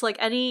of just, like,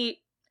 any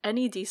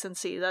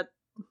decency that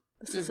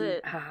this is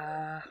it.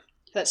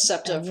 That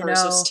septa of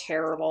hers was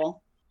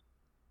terrible.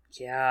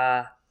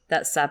 Yeah.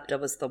 That septa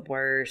was the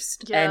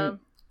worst. Yeah.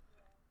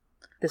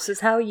 And This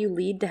is how you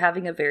lead to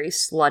having a very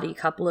slutty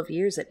couple of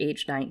years at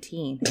age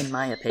 19, in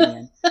my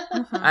opinion.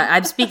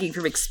 I'm speaking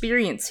from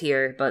experience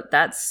here, but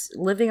that's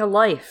living a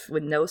life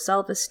with no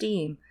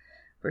self-esteem,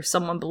 where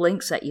someone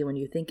blinks at you and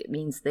you think it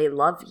means they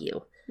love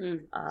you.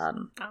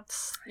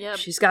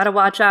 She's got to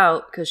watch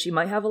out, because she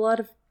might have a lot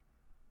of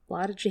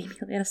Jaime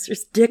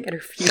Lannister's dick in her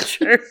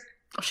future.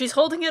 She's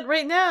holding it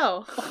right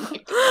now.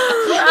 It's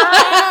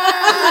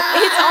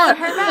on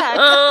her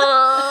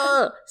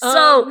back.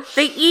 So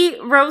they eat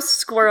roast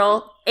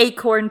squirrel,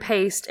 acorn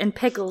paste, and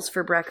pickles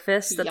for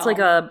breakfast. That's like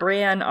a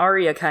Bran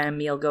Arya kind of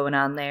meal going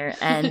on there.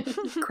 And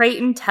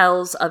Creighton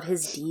tells of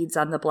his deeds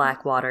on the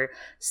Blackwater,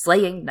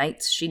 slaying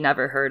knights she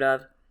never heard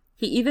of.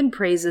 He even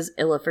praises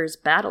Illifer's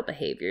battle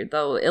behavior,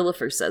 though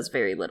Illifer says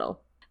very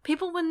little.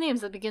 People with names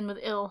that begin with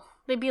ill,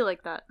 they be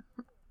like that.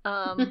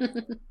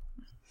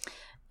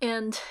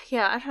 And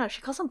yeah, I don't know,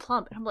 she calls him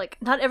plump, and I'm like,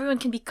 not everyone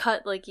can be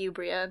cut like you,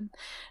 Brienne.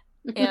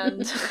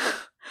 And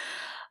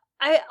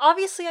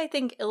I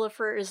think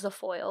Illifer is the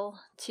foil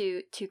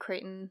to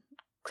Creighton.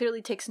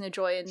 Clearly takes no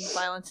joy in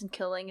violence and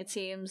killing, it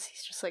seems.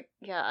 He's just like,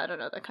 yeah, I don't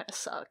know, that kind of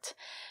sucked.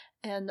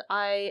 And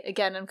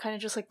I'm kind of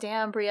just like,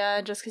 damn,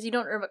 Brienne, just because you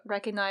don't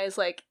recognize,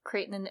 like,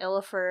 Creighton and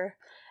Illifer,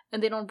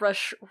 and they don't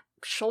brush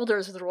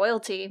shoulders with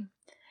royalty,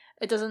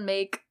 it doesn't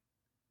make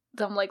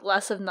them, like,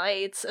 less of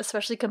knights,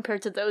 especially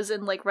compared to those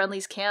in, like,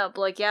 Renly's camp.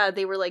 Like, yeah,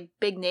 they were, like,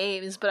 big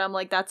names, but I'm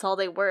like, that's all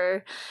they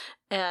were.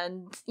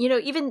 And, you know,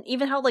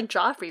 even how, like,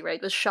 Joffrey,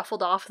 right, was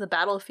shuffled off the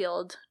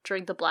battlefield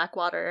during the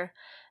Blackwater.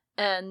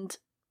 And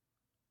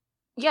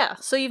yeah,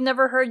 so you've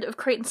never heard of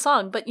Creighton's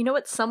song, but you know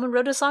what? Someone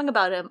wrote a song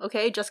about him,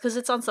 okay? Just because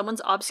it's on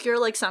someone's obscure,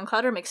 like,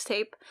 SoundCloud or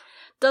mixtape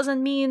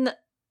doesn't mean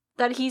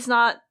that he's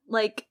not,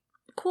 like,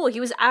 cool. He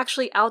was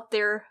actually out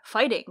there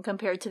fighting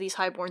compared to these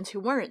highborns who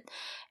weren't.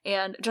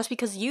 And just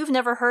because you've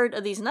never heard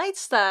of these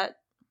knights that,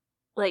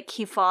 like,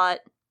 he fought,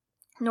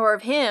 nor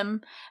of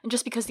him, and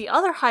just because the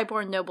other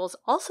highborn nobles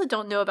also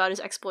don't know about his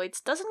exploits,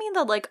 doesn't mean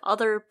that, like,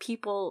 other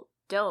people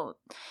don't.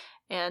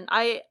 And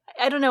I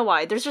don't know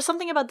why. There's just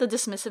something about the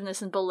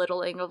dismissiveness and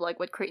belittling of, like,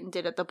 what Creighton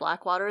did at the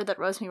Blackwater that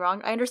rubs me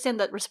wrong. I understand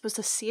that we're supposed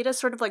to see it as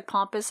sort of, like,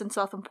 pompous and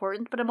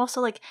self-important, but I'm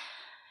also like,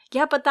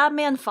 yeah, but that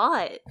man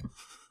fought.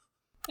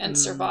 And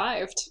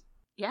survived.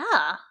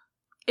 Yeah.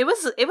 It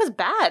was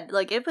bad.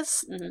 Like, it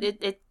was,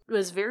 it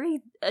was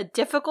very a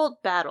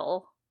difficult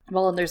battle.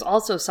 Well, and there's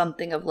also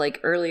something of,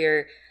 like,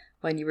 earlier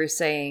when you were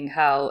saying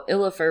how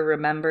Illifer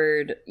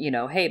remembered, you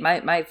know, hey,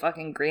 my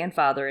fucking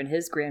grandfather and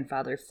his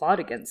grandfather fought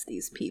against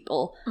these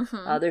people.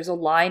 There's a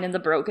line in the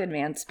Broken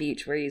Man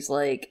speech where he's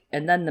like,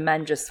 and then the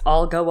men just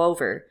all go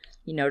over,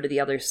 you know, to the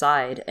other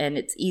side. And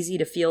it's easy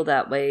to feel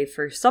that way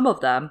for some of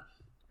them,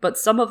 but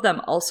some of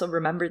them also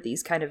remember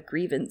these kind of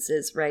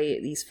grievances,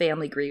 right? These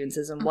family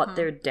grievances and what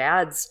their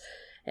dads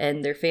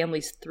and their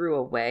families threw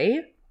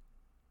away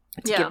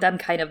to give them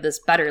kind of this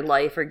better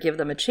life, or give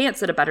them a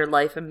chance at a better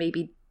life, and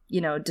maybe, you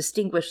know,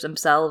 distinguish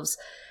themselves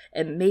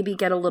and maybe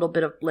get a little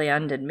bit of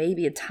land and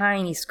maybe a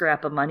tiny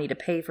scrap of money to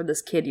pay for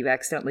this kid you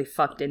accidentally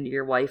fucked into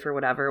your wife or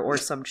whatever, or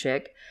some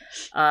chick.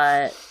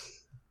 I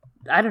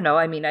don't know.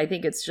 I mean, I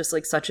think it's just,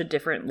 like, such a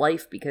different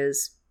life,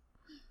 because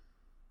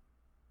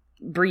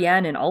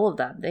Brienne and all of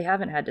them, they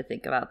haven't had to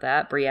think about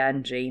that.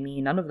 Brienne,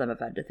 Jaime, none of them have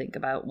had to think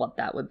about what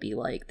that would be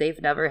like.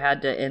 They've never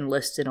had to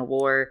enlist in a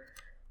war,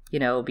 you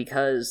know,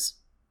 because.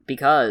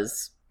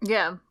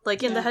 Yeah,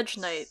 like in the Hedge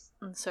Knight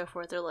and so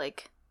forth, they're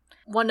like,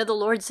 one of the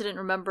lords didn't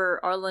remember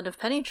Arlen of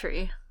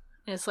Pennytree.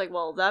 And it's like,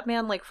 well, that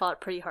man, like,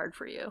 fought pretty hard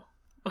for you.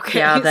 Okay,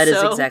 yeah, that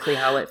is exactly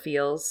how it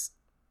feels.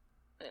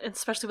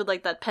 Especially with,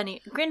 like, that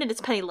penny. Granted, it's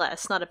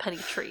Penniless, not a penny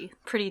tree.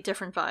 Pretty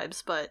different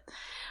vibes, but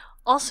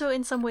also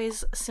in some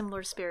ways a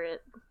similar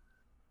spirit.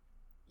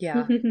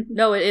 Yeah.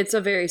 No, it's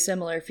a very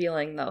similar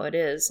feeling, though. It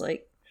is.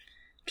 Like,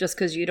 just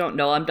because you don't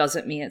know them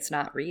doesn't mean it's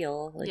not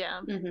real. Like,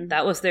 yeah.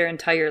 That was their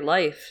entire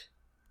life.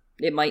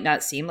 It might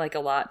not seem like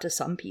a lot to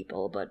some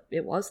people, but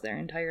it was their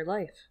entire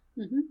life.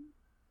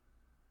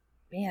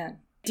 Man.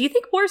 Do you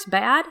think war's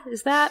bad?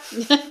 Is that... Do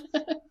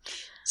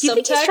you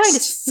think he's trying to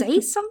say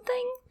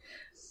something?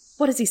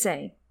 What is he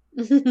saying?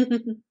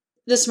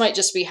 This might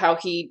just be how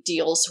he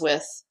deals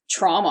with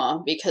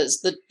trauma,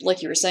 because,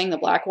 like you were saying, the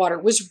Blackwater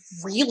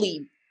was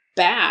really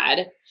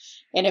bad.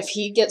 And if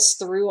he gets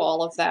through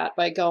all of that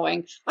by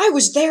going, I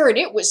was there and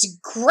it was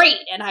great,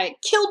 and I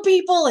killed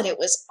people and it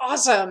was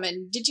awesome,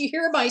 and did you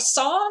hear my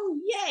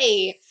song?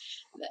 Yay!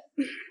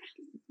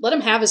 Let him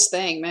have his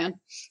thing, man.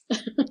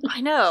 I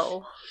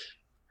know.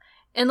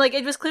 And, like,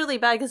 it was clearly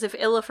bad because if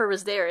Illifer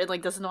was there and,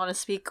 like, doesn't want to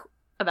speak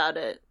about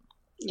it.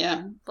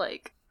 Yeah.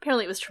 Like,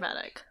 apparently it was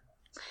traumatic.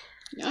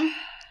 Yeah.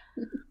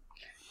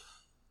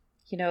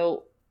 You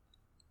know,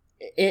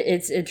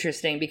 it's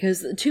interesting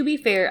because, to be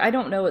fair, I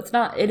don't know,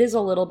 it is a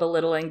little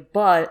belittling,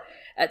 but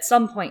at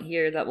some point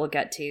here that we'll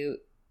get to,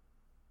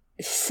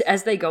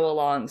 as they go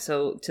along,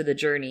 so to the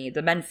journey,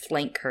 the men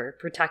flank her,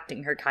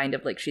 protecting her kind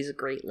of like she's a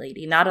great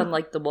lady, not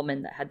unlike the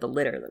woman that had the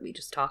litter that we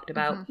just talked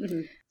about.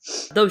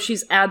 Though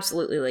she's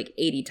absolutely like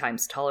 80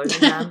 times taller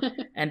than them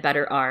and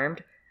better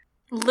armed.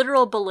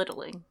 Literal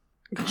belittling.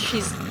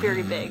 She's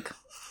very big.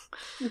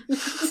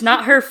 It's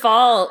not her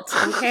fault,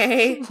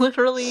 okay?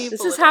 Literally.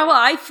 This is how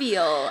I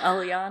feel,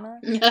 Eliana.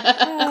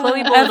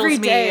 Chloe belittles Every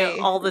me day.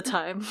 all the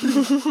time.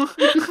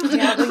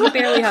 Yeah, but you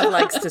barely have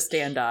legs to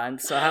stand on,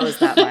 so how is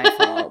that my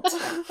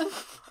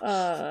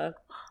fault?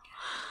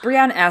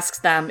 Brienne asks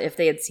them if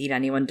they had seen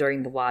anyone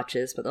during the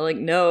watches, but they're like,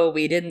 no,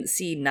 we didn't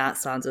see not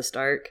Sansa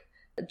Stark.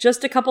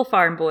 Just a couple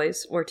farm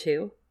boys, or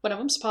two. One of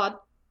them's Pod.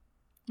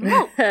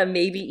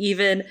 Maybe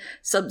even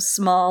some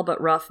small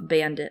but rough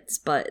bandits,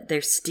 but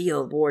their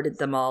steel warded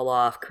them all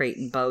off,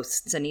 Creighton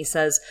boasts, and he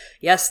says,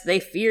 yes, they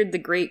feared the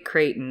great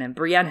Creighton, and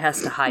Brienne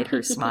has to hide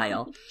her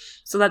smile.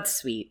 So that's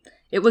sweet.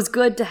 It was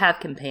good to have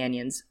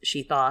companions,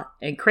 she thought,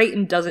 and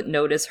Creighton doesn't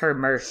notice her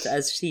mirth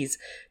as she's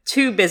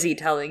too busy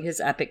telling his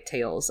epic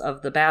tales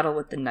of the battle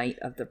with the Knight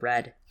of the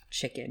Red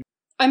Chicken.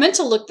 I meant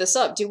to look this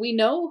up. Do we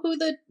know who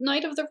the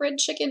Knight of the Red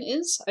Chicken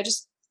is?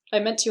 I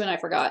meant to and I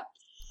forgot.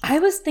 I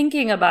was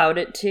thinking about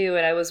it too,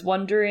 and I was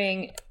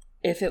wondering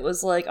if it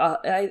was like,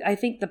 I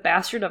think the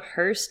Bastard of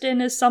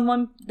Hurston is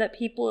someone that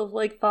people have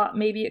like thought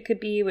maybe it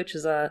could be, which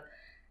is I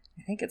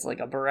think it's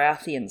like a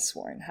Baratheon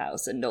sworn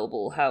house, a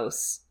noble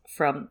house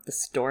from the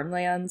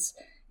Stormlands.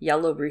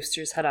 Yellow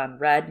roosters head on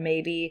red,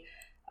 maybe.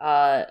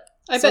 I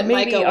bet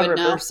maybe Micah a would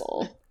know.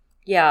 reversal.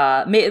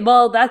 Yeah,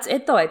 well, that's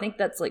it though. I think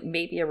that's like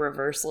maybe a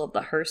reversal of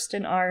the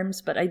Hurston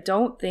arms, but I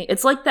don't think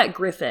it's like that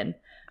griffin.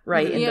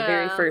 Right, in the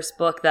very first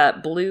book,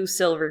 that blue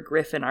silver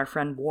griffin our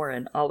friend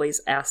Warren always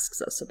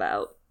asks us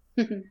about.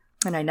 And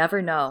I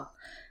never know.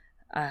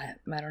 I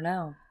don't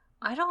know.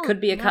 I don't could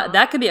be know.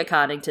 That could be a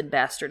Connington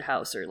bastard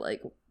house or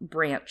like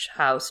branch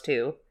house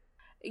too.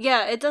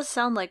 Yeah, it does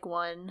sound like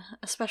one,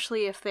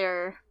 especially if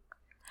they're...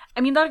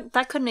 I mean,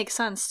 that could make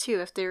sense too,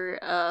 if they're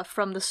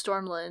from the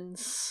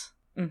Stormlands.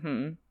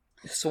 Mm-hmm.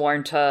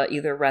 Sworn to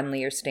either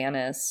Renly or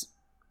Stannis.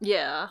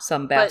 Yeah.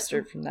 Some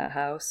bastard from that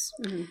house.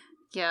 Mm-hmm.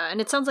 Yeah,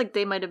 and it sounds like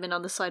they might have been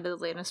on the side of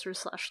the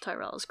Lannisters /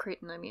 Tyrells,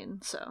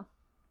 Creighton, so.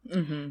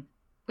 Mm-hmm.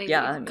 Maybe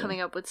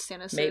coming up with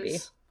Stannis. Maybe.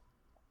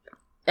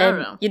 I don't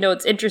know. You know,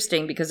 it's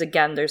interesting because,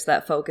 again, there's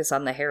that focus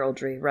on the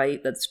heraldry,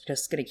 right? That's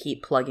just going to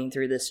keep plugging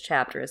through this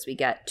chapter as we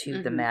get to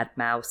the Mad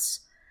Mouse.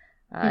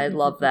 I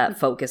love that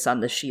focus on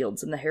the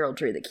shields and the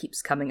heraldry that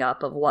keeps coming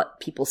up of what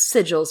people's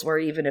sigils were,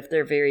 even if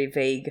they're very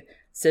vague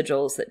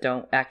sigils that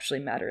don't actually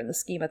matter in the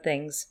scheme of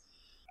things.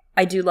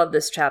 I do love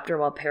this chapter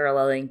while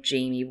paralleling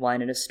Jaime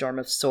 1 in A Storm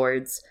of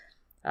Swords.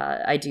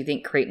 I do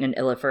think Creighton and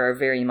Illifer are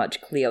very much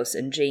Cleos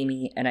and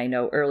Jaime, and I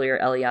know earlier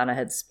Eliana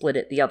had split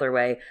it the other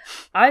way.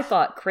 I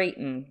thought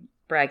Creighton,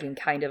 bragging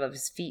kind of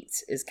his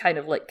feats, is kind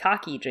of like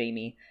cocky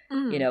Jaime.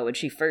 You know, when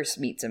she first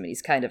meets him, and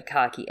he's kind of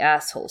cocky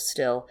asshole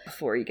still,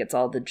 before he gets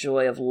all the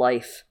joy of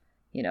life,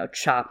 you know,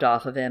 chopped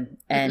off of him.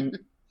 And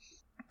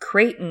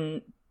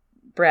Creighton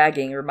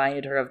bragging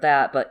reminded her of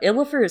that, but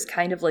Illifer is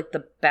kind of like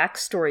the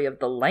backstory of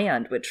the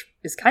land, which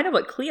is kind of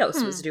what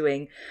Cleos was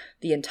doing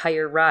the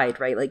entire ride,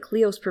 right? Like,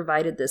 Cleos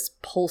provided this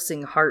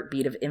pulsing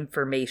heartbeat of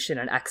information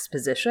and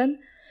exposition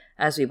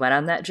as we went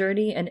on that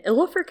journey, and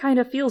Illifer kind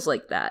of feels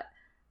like that.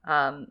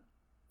 And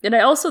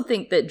I also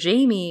think that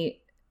Jaime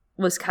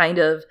was kind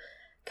of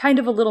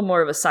a little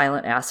more of a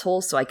silent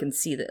asshole, so I can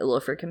see the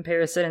Illifer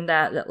comparison in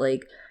that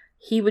like,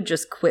 he would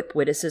just quip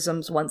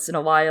witticisms once in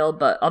a while,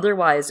 but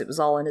otherwise it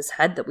was all in his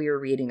head that we were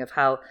reading of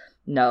how,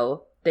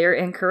 no, they're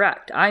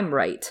incorrect, I'm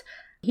right.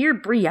 Here,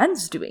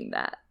 Brienne's doing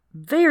that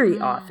very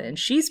often.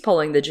 She's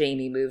pulling the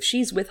Jaime move.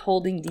 She's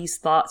withholding these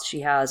thoughts she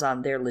has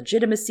on their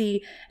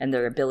legitimacy and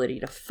their ability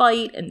to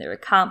fight and their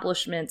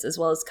accomplishments, as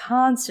well as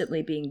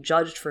constantly being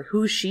judged for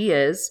who she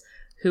is,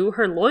 who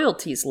her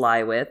loyalties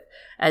lie with,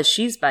 as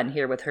she's been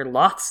here with her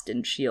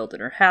Lothston shield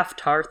and her half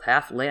Tarth,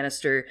 half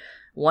Lannister,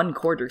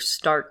 1/4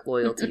 Stark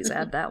loyalties.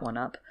 Add that one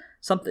up.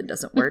 Something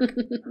doesn't work.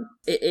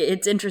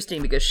 It's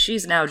interesting because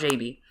she's now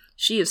Jaime.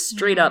 She is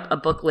straight up a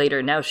book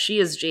later. Now she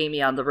is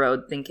Jaime on the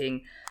road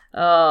thinking,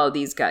 oh,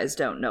 these guys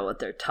don't know what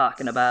they're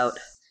talking about.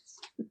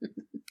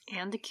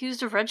 And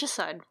accused of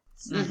regicide.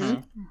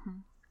 Mm-hmm.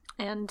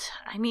 And,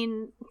 I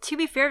mean, to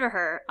be fair to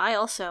her, I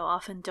also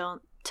often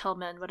don't tell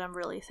men what I'm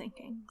really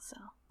thinking, so.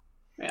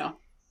 Yeah.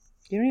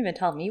 You don't even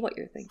tell me what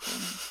you're thinking.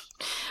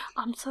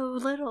 I'm so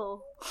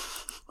little.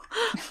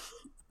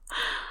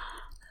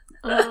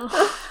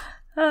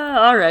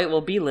 All right,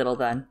 well, be little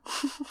then.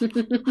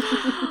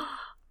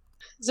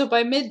 So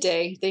by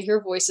midday, they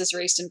hear voices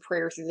raised in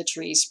prayer through the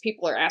trees.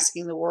 People are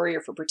asking the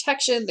warrior for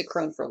protection, the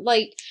crone for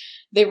light.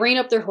 They rein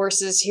up their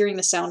horses, hearing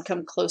the sound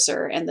come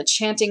closer, and the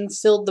chanting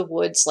filled the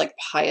woods like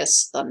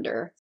pious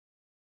thunder.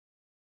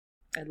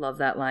 I love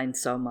that line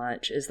so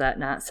much. Is that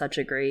not such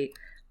a great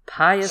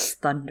pious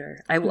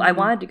thunder? I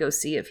wanted to go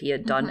see if he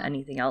had done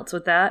anything else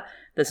with that.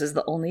 This is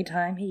the only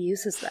time he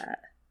uses that.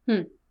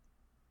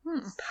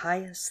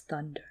 Pious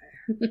thunder.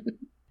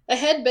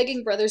 Ahead,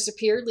 begging brothers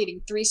appeared,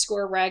 leading 80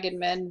 ragged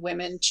men,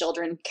 women,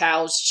 children,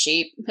 cows,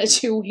 sheep, a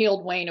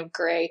 2-wheeled wain of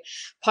grey,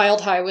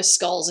 piled high with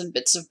skulls and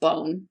bits of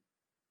bone.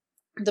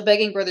 The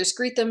begging brothers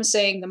greet them,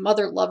 saying the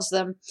mother loves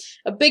them.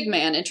 A big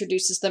man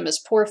introduces them as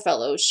poor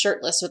fellows,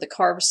 shirtless with a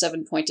carved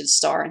 7-pointed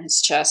star in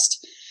his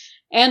chest.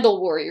 Andal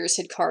warriors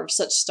had carved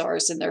such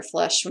stars in their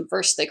flesh when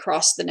first they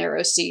crossed the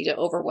narrow sea to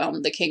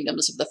overwhelm the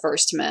kingdoms of the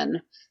first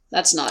men.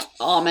 That's not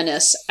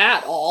ominous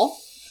at all.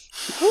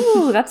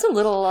 Ooh, that's a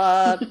little,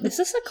 is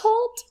this a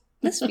cult?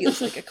 This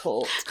feels like a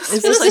cult.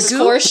 Is this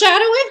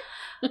foreshadowing?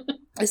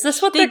 Is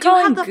this what they they're do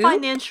calling have the goop?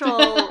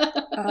 Financial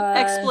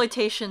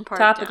exploitation part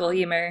topical down.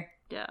 humor.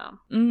 Yeah.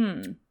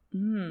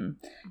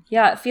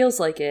 Yeah, it feels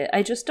like it.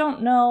 I just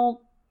don't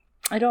know.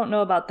 I don't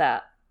know about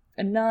that.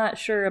 I'm not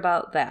sure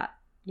about that.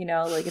 You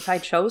know, like if I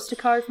chose to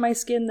carve my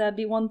skin, that'd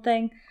be one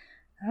thing.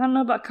 I don't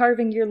know about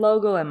carving your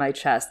logo on my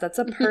chest. That's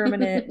a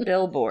permanent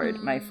billboard,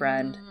 my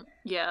friend.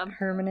 Yeah.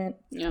 Permanent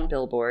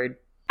billboard.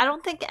 I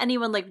don't think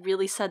anyone like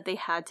really said they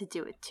had to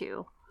do it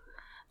too.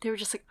 They were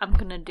just like, I'm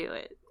gonna do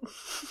it.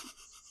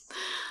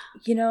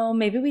 You know,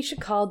 maybe we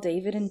should call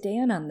David and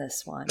Dan on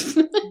this one.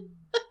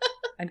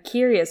 I'm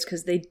curious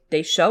because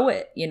they show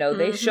it. You know,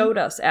 they showed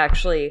us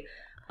actually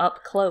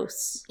up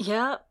close.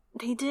 Yeah,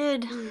 they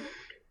did.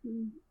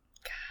 God,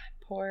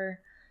 poor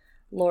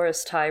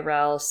Loras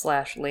Tyrell /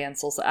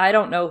 Lancel. I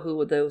don't know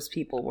who those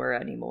people were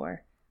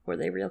anymore. Were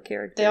they real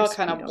characters? They all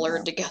kind of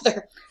blurred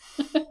together.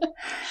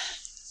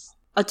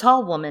 A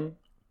tall woman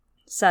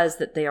says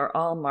that they are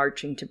all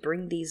marching to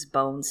bring these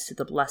bones to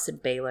the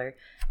blessed Baelor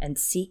and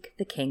seek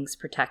the king's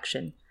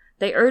protection.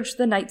 They urge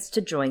the knights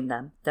to join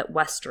them, that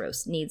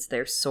Westeros needs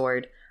their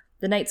sword.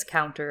 The knights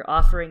counter,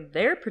 offering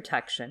their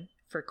protection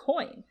for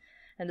coin.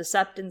 And the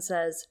Septon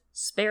says,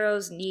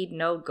 sparrows need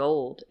no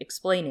gold,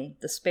 explaining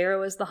the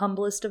sparrow is the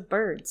humblest of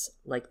birds,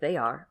 like they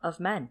are of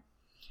men.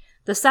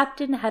 The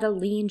Septon had a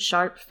lean,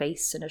 sharp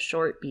face and a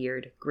short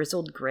beard,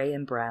 grizzled gray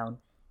and brown.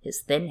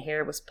 His thin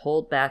hair was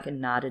pulled back and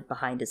knotted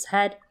behind his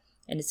head,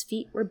 and his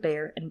feet were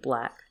bare and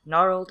black,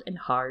 gnarled and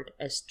hard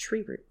as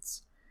tree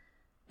roots.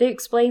 They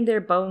explained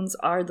their bones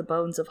are the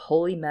bones of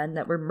holy men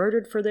that were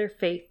murdered for their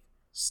faith,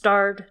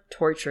 starved,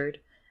 tortured,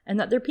 and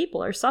that their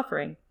people are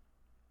suffering.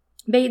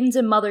 Maidens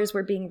and mothers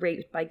were being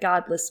raped by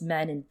godless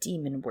men and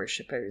demon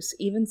worshippers,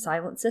 even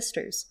silent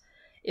sisters.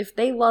 If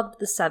they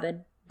loved the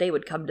Seven, they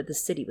would come to the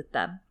city with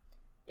them.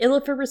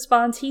 Illifer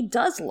responds he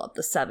does love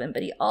the Seven,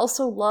 but he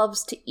also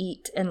loves to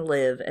eat and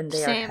live, and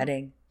they are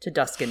heading to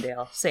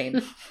Duskendale.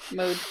 Same.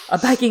 Mood. A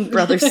begging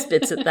brother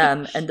spits at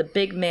them, and the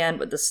big man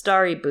with the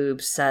starry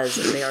boobs says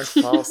that they are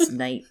false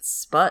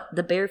knights. But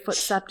the barefoot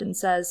Septon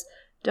says,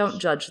 don't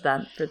judge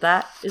them, for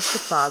that is the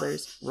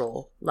Father's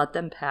role. Let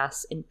them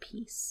pass in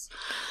peace.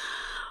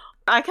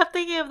 I kept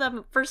thinking of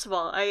them, first of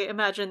all, I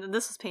imagined, and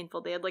this was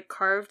painful, they had like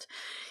carved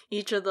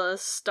each of the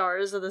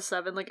stars of the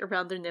Seven like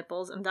around their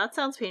nipples, and that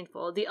sounds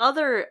painful. The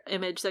other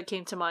image that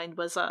came to mind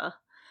was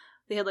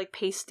they had like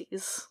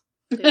pasties.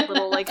 They had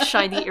little like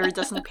shiny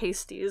iridescent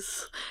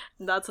pasties.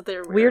 And that's what they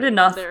were wearing. Weird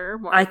enough.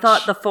 I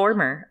thought the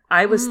former.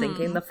 I was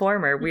thinking the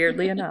former,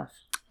 weirdly enough.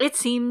 It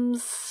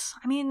seems,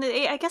 I mean,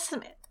 I guess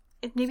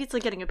maybe it's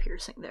like getting a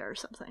piercing there or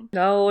something.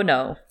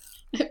 No.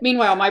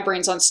 Meanwhile, my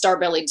brain's on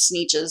star-bellied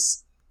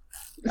sneeches.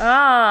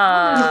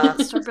 Ah.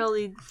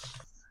 Star-bellied.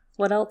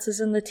 What else is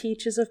in the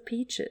teaches of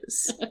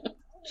peaches?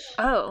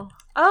 Oh,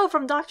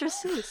 from Dr.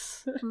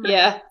 Seuss.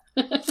 Yeah.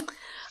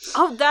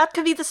 Oh, that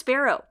could be the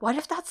sparrow. What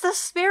if that's the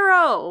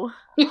sparrow?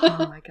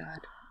 Oh my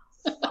god.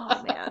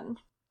 Oh man.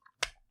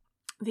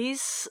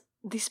 These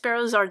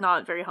sparrows are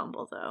not very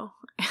humble though.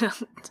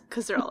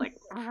 Because they're all like,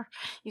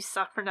 you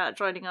suck for not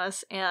joining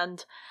us.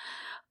 And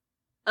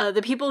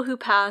the people who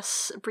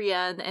pass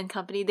Brienne and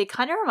company, they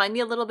kind of remind me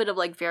a little bit of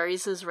like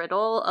Varys'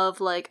 riddle of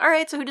like, all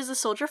right, so who does the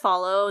soldier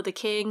follow? The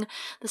king,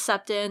 the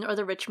Septon, or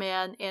the rich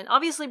man? And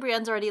obviously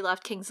Brienne's already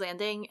left King's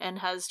Landing and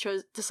has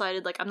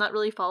decided like, I'm not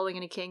really following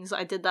any kings.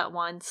 I did that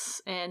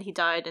once and he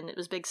died and it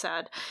was big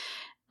sad.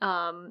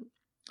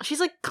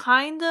 She's like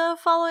kind of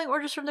following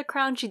orders from the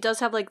crown. She does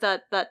have like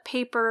that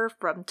paper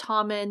from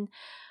Tommen.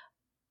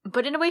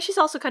 But in a way, she's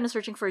also kind of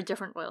searching for a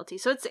different loyalty.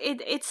 So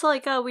it's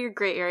like a weird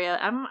gray area.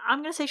 I'm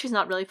gonna say she's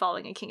not really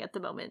following a king at the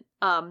moment.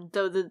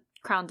 Though the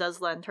crown does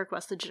lend her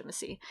quest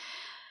legitimacy.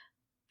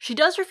 She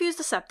does refuse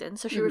the Septon,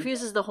 so she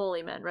refuses the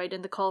holy men, right,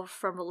 and the call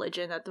from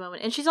religion at the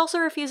moment. And she's also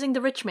refusing the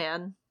rich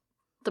man,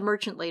 the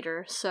merchant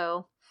later.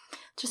 So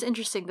just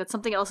interesting that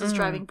something else is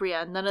driving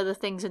Brienne. None of the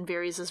things in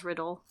Varys'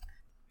 riddle.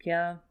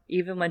 Yeah,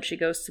 even when she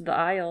goes to the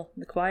Isle,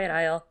 the Quiet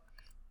Isle.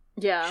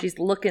 Yeah. She's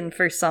looking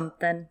for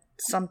something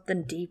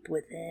deep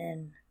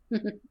within,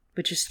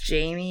 which is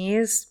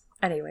Jaime's.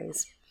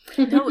 Anyways.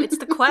 No, it's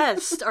the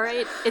quest, all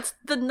right? It's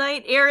the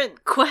knight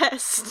errant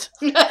quest.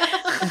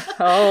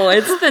 Oh,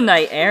 it's the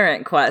knight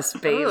errant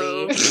quest, baby.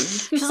 Ooh.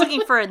 She's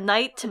looking for a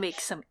knight to make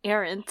some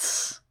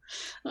errands.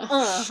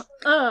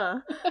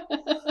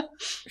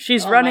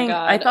 She's running.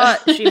 I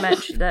thought she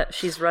meant that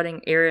she's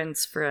running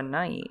errands for a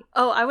knight.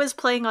 Oh, I was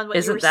playing on what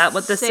Isn't you were that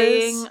what this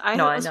saying. is? I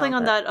was playing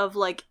on that of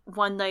like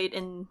one night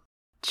in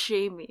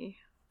Jaime,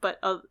 but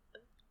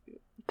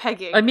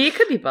pegging. I mean, it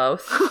could be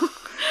both.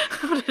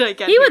 What did I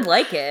get? He would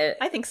like it.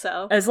 I think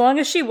so. As long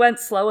as she went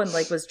slow and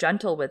like was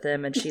gentle with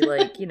him, and she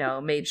like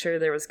made sure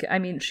there was. I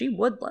mean, she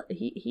would.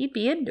 He'd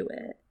be into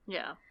it.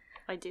 Yeah,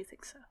 I do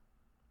think so.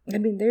 I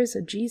mean, there's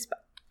a G spot.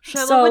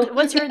 Shiloh,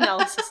 what's your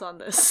analysis on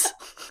this?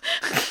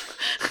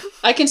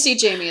 I can see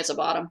Jaime as a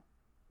bottom.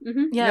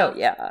 Mm-hmm. Yeah. No,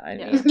 yeah. I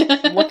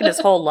mean, look at his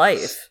whole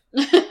life.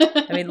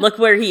 I mean, look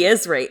where he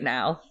is right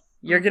now.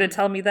 You're going to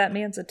tell me that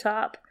man's a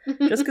top?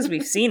 Just because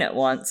we've seen it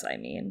once, I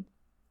mean.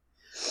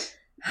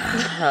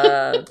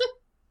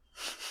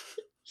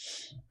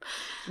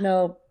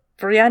 No,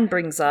 Brienne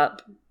brings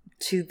up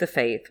to the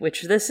faith,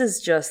 which this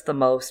is just the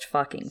most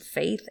fucking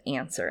faith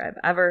answer I've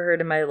ever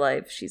heard in my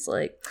life. She's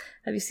like,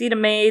 have you seen a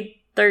maid?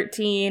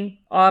 13,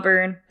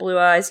 auburn, blue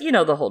eyes, you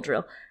know the whole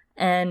drill.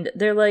 And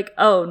they're like,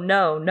 oh,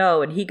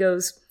 no. And he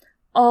goes,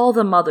 all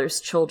the mother's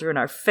children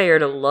are fair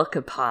to look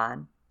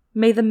upon.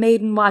 May the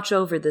maiden watch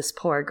over this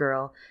poor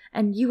girl,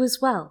 and you as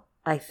well,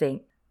 I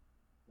think.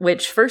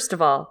 Which, first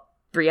of all,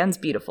 Brienne's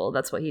beautiful.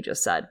 That's what he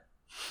just said.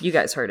 You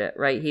guys heard it,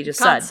 right? He just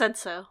God said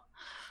so.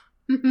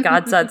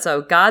 God said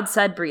so. God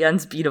said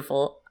Brienne's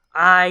beautiful.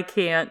 I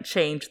can't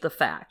change the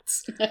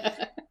facts.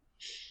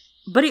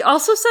 But he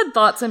also said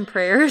thoughts and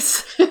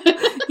prayers.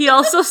 He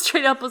also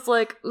straight up was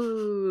like,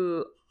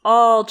 ooh,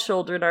 all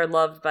children are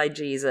loved by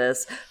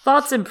Jesus.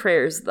 Thoughts and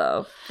prayers,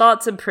 though.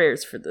 Thoughts and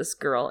prayers for this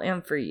girl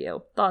and for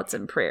you. Thoughts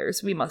and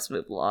prayers. We must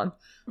move along.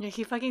 Yeah,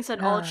 he fucking said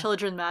all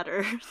children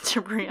matter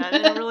to Brienne.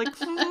 And we're like,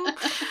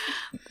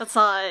 that's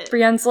not...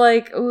 Brienne's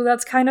like, ooh,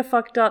 that's kind of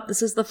fucked up.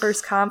 This is the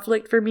first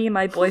conflict for me.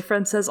 My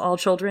boyfriend says all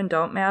children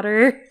don't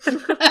matter.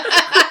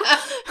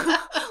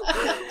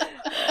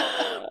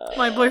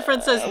 My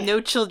boyfriend says no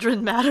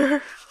children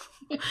matter.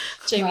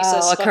 Jaime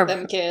says fuck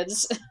them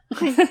kids.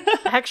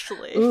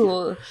 Actually.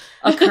 Ooh,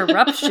 a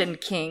corruption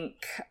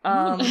kink.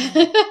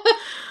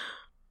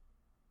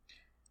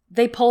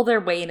 They pull their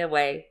wain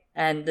away,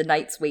 and the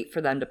knights wait for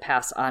them to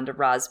pass on to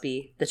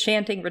Rosby. The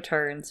chanting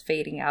returns,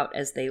 fading out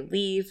as they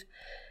leave.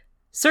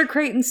 Sir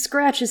Creighton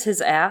scratches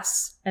his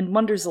ass and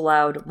wonders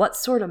aloud what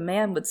sort of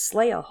man would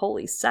slay a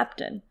holy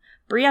septon.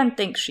 Brienne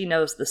thinks she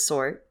knows the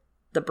sort.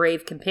 The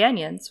brave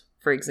companions,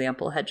 for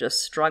example, had just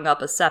strung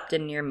up a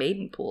septon near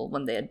Maidenpool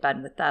when they had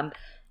been with them,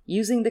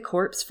 using the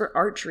corpse for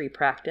archery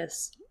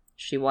practice.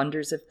 She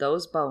wonders if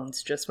those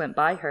bones just went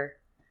by her.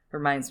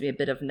 Reminds me a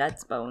bit of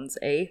Ned's bones,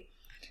 eh?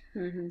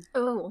 Mm-hmm.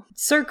 Oh.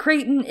 Sir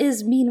Creighton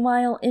is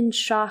meanwhile in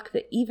shock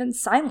that even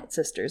Silent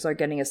Sisters are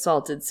getting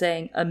assaulted,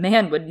 saying, a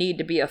man would need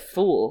to be a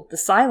fool. The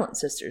Silent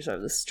Sisters are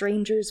the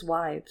stranger's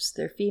wives,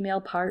 their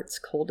female parts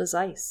cold as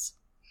ice.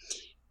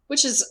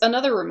 Which is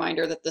another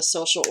reminder that the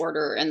social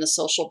order and the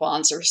social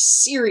bonds are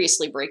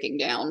seriously breaking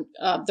down.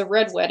 The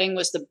Red Wedding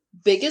was the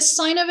biggest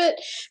sign of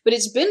it, but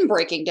it's been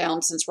breaking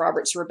down since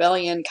Robert's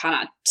Rebellion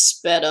kind of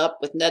sped up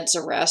with Ned's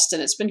arrest,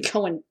 and it's been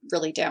going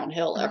really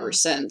downhill ever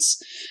since.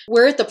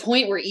 We're at the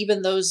point where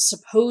even those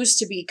supposed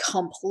to be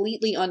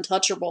completely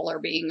untouchable are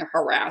being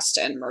harassed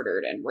and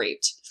murdered and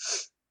raped.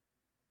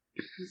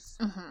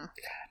 Mm-hmm.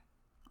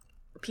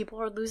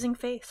 People are losing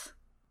faith.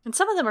 And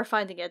some of them are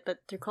finding it, but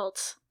through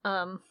cults.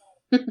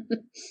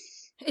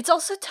 It's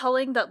also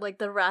telling that, like,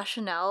 the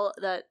rationale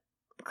that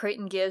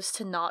Creighton gives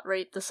to not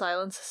rape the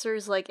Silent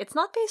Sisters, like, it's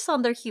not based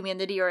on their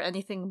humanity or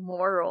anything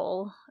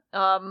moral.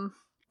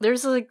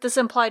 There's, like, this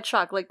implied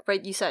shock, like,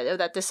 right, you said,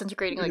 that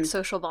disintegrating, like,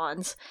 social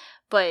bonds.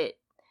 But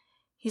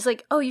he's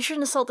like, oh, you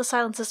shouldn't assault the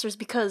Silent Sisters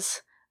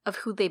because of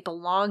who they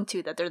belong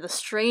to, that they're the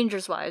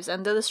stranger's wives,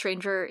 and though the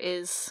stranger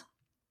is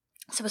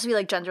supposed to be,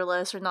 like,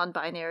 genderless or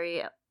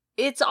non-binary,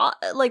 it's,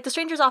 like, the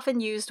stranger's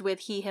often used with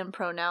he, him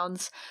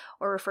pronouns,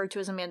 or referred to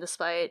as a man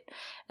despite,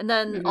 and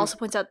then also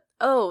points out,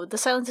 oh, the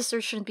Silent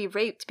Sisters shouldn't be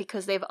raped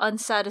because they have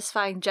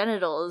unsatisfying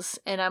genitals,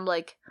 and I'm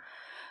like,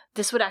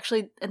 this would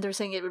actually, and they're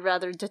saying it would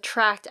rather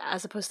detract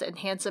as opposed to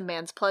enhance a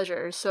man's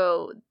pleasure,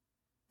 so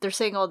they're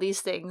saying all these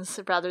things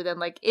rather than,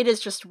 like, it is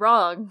just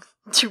wrong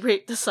to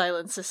rape the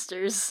Silent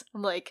Sisters.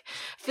 I'm like,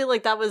 I feel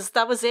like that was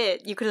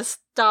it. You could have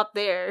stopped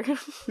there.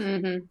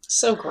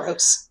 So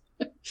gross.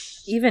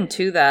 Even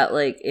to that,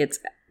 like, it's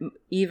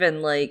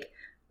even, like,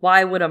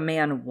 why would a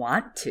man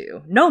want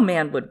to? No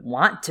man would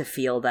want to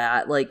feel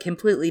that, like,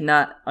 completely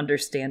not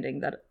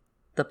understanding that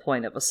the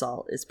point of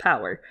assault is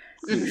power,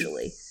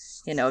 usually.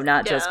 You know,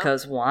 not just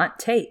because want,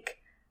 take.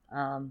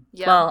 Well,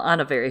 on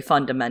a very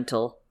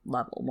fundamental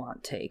level,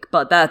 want, take.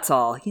 But that's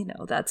all, you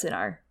know, that's in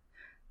our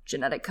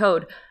genetic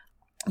code.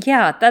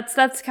 Yeah,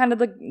 that's kind of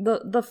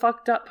the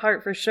fucked up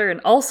part for sure.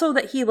 And also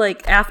that he,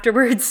 like,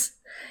 afterwards...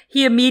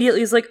 He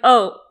immediately is like,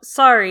 oh,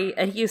 sorry,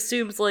 and he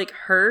assumes, like,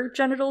 her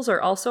genitals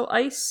are also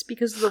ice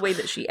because of the way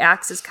that she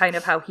acts is kind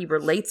of how he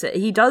relates it.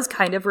 He does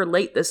kind of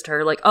relate this to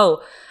her, like,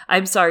 oh,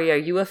 I'm sorry, are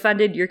you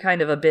offended? You're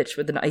kind of a bitch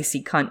with an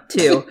icy cunt,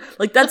 too.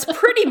 Like, that's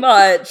pretty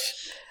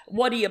much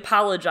what he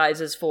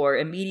apologizes for,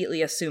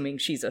 immediately assuming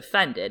she's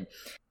offended.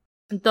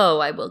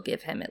 Though, I will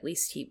give him, at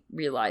least he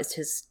realized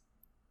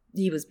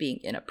he was being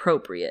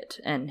inappropriate,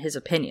 and his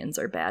opinions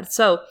are bad.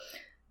 So...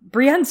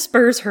 Brienne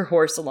spurs her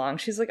horse along.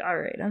 She's like, all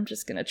right, I'm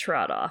just going to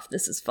trot off.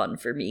 This is fun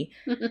for me.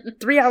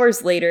 3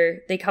 hours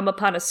later, they come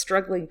upon a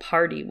struggling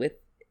party with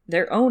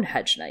their own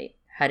hedge knight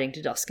heading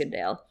to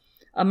Duskendale.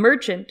 A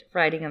merchant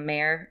riding a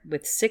mare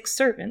with 6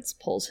 servants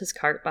pulls his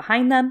cart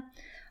behind them.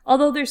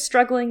 Although they're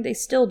struggling, they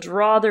still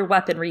draw their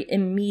weaponry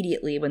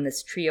immediately when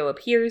this trio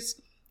appears.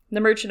 The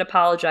merchant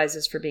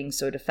apologizes for being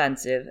so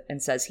defensive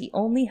and says he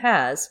only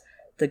has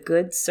the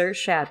good Sir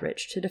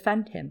Shadrich to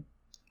defend him.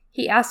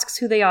 He asks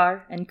who they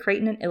are, and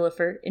Creighton and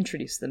Illifer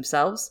introduce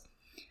themselves.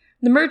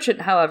 The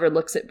merchant, however,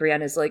 looks at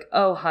Brienne as like,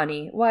 "Oh,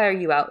 honey, why are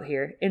you out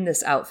here in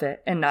this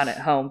outfit and not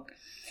at home?"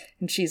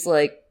 And she's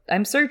like,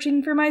 "I'm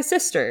searching for my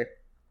sister."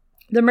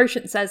 The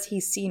merchant says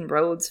he's seen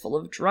roads full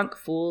of drunk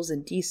fools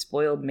and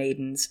despoiled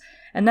maidens,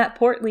 and that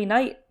portly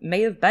knight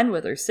may have been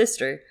with her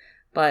sister,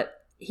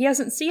 but he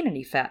hasn't seen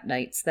any fat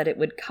knights that it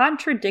would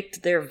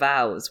contradict their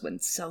vows when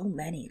so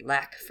many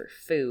lack for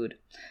food.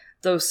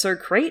 Though Sir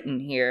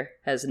Creighton here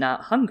has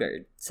not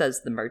hungered,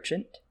 says the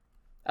merchant.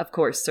 Of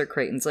course, Sir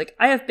Creighton's like,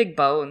 "I have big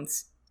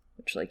bones."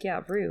 Which, like,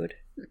 yeah, rude.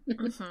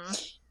 Mm-hmm.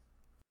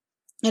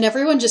 And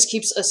everyone just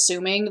keeps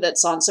assuming that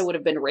Sansa would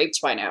have been raped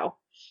by now.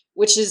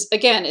 Which is,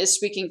 again, is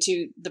speaking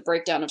to the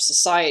breakdown of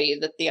society,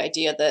 that the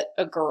idea that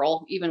a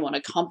girl, even when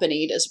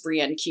accompanied, as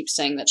Brienne keeps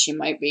saying that she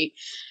might be,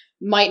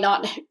 might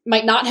not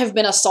have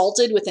been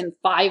assaulted within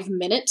 5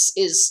 minutes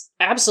is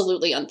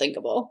absolutely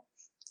unthinkable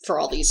for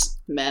all these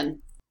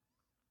men.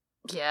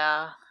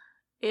 Yeah.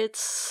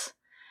 It's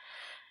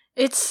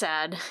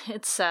sad.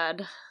 It's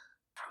sad.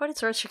 For what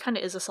it's worth, she kind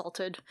of is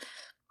assaulted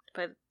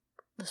by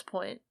this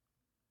point.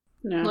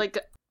 Yeah. Like,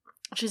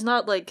 she's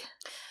not, like,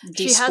 Despoiled.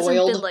 she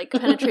hasn't been, like,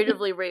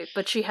 penetratively raped,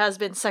 but she has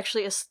been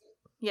sexually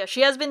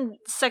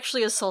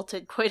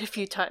assaulted quite a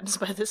few times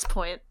by this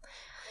point.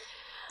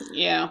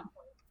 Yeah.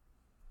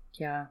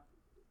 Yeah.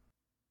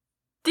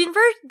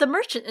 The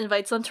merchant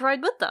invites them to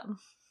ride with them.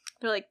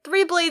 They're like,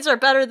 3 blades are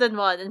better than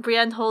 1, and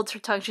Brienne holds her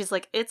tongue. She's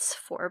like, "It's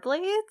 4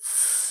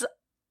 blades?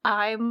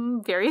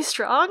 I'm very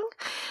strong,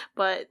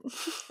 but..."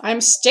 I'm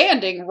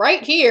standing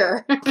right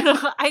here.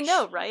 I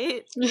know,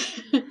 right?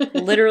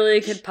 Literally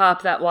could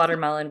pop that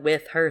watermelon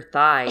with her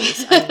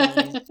thighs.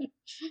 I mean,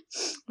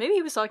 Maybe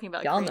he was talking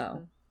about y'all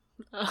Creighton.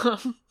 know.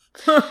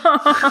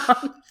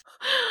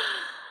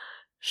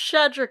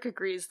 Shadrich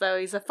agrees, though.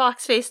 He's a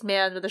fox-faced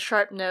man with a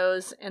sharp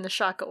nose and the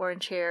Shaka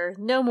orange hair,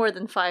 no more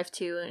than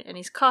 5'2", and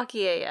he's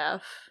cocky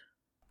AF.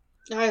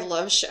 I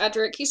love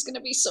Shadrich. He's gonna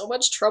be so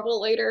much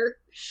trouble later.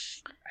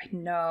 I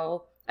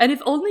know. And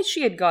if only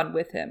she had gone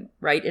with him,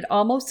 right? It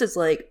almost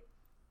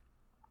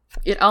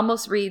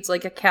reads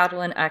like a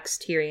Catelyn X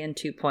Tyrion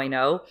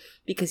 2.0,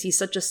 because he's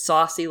such a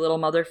saucy little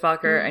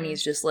motherfucker, and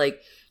he's just,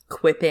 like,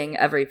 quipping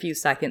every few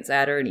seconds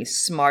at her, and he's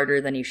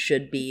smarter than he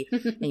should be,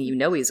 and you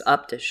know he's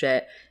up to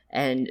shit.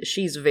 And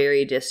she's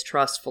very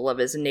distrustful of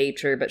his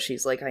nature, but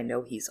she's like, "I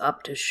know he's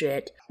up to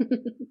shit."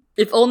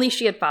 If only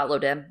she had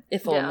followed him.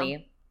 If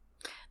only.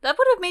 That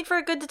would have made for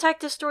a good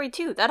detective story,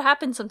 too. That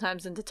happens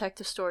sometimes in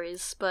detective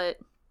stories, but...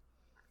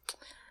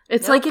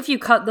 It's like if you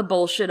cut the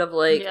bullshit of,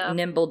 like,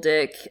 Nimble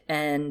Dick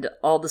and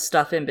all the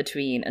stuff in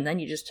between, and then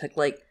you just took,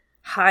 like,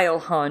 Heil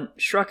Hunt,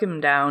 shrunk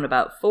him down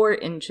about 4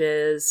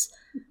 inches,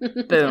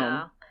 boom.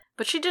 Yeah.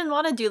 But she didn't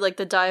want to do, like,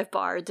 the dive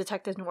bar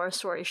detective noir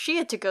story. She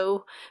had to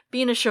go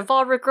be in a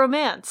chivalric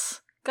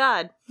romance.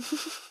 God.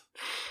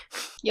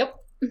 Yep.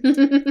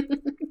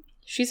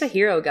 She's a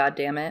hero,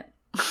 goddammit.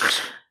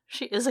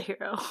 She is a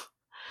hero.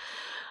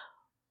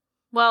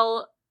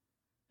 Well,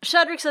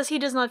 Shadrich says he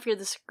does not fear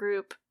this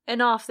group,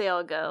 and off they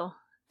all go.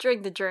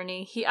 During the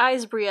journey, he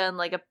eyes Brienne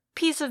like a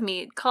piece of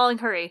meat, calling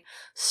her a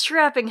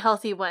strapping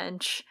healthy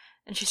wench.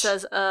 And she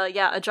says,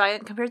 yeah, a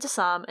giant compared to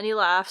Sam, and he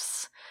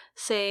laughs,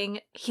 saying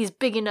he's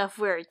big enough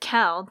where it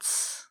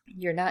counts.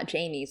 You're not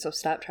Jaime, so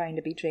stop trying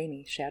to be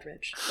Jaime,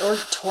 Shadrich. Or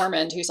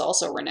Tormund, who's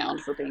also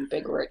renowned for being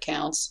big where it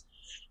counts.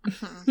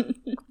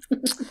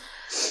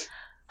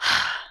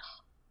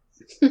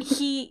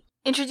 He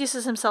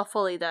introduces himself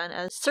fully then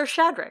as Sir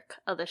Shadrich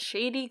of the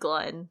Shady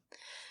Glen.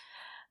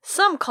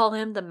 Some call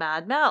him the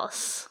Mad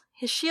Mouse.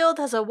 His shield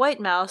has a white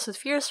mouse with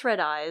fierce red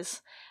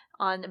eyes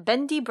on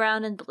bendy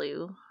brown and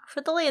blue.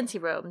 For the lands he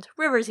roamed,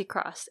 rivers he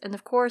crossed, and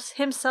of course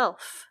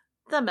himself,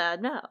 the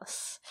Mad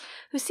Mouse,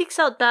 who seeks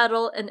out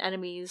battle and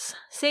enemies,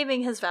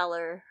 saving his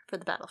valor for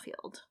the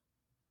battlefield.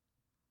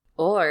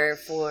 Or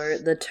for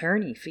the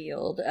tourney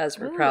field, as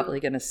we're probably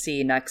going to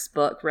see next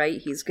book,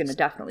 right? He's going to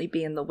definitely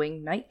be in the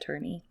Winged Knight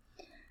tourney.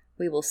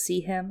 We will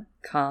see him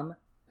come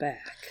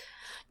back.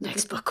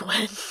 Next book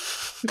when?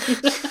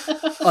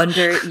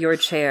 Under your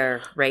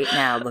chair right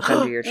now. Look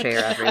under your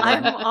chair, everyone.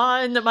 I'm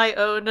on my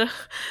own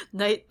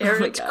knight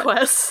errant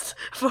quest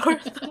for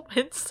the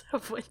Winds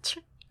of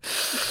Winter.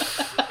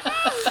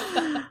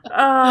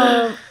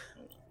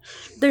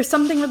 There's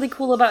something really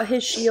cool about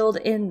his shield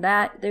in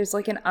that there's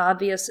like an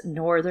obvious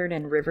northern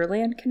and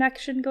riverland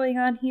connection going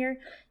on here.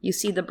 You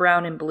see the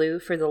brown and blue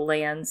for the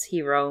lands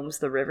he roams,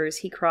 the rivers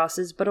he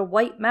crosses, but a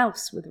white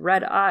mouse with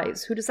red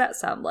eyes. Who does that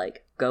sound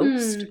like?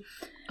 Ghost?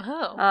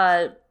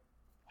 Oh.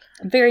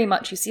 Very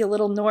much. You see a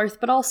little north,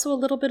 but also a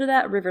little bit of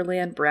that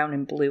riverland brown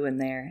and blue in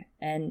there.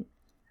 And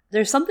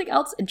there's something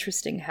else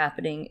interesting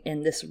happening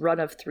in this run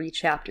of 3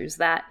 chapters,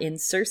 that in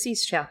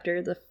Cersei's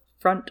chapter, the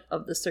front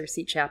of the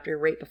Cersei chapter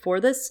right before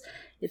this,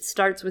 it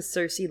starts with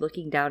Cersei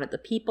looking down at the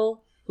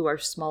people, who are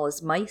small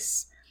as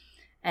mice.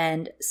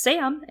 And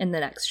Sam, in the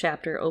next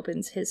chapter,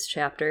 opens his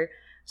chapter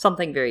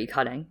Something very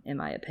cutting, in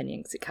my opinion,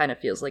 because it kind of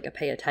feels like a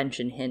pay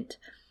attention hint.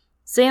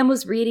 Sam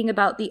was reading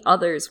about the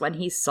others when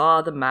he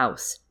saw the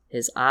mouse.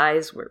 His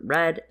eyes were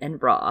red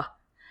and raw.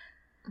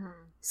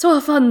 So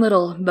a fun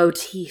little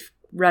motif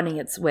running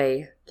its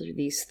way through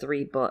these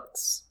 3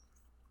 books.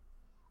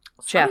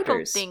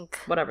 Chapters, think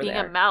whatever being they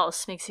are. a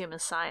mouse makes you a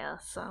messiah,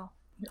 so...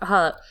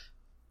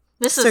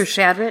 This Sir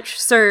Shadrich?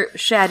 Sir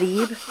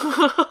Shadib?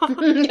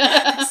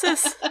 This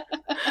is...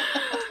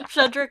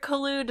 Shadrik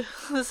Khulud.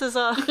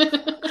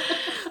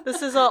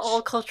 This is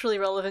all culturally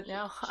relevant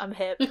now. I'm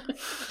hip.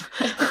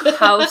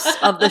 House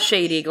of the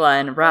Shady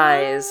Glen,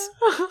 rise.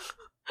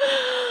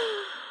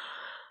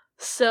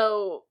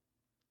 So,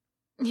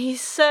 he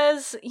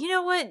says, you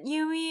know what,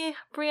 Yumi,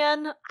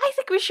 Brienne, I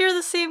think we share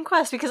the same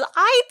quest, because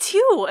I,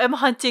 too, am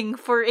hunting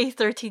for a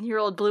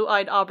 13-year-old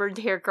blue-eyed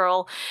auburn-haired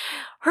girl.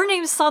 Her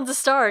name's Sansa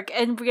Stark,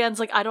 and Brienne's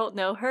like, I don't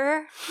know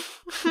her.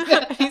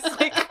 And he's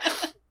like,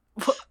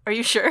 are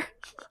you sure?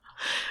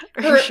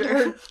 Are you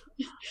sure?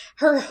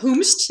 Her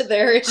whomst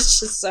there is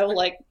just so,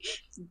 like,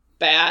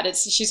 bad.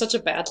 She's such a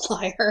bad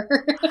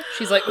liar.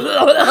 She's like, who?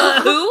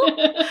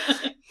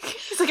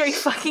 He's like, are you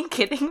fucking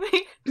kidding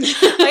me?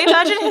 I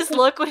imagine his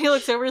look when he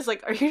looks over is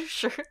like, are you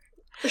sure?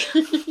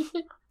 She's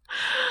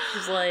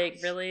like,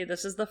 really?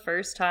 This is the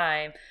first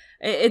time.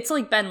 It's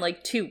like been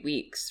like 2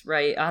 weeks,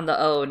 right, on the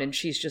own, and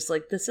she's just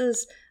like,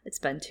 it's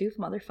been 2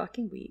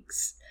 motherfucking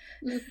weeks.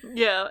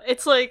 Yeah,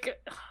 it's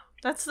like...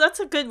 That's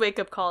a good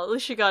wake-up call. At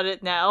least you got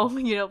it now.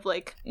 You know,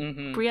 like,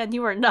 Brienne,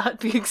 you are not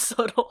being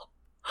subtle.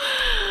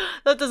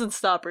 That doesn't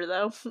stop her,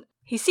 though.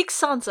 He seeks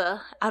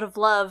Sansa out of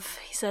love.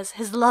 He says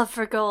his love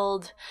for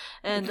gold.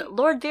 And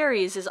Lord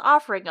Varys is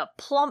offering a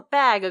plump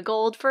bag of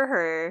gold for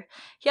her.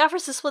 He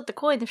offers to split the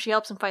coin if she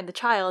helps him find the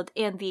child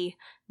and the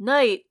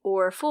knight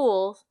or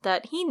fool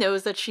that he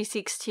knows that she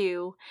seeks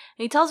too.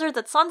 And he tells her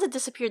that Sansa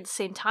disappeared the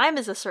same time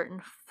as a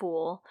certain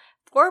fool,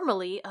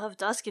 formerly of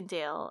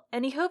Duskendale.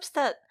 And he hopes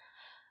that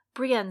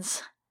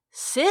Brienne's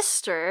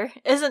sister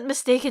isn't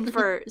mistaken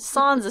for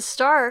Sansa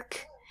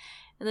Stark.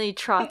 And then he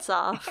trots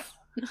off.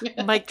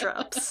 Mic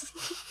drops.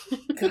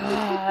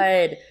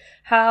 God,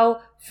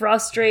 how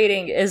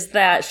frustrating is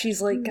that?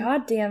 She's like,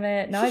 God damn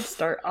it, now I'd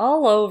start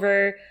all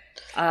over.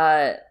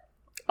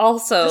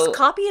 Also, just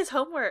copy his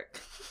homework.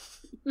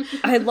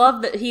 I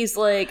love that he's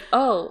like,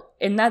 oh,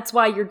 and that's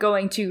why you're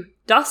going to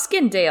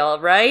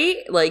Duskendale, right?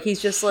 Like,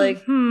 he's just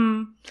like,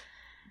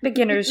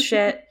 beginner's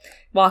shit.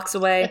 Walks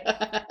away.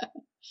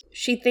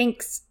 She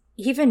thinks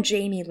even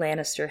Jaime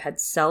Lannister had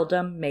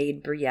seldom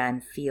made Brienne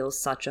feel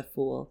such a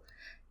fool.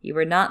 You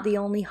were not the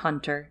only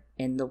hunter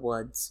in the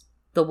woods.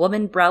 The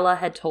woman Brella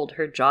had told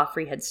her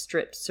Joffrey had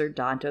stripped Sir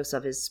Dantos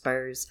of his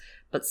spurs,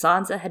 but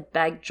Sansa had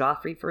begged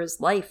Joffrey for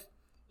his life.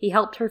 He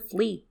helped her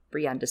flee,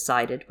 Brienne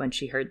decided when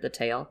she heard the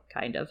tale,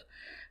 kind of.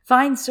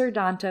 Find Sir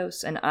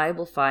Dantos, and I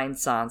will find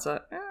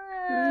Sansa.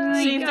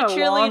 Save the got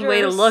a long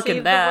way to look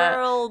in that.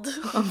 World.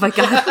 Oh my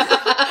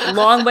god.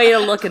 Long way to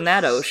look in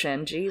that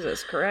ocean.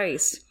 Jesus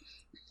Christ.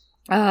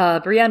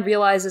 Brienne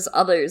realizes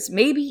others,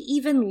 maybe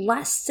even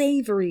less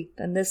savory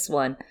than this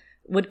one,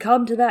 would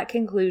come to that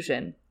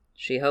conclusion.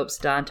 She hopes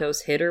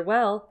Dantos hid her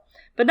well,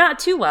 but not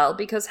too well,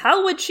 because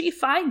how would she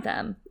find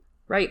them?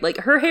 Right, like,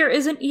 her hair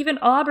isn't even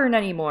auburn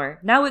anymore.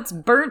 Now it's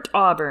burnt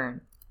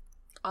auburn.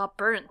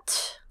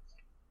 Burnt.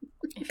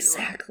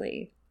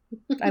 Exactly.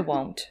 I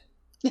won't.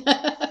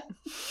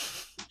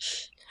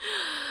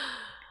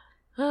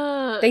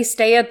 They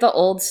stay at the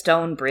Old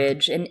Stone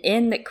Bridge, an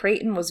inn that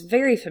Creighton was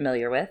very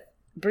familiar with.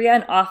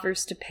 Brienne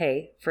offers to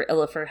pay, for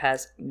Illifer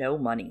has no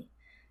money.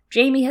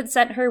 Jaime had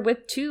sent her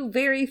with 2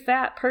 very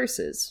fat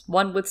purses,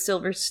 one with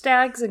silver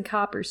stags and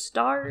copper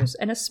stars,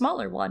 and a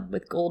smaller one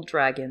with gold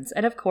dragons,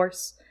 and of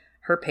course,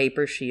 her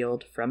paper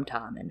shield from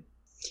Tommen.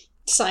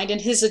 Signed in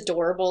his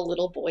adorable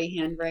little boy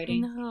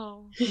handwriting.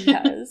 No.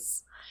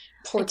 Yes.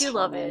 Poor I do Tommen.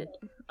 love it.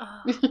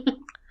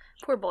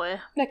 Poor boy.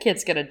 That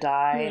kid's gonna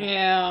die.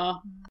 Yeah.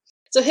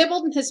 So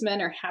Hibald and his men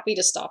are happy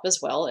to stop as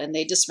well, and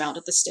they dismount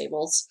at the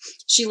stables.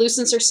 She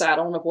loosens her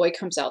saddle, and a boy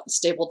comes out the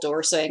stable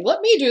door saying, "Let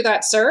me do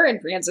that, sir."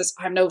 And Brienne says,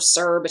 "I'm no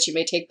sir, but you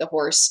may take the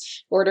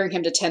horse," ordering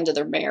him to tend to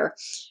their mare.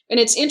 And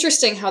it's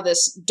interesting how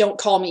this "don't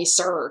call me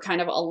sir" kind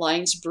of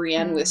aligns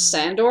Brienne with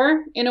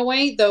Sandor in a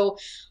way, though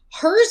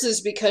hers is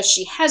because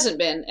she hasn't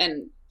been,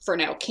 and for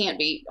now can't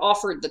be,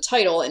 offered the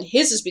title, and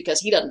his is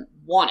because he doesn't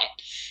want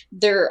it.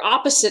 They're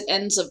opposite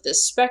ends of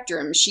this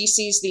spectrum. She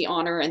sees the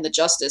honor and the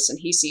justice, and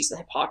he sees the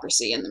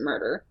hypocrisy and the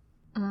murder.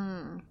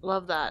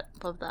 Love that.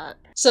 Love that.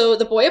 So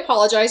the boy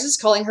apologizes,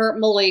 calling her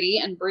Milady,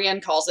 and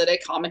Brienne calls it a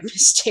common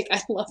mistake.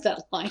 I love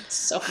that line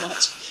so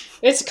much.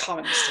 It's a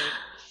common mistake.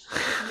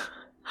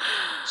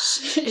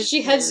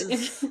 She heads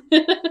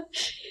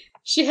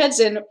She heads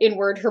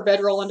inward, her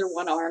bedroll under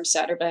one arm,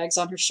 saddlebags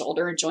on her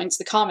shoulder, and joins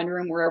the common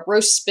room where a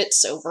roast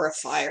spits over a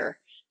fire.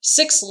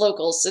 6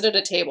 locals sit at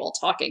a table,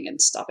 talking and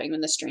stopping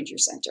when the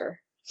strangers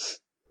enter.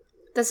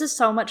 This is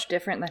so much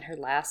different than her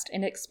last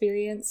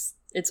inexperience.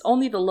 It's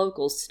only the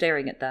locals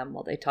staring at them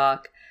while they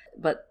talk.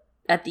 But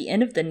at the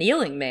end of the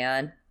Kneeling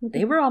Man,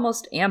 they were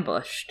almost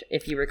ambushed,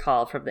 if you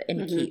recall, from the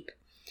innkeep.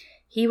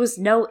 He was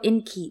no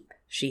innkeep.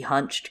 She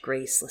hunched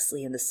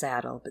gracelessly in the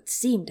saddle, but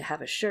seemed to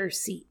have a sure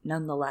seat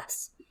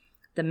nonetheless.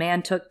 The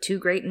man took too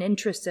great an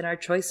interest in our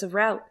choice of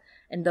route,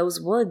 and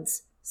those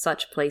woods.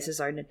 Such places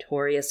are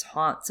notorious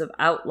haunts of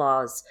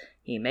outlaws.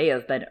 He may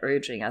have been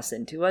urging us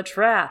into a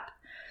trap.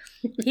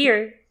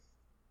 Here,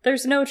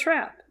 there's no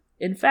trap.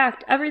 In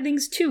fact,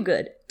 everything's too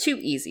good, too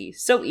easy.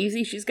 So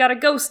easy she's gotta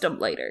ghost 'em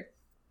later.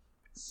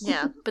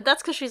 Yeah, but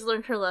that's because she's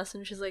learned her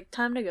lesson. She's like,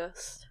 time to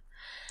ghost.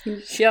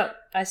 Yep,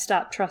 I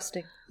stopped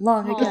trusting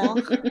long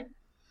ago.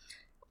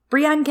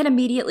 Brienne can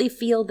immediately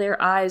feel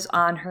their eyes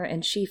on her,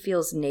 and she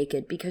feels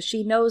naked because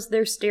she knows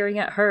they're staring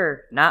at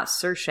her, not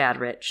Sir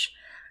Shadrich.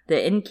 The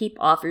innkeep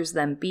offers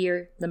them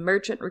beer, the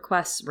merchant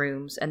requests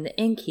rooms, and the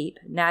innkeep,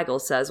 Nagel,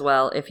 says,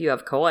 well, if you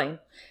have coin.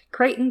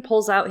 Creighton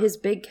pulls out his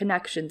big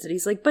connections, and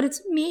he's like, but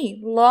it's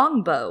me,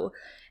 Longbow.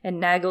 And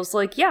Nagel's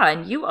like, yeah,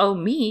 and you owe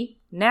me,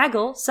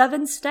 Nagel,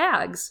 7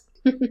 stags.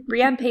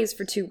 Brienne pays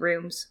for 2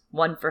 rooms,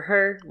 one for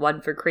her,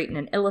 one for Creighton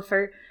and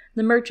Illifer.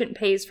 The merchant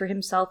pays for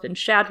himself and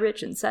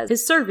Shadrich and says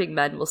his serving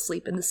men will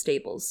sleep in the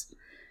stables.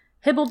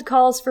 Hybald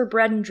calls for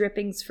bread and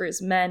drippings for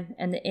his men,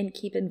 and the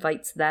innkeep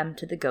invites them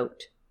to the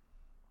goat.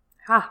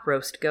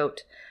 Roast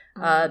goat.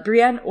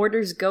 Brienne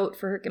orders goat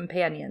for her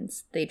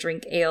companions. They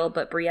drink ale,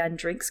 but Brienne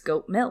drinks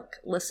goat milk,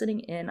 listening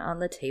in on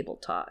the table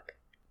talk.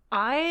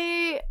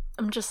 I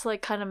am just,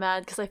 like, kind of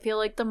mad because I feel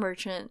like the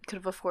merchant could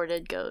have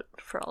afforded goat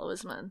for all of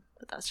his men.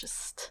 But that's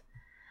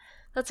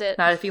it.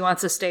 Not if he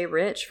wants to stay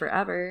rich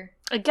forever.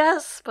 I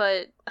guess,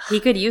 but...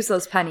 He could use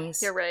those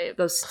pennies. You're right.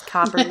 Those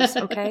coppers,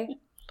 okay?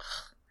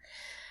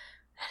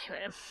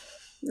 Anyway.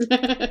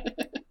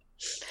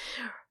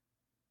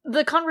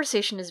 The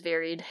conversation is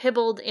varied.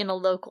 Hybald and a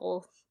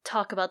local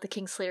talk about the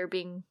Kingslayer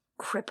being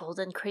crippled,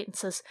 and Creighton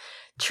says,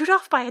 chewed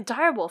off by a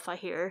direwolf, I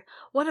hear.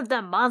 One of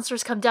them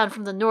monsters come down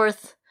from the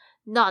north.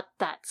 Not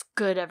that's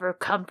good ever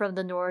come from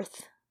the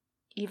north.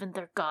 Even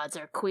their gods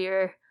are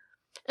queer.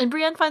 And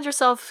Brienne finds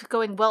herself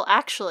going, well,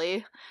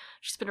 actually,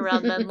 she's been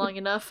around men long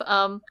enough.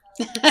 Sir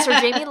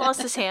Jaime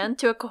lost his hand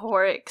to a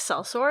Cahoric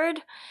sellsword.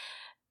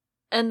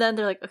 And then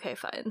they're like, okay,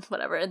 fine,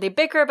 whatever. And they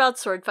bicker about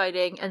sword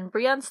fighting, and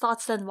Brienne's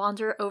thoughts then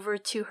wander over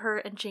to her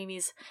and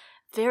Jaime's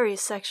very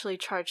sexually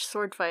charged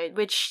sword fight,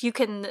 which you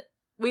can...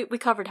 We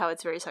covered how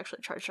it's very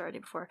sexually charged already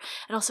before.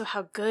 And also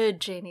how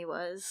good Jaime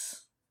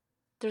was.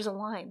 There's a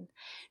line.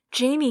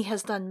 Jaime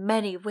has done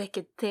many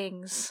wicked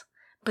things,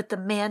 but the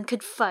man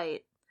could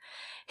fight.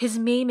 His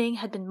maiming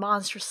had been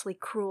monstrously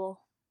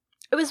cruel.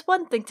 It was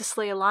one thing to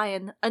slay a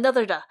lion,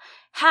 another to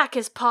hack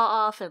his paw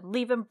off and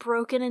leave him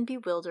broken and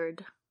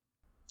bewildered.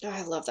 Oh,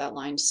 I love that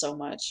line so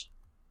much.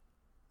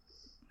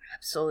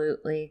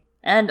 Absolutely.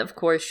 And, of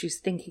course, she's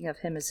thinking of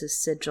him as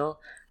his sigil.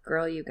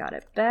 Girl, you got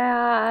it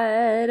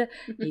bad.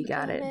 You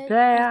got it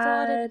bad.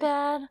 You got it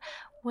bad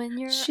when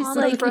you're she's on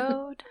like, the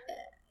road.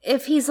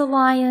 If he's a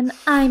lion,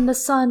 I'm the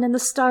sun and the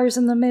stars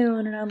and the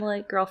moon. And I'm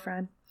like,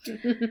 girlfriend.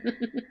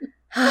 The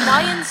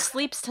lion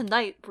sleeps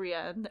tonight,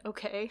 Brienne,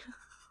 okay?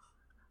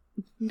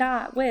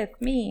 Not with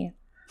me.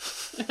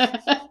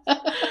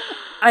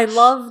 I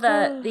love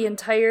that the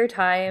entire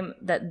time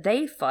that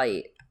they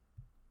fight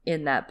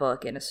in that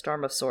book, in A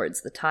Storm of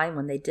Swords, the time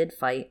when they did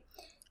fight,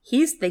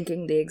 he's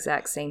thinking the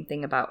exact same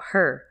thing about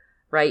her,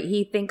 right?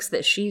 He thinks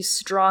that she's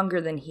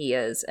stronger than he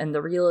is, and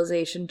the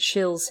realization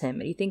chills him.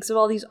 And he thinks of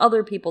all these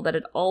other people that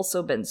had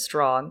also been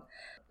strong.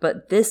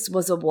 But this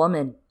was a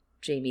woman,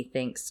 Jaime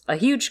thinks. A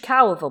huge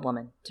cow of a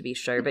woman, to be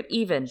sure, but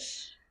even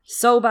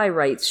so by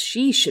rights,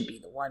 she should be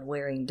the one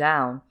wearing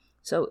down.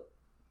 So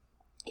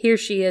here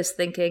she is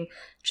thinking,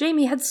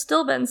 Jaime had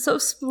still been so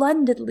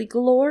splendidly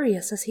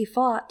glorious as he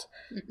fought.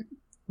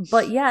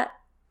 But yet,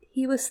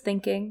 he was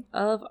thinking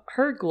of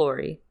her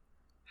glory,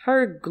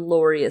 her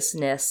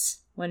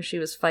gloriousness when she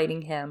was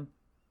fighting him.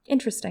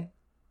 Interesting.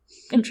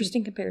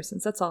 Interesting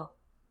comparisons, that's all.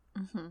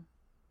 Mm-hmm.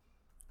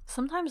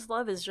 Sometimes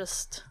love is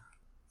just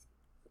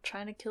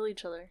trying to kill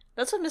each other.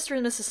 That's what Mr.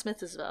 and Mrs.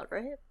 Smith is about,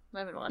 right? I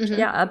haven't watched it.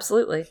 Yeah,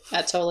 absolutely.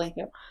 Totally,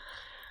 yep.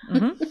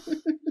 Mm-hmm.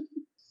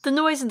 The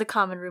noise in the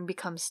common room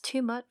becomes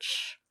too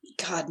much.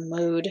 God,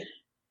 mood.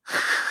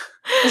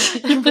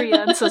 And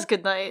Brienne says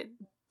goodnight,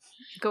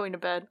 going to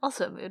bed.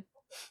 Also mood.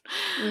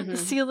 Mm-hmm. The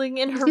ceiling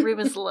in her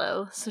room is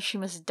low, so she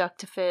must duck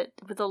to fit,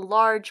 with a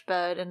large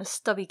bed and a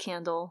stubby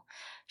candle.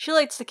 She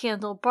lights the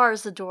candle,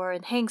 bars the door,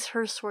 and hangs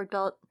her sword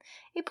belt,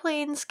 a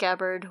plain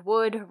scabbard,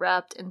 wood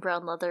wrapped in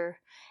brown leather,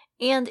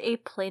 and a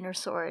plainer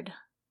sword.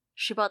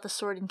 She bought the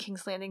sword in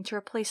King's Landing to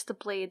replace the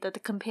blade that the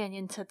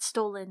companions had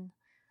stolen.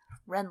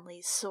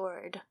 Renly's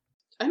sword.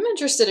 I'm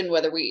interested in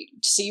whether we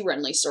see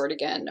Renly's sword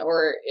again,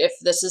 or if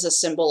this is a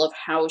symbol of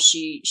how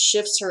she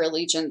shifts her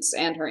allegiance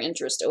and her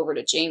interest over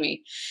to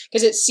Jaime.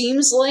 Because it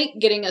seems like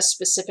getting a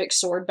specific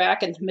sword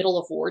back in the middle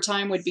of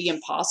wartime would be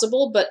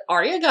impossible, but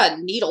Arya got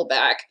Needle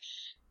back.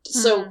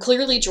 So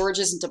clearly George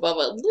isn't above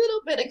a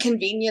little bit of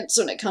convenience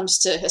when it comes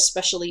to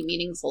especially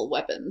meaningful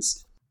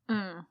weapons.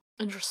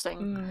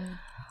 Interesting.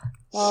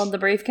 Well, the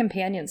Brave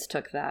Companions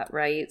took that,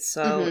 right?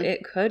 So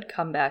it could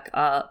come back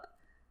up.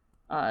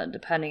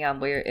 Depending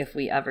on if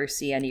we ever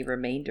see any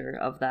remainder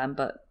of them.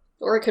 But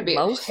Or it could be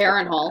most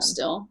Harrenhal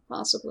still,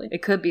 possibly.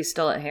 It could be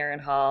still at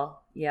Harrenhal.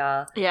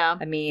 Yeah. Yeah.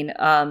 I mean,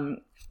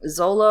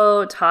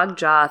 Zolo,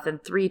 Togjoth,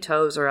 and Three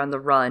Toes are on the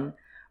run.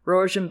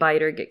 Rouge and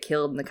Biter get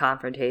killed in the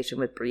confrontation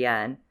with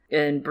Brienne.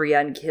 And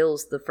Brienne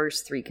kills the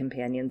first 3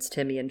 companions,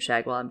 Timmy and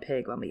Shagwell and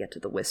Pig, when we get to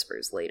the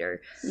Whispers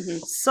later. Mm-hmm.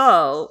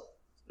 So,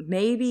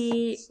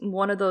 maybe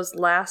one of those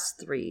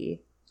last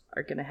 3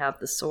 are going to have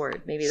the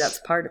sword. Maybe that's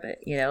part of it,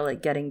 you know,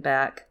 like getting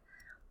back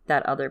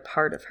that other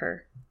part of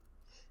her.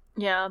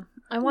 Yeah,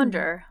 I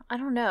wonder. I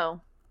don't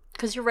know.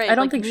 Because you're right. I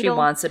don't think Needle, she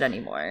wants it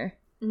anymore.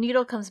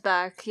 Needle comes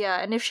back,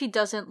 yeah. And if she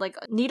doesn't, like,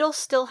 Needle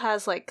still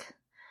has, like,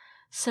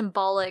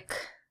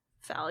 symbolic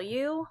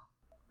value,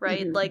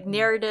 right? Mm-hmm. Like,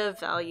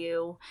 narrative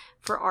value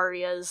for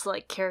Arya's,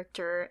 like,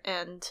 character.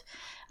 And,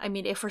 I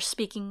mean, if we're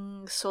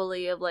speaking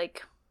solely of,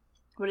 like,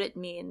 what it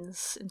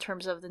means in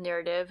terms of the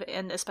narrative,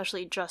 and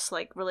especially just,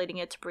 like, relating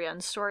it to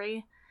Brienne's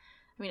story,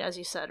 I mean, as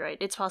you said, right,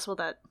 it's possible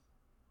that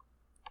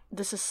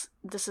this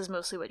is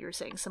mostly what you were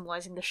saying,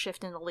 symbolizing the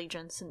shift in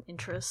allegiance and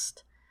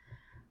interest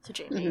to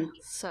Jaime. Mm-hmm.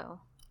 So,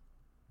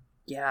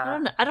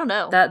 yeah, I don't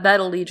know. That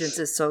allegiance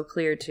is so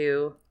clear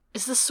too.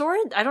 Is the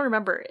sword? I don't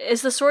remember.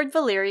 Is the sword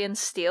Valyrian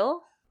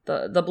steel?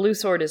 The blue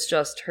sword is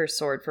just her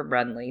sword from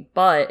Renly,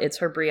 but it's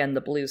her Brienne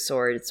the blue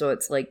sword. So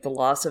it's like the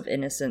loss of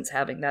innocence,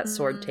 having that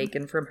sword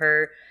taken from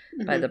her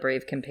by the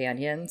brave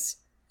companions.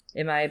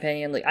 In my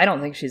opinion, like I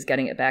don't think she's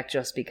getting it back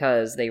just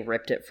because they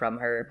ripped it from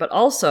her, but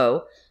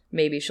also.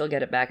 Maybe she'll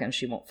get it back and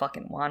she won't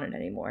fucking want it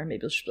anymore.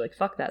 Maybe she'll be like,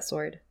 fuck that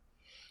sword.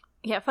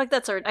 Yeah, fuck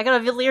that sword. I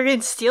got a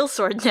Valyrian steel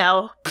sword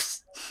now.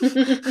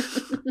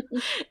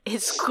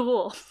 It's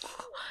cool.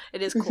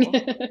 It is cool.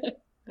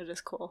 It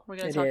is cool. We're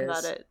going to talk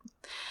about it.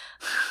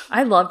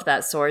 I loved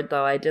that sword,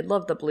 though. I did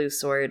love the blue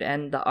sword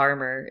and the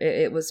armor.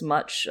 It was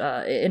much...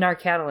 in our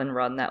Catelyn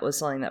run, that was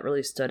something that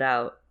really stood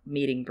out.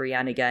 Meeting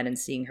Brienne again and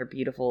seeing her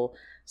beautiful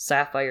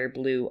sapphire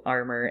blue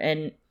armor.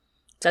 And...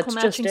 That's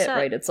cool just it, set.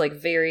 Right? It's like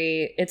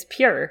it's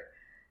pure.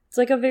 It's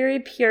like a very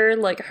pure,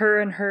 like her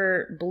and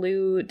her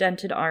blue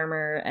dented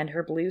armor and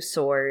her blue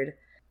sword.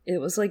 It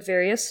was like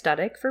very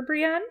aesthetic for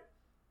Brienne.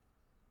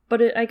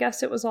 But I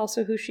guess it was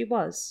also who she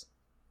was.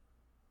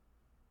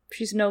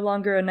 She's no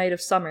longer a knight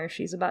of summer.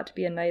 She's about to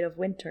be a knight of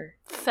winter.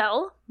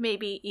 Fell,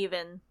 maybe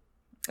even.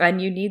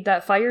 And you need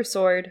that fire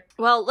sword.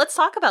 Well, let's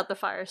talk about the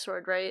fire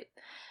sword, right?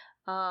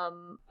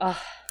 What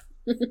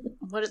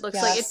it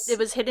looks like. It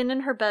was hidden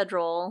in her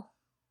bedroll.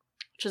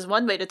 Which is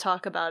one way to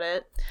talk about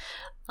it.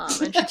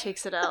 And she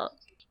takes it out.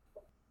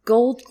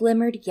 Gold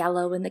glimmered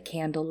yellow in the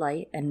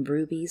candlelight, and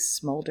rubies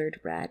smoldered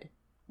red.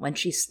 When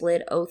she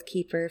slid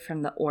Oathkeeper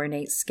from the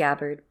ornate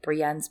scabbard,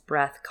 Brienne's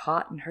breath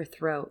caught in her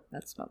throat.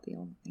 That's not the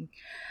only thing.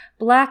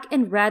 Black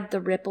and red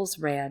the ripples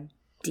ran,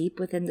 deep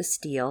within the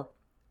steel.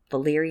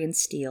 Valyrian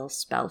steel,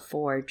 spell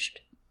forged.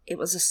 It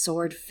was a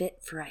sword fit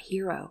for a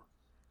hero.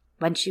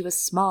 When she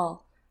was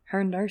small,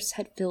 her nurse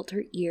had filled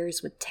her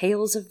ears with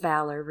tales of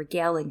valor,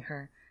 regaling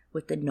her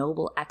with the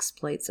noble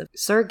exploits of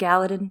Sir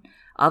Galladon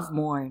of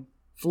Morn,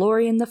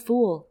 Florian the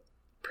Fool,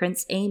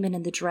 Prince Aemon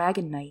and the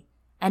Dragon Knight,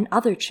 and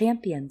other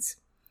champions.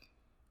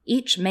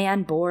 Each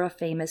man bore a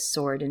famous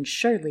sword, and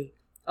surely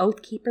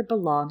Oathkeeper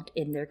belonged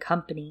in their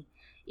company,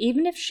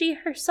 even if she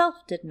herself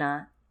did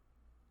not.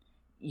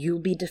 You'll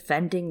be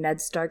defending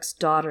Ned Stark's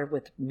daughter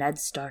with Ned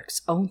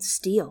Stark's own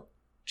steel,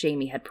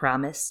 Jaime had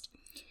promised.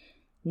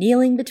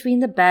 Kneeling between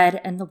the bed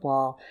and the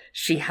wall,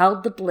 she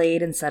held the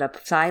blade and said a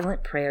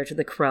silent prayer to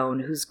the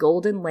crone whose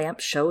golden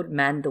lamp showed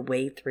men the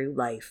way through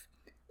life.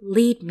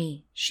 Lead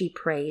me, she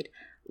prayed.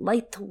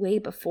 Light the way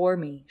before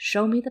me.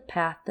 Show me the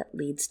path that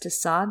leads to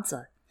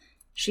Sansa.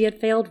 She had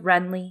failed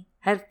Renly,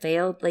 had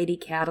failed Lady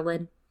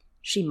Catelyn.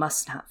 She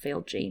must not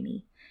fail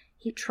Jaime.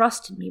 He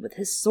trusted me with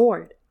his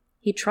sword.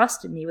 He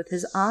trusted me with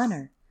his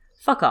honor.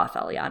 Fuck off,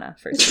 Eliana,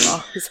 first of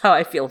all, is how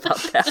I feel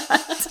about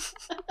that.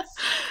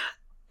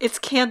 It's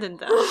canon,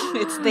 though.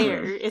 It's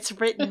there. It's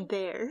written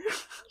there.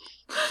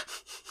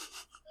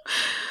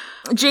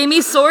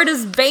 Jaime's sword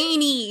is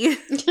veiny.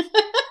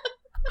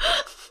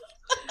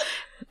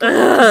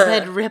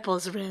 Red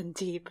ripples ran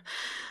deep.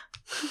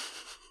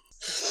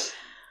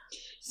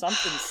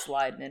 Something's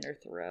sliding in her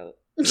throat.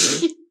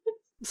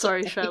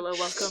 Sorry, Shiloh.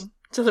 Welcome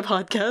to the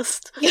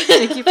podcast.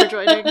 Thank you for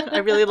joining. I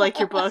really like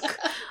your book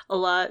a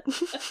lot.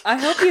 I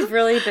hope you've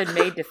really been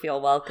made to feel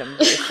welcome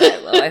here,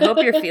 Shiloh. I hope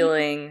you're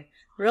feeling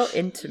real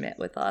intimate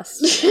with us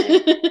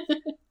today.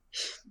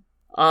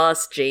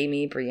 Us,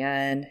 Jaime,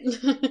 Brienne.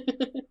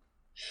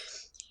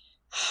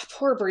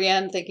 Poor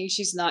Brienne thinking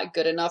she's not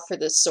good enough for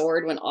this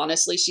sword when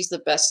honestly she's the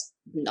best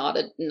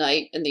knotted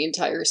knight in the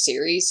entire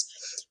series.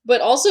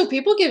 But also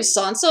people give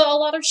Sansa a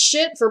lot of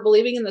shit for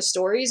believing in the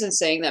stories and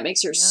saying that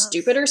makes her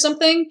stupid or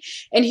something.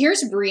 And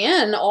here's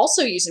Brienne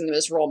also using them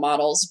as role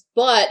models,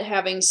 but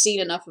having seen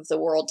enough of the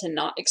world to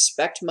not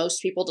expect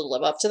most people to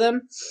live up to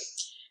them.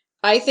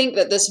 I think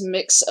that this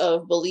mix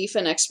of belief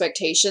and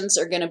expectations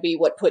are going to be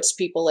what puts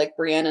people like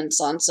Brienne and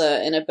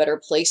Sansa in a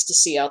better place to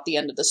see out the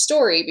end of the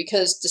story,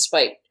 because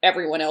despite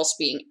everyone else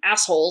being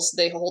assholes,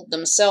 they hold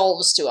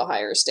themselves to a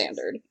higher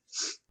standard.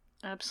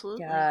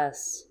 Absolutely.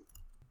 Yes.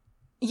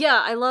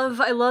 Yeah, I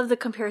love the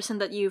comparison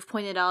that you've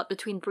pointed out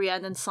between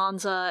Brienne and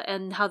Sansa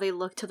and how they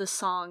look to the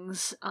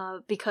songs,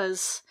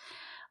 because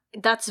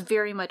that's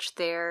very much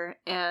there,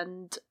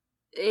 and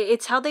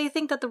it's how they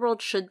think that the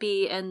world should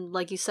be, and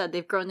like you said,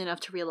 they've grown enough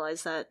to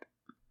realize that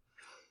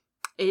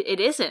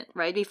it isn't,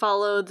 right? We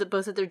follow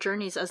both of their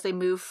journeys as they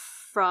move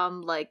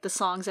from, like, the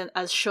songs and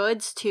as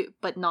shoulds to,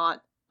 but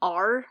not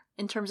are,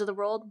 in terms of the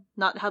world,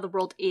 not how the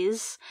world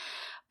is.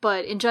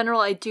 But in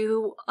general, I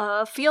do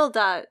feel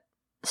that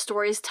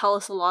stories tell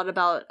us a lot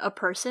about a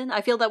person.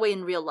 I feel that way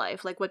in real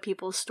life, like what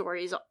people's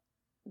stories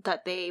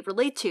that they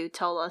relate to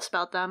tell us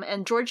about them,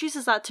 and George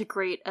uses that to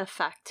great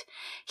effect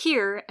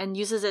here, and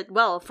uses it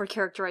well for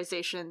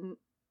characterization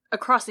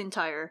across the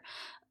entire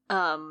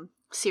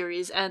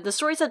series. And the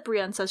stories that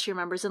Brienne says she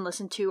remembers and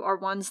listened to are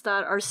ones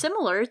that are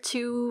similar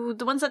to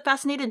the ones that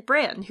fascinated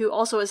Bran, who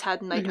also has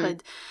had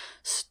knighthood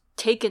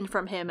taken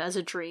from him as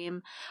a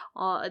dream.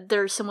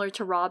 They're similar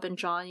to Robb and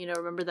Jon,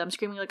 remember them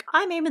screaming like,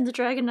 "I'm Aemon the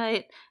Dragon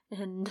Knight,"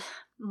 and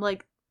I'm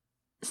like,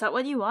 is that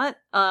what you want?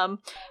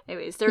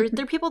 Anyways,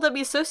 they're people that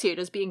we associate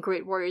as being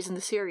great warriors in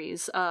the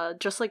series,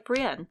 just like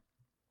Brienne.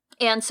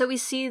 And so we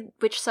see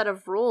which set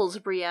of roles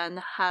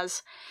Brienne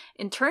has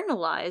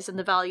internalized and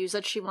the values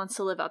that she wants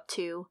to live up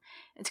to.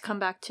 And to come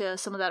back to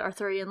some of that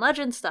Arthurian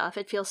legend stuff,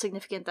 it feels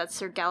significant that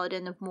Sir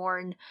Galladon of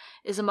Morn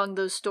is among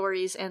those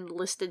stories and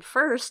listed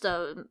first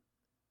of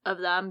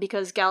them,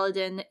 because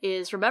Galladon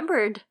is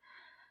remembered,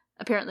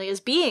 apparently, as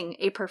being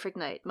a perfect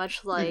knight,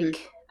 much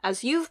like,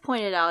 as you've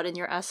pointed out in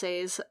your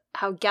essays,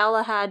 how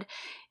Galahad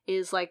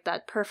is like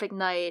that perfect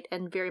knight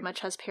and very much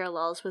has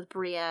parallels with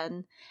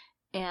Brienne.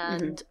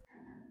 And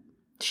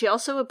she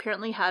also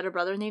apparently had a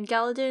brother named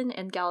Galladon,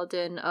 and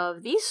Galladon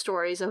of these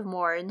stories of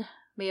Morn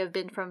may have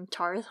been from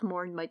Tarth.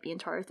 Morn might be in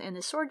Tarth, and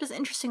his sword is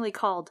interestingly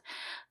called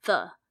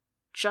the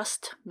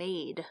Just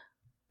Made.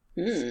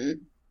 I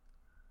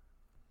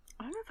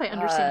don't know if I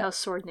understand how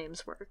sword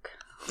names work.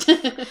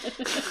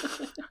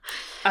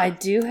 I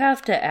do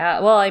have to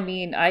add, well, I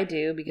mean, I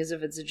do, because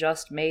if it's a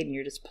Just Made and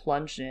you're just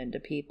plunging into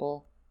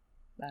people,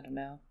 I don't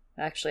know.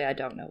 Actually, I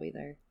don't know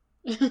either.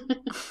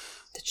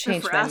 To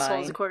change my assholes,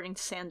 mind. according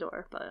to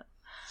Sandor, but...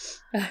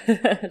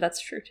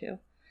 That's true, too.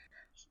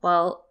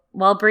 Well,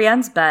 while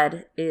Brienne's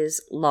bed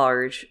is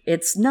large,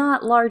 it's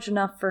not large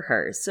enough for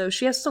her, so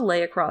she has to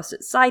lay across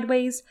it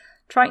sideways,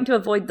 trying to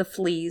avoid the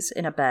fleas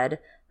in a bed.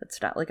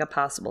 That's not like a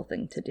possible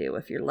thing to do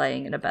if you're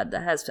laying in a bed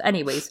that has...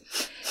 Anyways,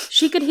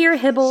 she could hear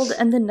Hybald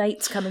and the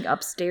knights coming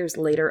upstairs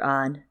later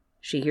on.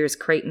 She hears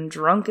Creighton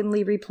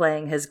drunkenly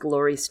replaying his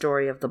glory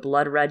story of the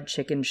blood-red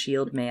chicken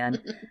shield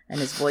man, and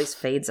his voice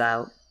fades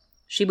out.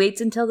 She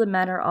waits until the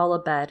men are all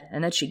abed,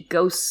 and then she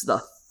ghosts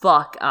the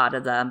fuck out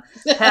of them,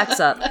 packs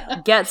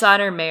up, gets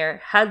on her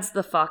mare, heads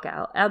the fuck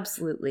out.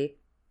 Absolutely.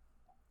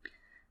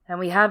 And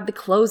we have the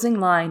closing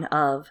line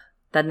of,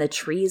 "Then the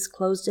trees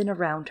closed in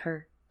around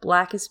her,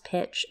 black as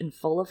pitch and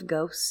full of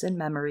ghosts and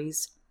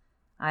memories.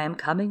 I am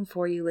coming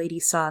for you, Lady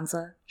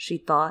Sansa," she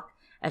thought,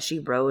 as she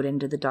rode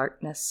into the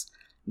darkness.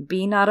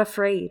 "Be not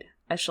afraid.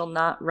 I shall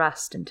not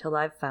rest until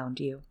I've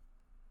found you."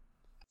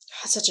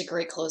 That's such a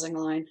great closing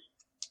line.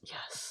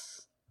 Yes.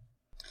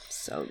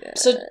 So good.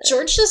 So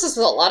George does this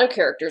with a lot of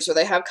characters where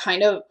they have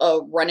kind of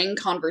a running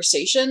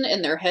conversation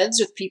in their heads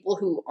with people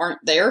who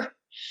aren't there.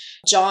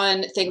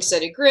 Jon thinks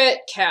at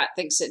Ygritte, Kat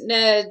thinks at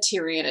Ned,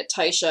 Tyrion at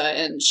Tysha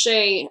and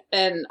Shae,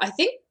 and I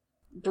think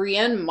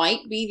Brienne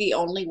might be the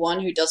only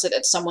one who does it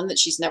at someone that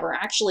she's never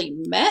actually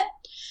met.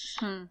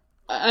 And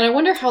I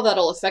wonder how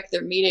that'll affect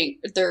their meeting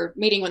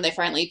when they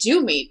finally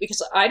do meet,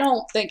 because I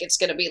don't think it's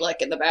going to be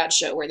like in the Bad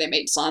Show where they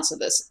made Sansa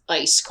this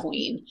ice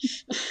queen.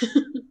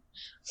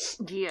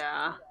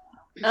 Yeah.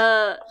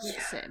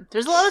 Same.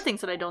 There's a lot of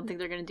things that I don't think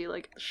they're going to do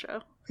like the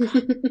show.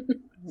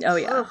 Oh,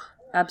 yeah.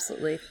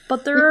 Absolutely.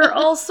 But there are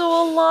also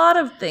a lot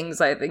of things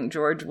I think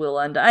George will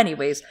end.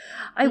 Anyways,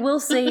 I will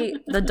say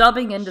the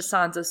dubbing into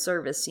Sansa's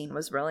service scene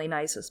was really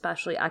nice,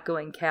 especially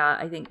echoing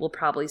Kat. I think we'll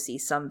probably see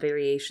some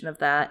variation of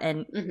that.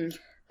 And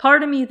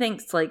part of me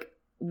thinks, like,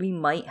 we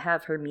might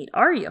have her meet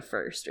Arya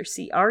first, or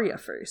see Arya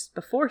first,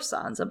 before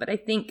Sansa. But I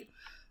think,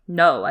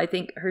 no, I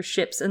think her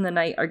ships in the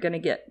night are going to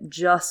get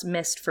just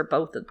missed for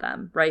both of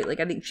them, right? Like,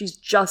 I think she's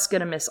just going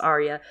to miss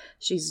Arya.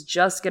 She's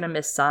just going to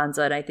miss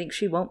Sansa, and I think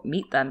she won't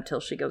meet them till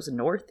she goes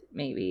north,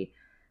 maybe.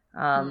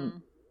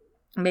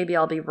 Maybe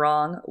I'll be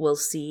wrong. We'll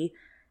see.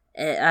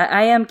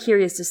 I am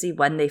curious to see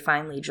when they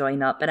finally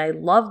join up, and I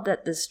love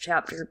that this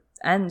chapter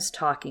ends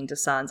talking to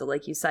Sansa,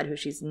 like you said, who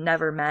she's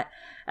never met,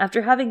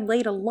 after having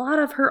laid a lot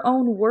of her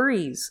own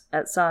worries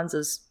at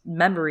Sansa's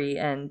memory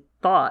and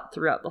thought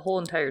throughout the whole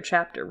entire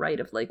chapter, right?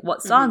 Of like what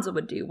Sansa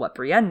would do, what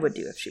Brienne would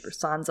do if she were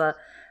Sansa.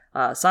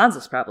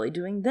 Sansa's probably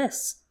doing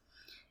this.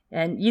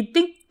 And you'd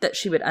think that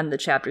she would end the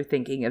chapter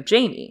thinking of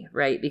Jaime,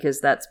 right?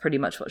 Because that's pretty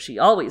much what she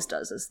always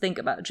does, is think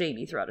about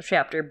Jaime throughout a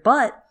chapter.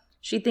 But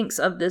she thinks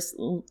of this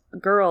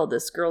girl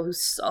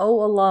who's so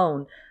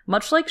alone,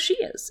 much like she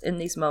is in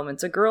these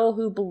moments. A girl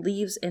who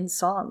believes in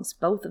songs.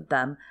 Both of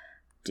them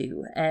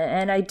do.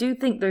 And I do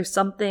think there's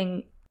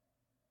something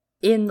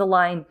in the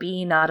line,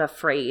 "Be not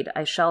afraid,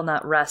 I shall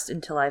not rest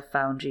until I've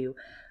found you,"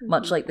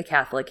 much like the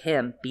Catholic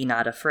hymn, "Be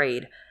not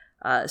afraid."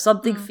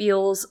 Something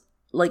feels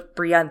like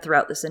Brienne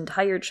throughout this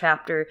entire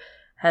chapter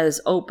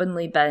has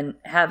openly been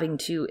having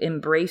to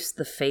embrace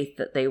the faith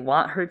that they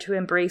want her to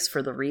embrace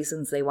for the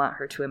reasons they want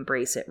her to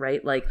embrace it,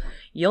 right? Like,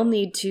 you'll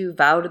need to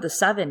vow to the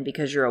seven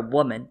because you're a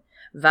woman.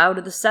 Vow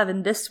to the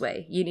seven this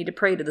way. You need to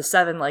pray to the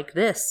seven like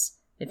this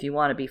if you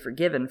want to be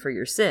forgiven for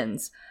your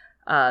sins,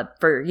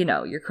 for,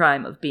 your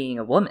crime of being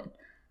a woman.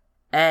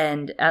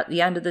 And at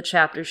the end of the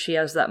chapter, she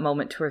has that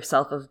moment to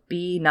herself of,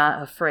 "Be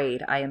not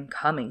afraid, I am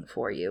coming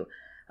for you."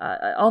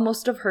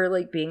 Almost of her,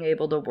 like, being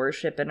able to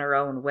worship in her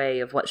own way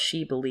of what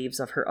she believes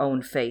of her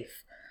own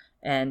faith.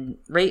 And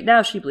right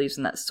now she believes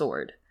in that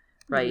sword,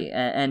 right?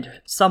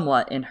 And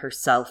somewhat in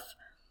herself.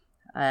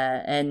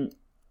 And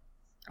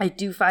I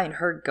do find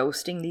her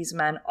ghosting these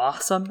men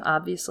awesome,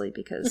 obviously,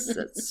 because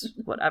that's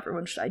what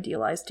everyone should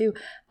idealize too.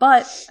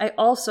 But I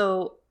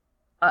also,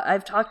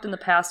 I've talked in the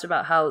past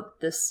about how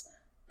this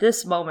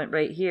moment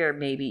right here,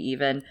 maybe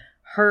even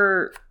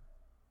her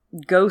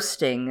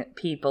ghosting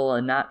people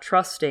and not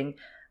trusting,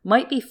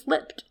 might be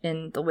flipped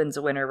in The Winds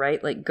of Winter,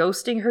 right? Like,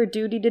 ghosting her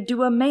duty to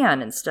do a man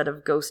instead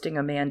of ghosting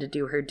a man to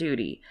do her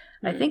duty.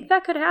 I think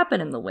that could happen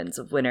in The Winds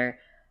of Winter.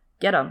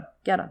 Get him.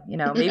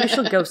 Maybe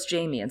she'll ghost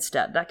Jaime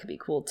instead. That could be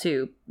cool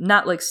too.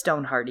 Not like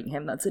Stonehearting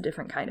him. That's a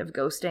different kind of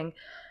ghosting.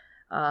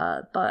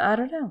 But I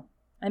don't know.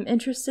 I'm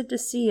interested to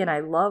see, and I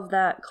love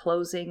that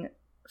closing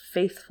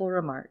faithful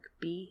remark.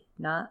 Be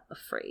not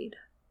afraid.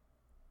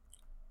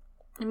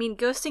 I mean,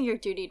 ghosting your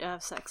duty to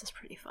have sex is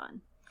pretty fun.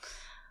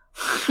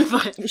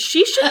 But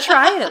she should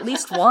try it at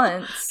least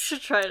once.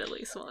 Should try it at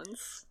least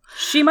once.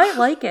 She might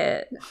like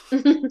it.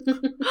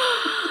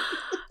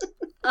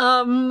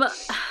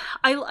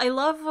 I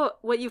love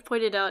what you've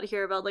pointed out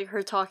here about, like,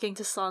 her talking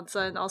to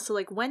Sansa, and also,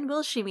 like, when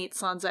will she meet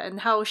Sansa,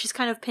 and how she's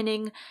kind of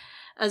pinning,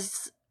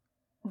 as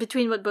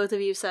between what both of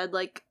you said,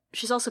 like,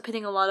 she's also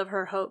pinning a lot of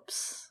her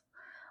hopes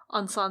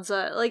on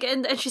Sansa, like,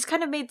 and she's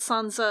kind of made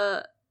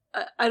Sansa,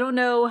 I don't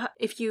know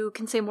if you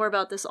can say more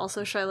about this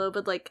also, Shiloh,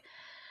 but, like,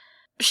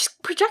 she's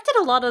projected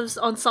a lot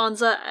on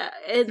Sansa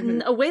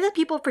in a way that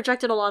people have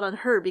projected a lot on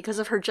her because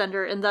of her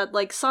gender, and that,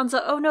 like,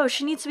 Sansa, oh no,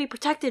 she needs to be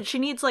protected, she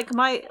needs, like,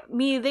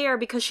 me there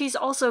because she's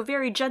also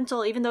very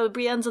gentle, even though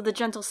Brienne's of the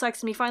gentle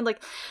sex. And we find,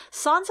 like,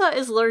 Sansa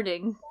is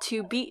learning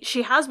to be,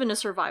 she has been a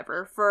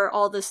survivor for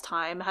all this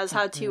time, has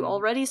had to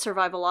already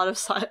survive a lot of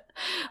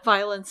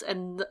violence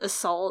and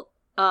assault,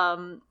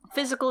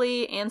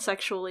 physically and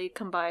sexually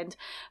combined.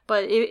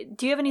 But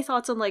do you have any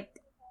thoughts on, like,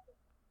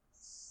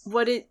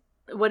 what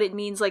it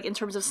means, like, in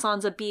terms of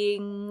Sansa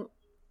being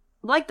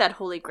like that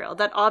Holy Grail,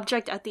 that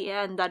object at the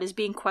end that is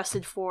being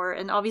quested for,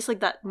 and obviously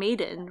that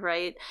maiden,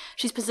 right?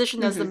 She's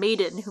positioned as the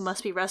maiden who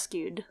must be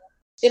rescued.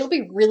 It'll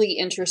be really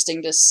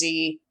interesting to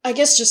see, I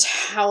guess, just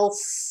how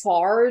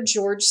far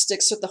George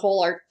sticks with the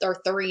whole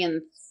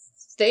Arthurian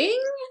thing,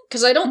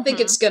 because I don't think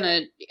he's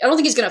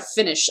gonna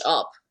finish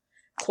up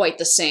quite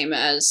the same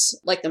as,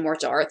 like, the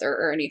Morte d'Arthur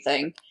or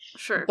anything.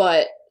 Sure.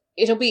 But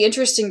it'll be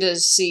interesting to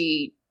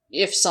see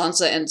if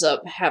Sansa ends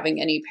up having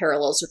any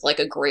parallels with, like,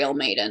 a Grail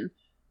Maiden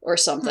or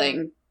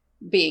something,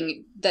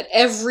 being that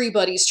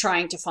everybody's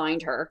trying to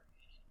find her,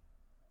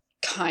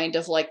 kind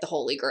of like the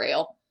Holy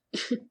Grail.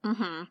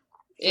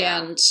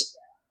 And,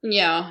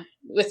 yeah,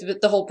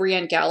 with the whole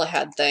Brienne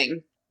Galahad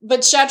thing.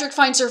 But Shadrich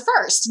finds her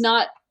first,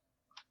 not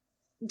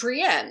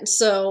Brienne,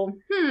 so,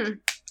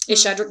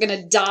 is Shadrich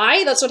gonna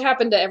die? That's what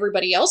happened to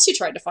everybody else who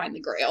tried to find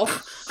the Grail.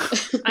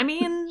 I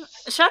mean,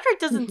 Shadrich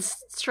doesn't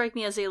strike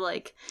me as a,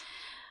 like...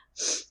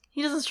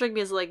 He doesn't strike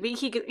me as, like,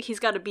 he's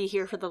got to be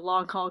here for the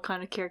long haul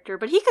kind of character,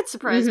 but he could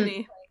surprise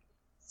me.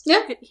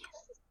 Yeah.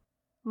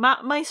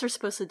 Mice are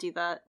supposed to do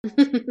that.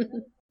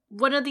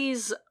 One of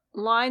these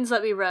lines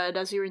that we read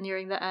as we were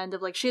nearing the end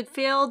of, like, she had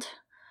failed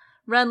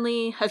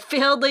Renly, had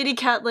failed Lady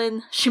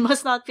Catelyn, she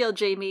must not fail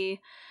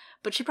Jaime,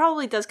 but she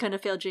probably does kind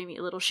of fail Jaime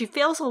a little. She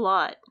fails a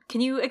lot.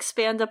 Can you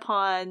expand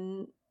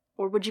upon,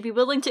 or would you be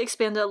willing to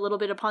expand a little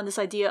bit upon this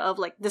idea of,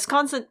 like, this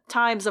constant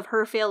times of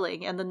her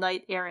failing and the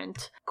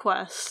knight-errant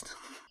quest?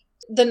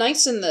 The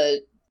knights in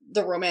the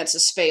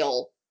romances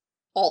fail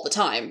all the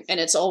time, and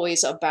it's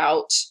always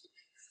about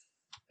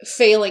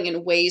failing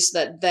in ways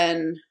that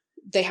then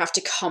they have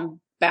to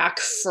come back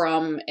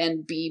from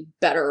and be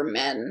better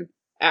men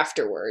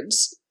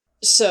afterwards.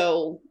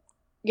 So,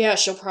 yeah,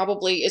 she'll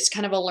probably, it's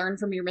kind of a learn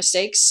from your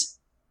mistakes,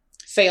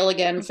 fail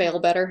again, fail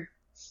better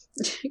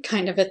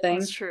kind of a thing.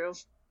 That's true.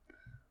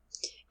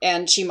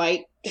 And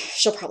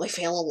she'll probably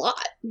fail a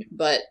lot,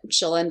 but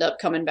she'll end up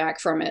coming back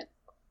from it.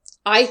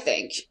 I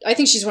think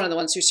she's one of the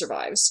ones who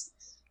survives.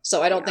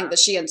 So I don't think that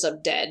she ends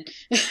up dead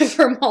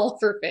from all of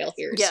her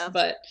failures. Yeah.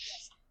 But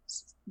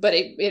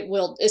it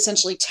will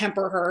essentially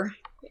temper her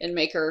and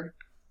make her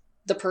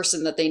the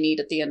person that they need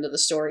at the end of the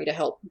story to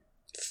help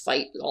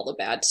fight all the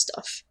bad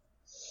stuff.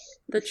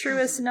 The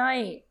truest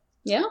knight.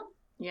 Yeah?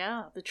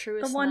 Yeah, the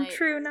truest The one knight.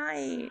 true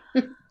knight.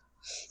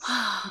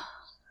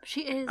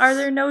 She is. Are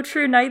there no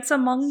true knights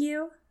among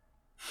you?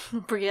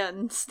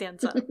 Brienne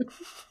stands up.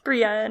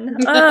 Brienne.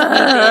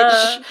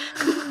 Bitch.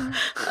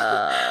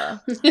 I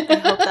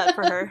hope that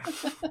for her.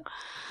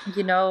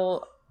 You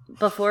know,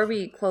 before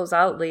we close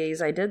out,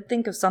 Liz, I did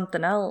think of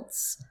something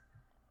else.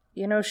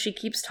 You know, she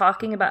keeps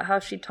talking about how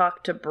she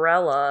talked to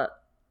Brella.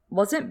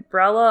 Wasn't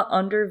Brella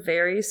under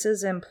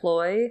Varys'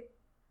 employ?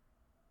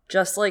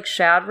 Just like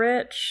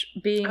Shadrich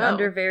being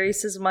under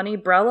Varys' money?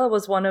 Brella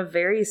was one of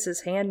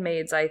Varys'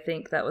 handmaids, I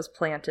think, that was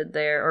planted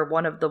there, or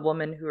one of the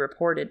women who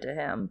reported to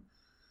him.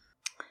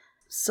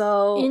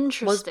 So,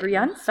 was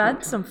Brienne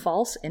fed some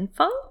false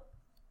info?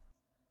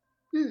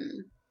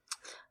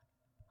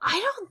 I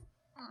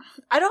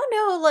don't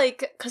know,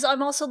 like, because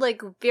I'm also,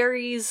 like,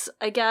 Varys,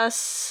 I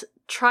guess,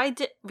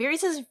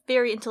 Varys is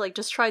very into, like,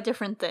 just try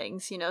different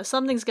things, you know?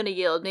 Something's gonna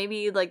yield.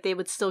 Maybe, like, they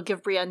would still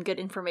give Brienne good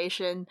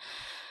information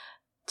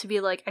to be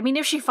like, I mean,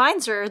 if she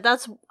finds her,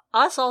 that's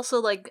us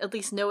also, like, at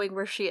least knowing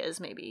where she is,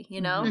 maybe,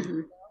 you know? Mm-hmm.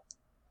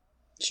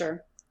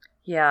 Sure.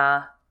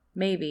 Yeah,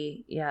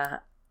 maybe, yeah.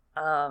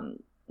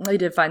 I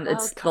did find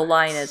the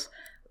line is,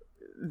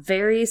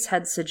 Varys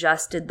had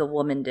suggested the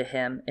woman to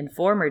him. In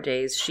former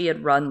days, she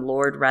had run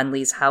Lord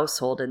Renly's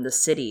household in the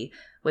city,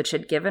 which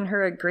had given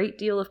her a great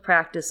deal of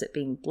practice at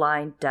being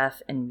blind,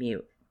 deaf, and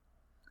mute.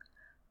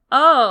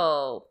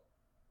 Oh!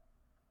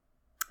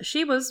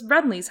 She was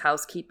Renly's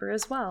housekeeper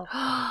as well.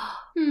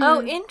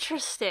 Oh,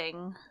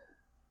 interesting.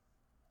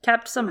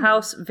 Kept some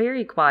house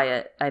very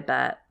quiet, I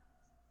bet.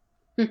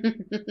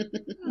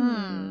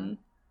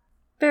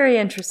 Very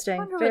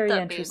interesting. Very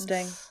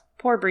interesting. Means.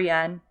 Poor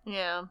Brienne.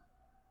 Yeah.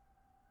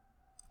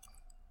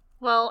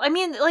 Well, I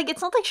mean, like,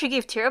 it's not like she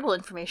gave terrible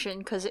information,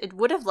 because it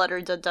would have led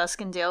her to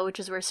Duskendale, which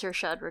is where Sir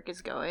Shadrick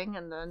is going,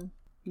 and then...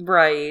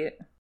 Right.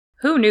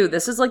 Who knew?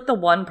 This is, like, the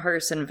one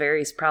person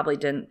Varys probably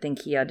didn't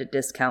think he had a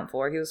discount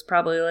for. He was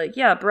probably like,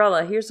 yeah,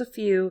 Brella, here's a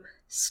few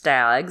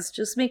stags.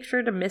 Just make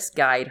sure to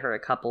misguide her a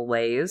couple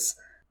ways.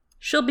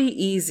 She'll be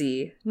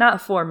easy,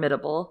 not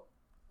formidable.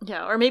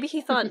 Yeah, or maybe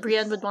he thought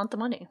Brienne would want the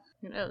money.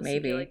 Who knows?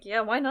 Maybe. He'd be like, yeah,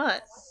 why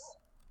not?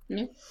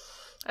 Yeah.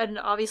 And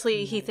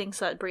obviously he thinks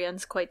that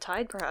Brienne's quite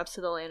tied, perhaps,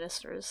 to the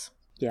Lannisters.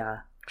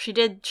 Yeah. She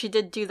did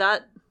do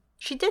that.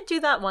 She did do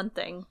that one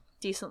thing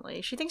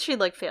decently. She thinks she,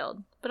 like,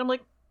 failed. But I'm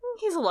like,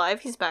 he's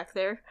alive. He's back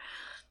there.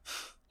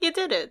 You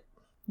did it.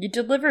 You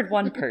delivered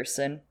one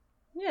person.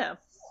 Yeah.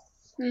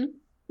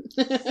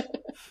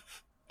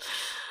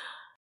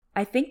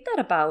 I think that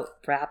about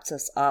wraps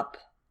us up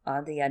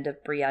on the end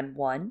of Brienne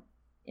 1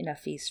 in A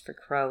Feast for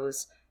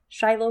Crows.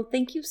 Shiloh,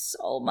 thank you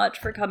so much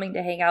for coming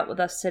to hang out with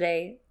us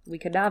today. We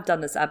could not have done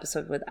this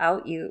episode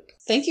without you.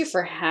 Thank you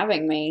for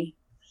having me.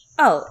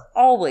 Oh,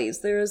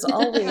 always. There is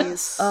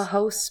always a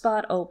host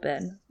spot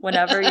open.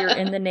 Whenever you're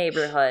in the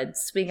neighborhood,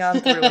 swing on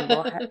through and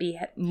we'll be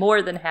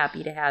more than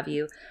happy to have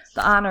you.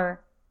 The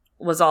honor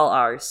was all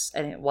ours,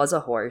 and it was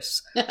a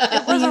horse.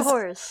 It was a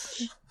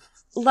horse.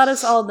 Let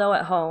us all know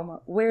at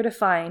home where to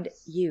find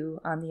you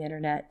on the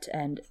internet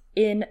and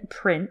in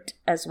print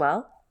as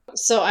well.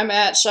 So I'm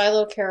at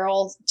Shiloh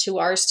Carroll,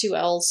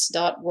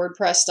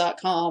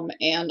 2rs2ls.wordpress.com,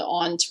 and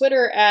on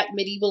Twitter at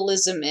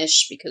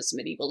medievalism-ish, because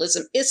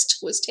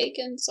medievalismist was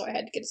taken, so I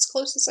had to get as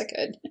close as I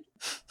could.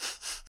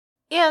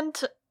 And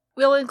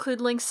we'll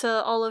include links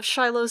to all of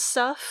Shiloh's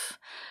stuff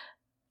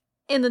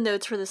in the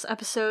notes for this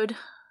episode.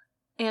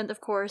 And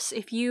of course,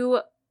 if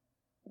you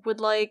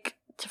would like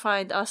to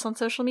find us on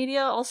social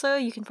media also,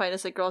 you can find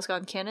us at Girls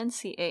Gone Canon,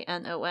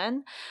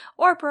 CANON,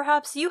 or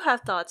perhaps you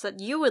have thoughts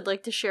that you would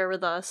like to share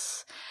with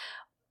us.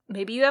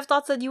 Maybe you have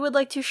thoughts that you would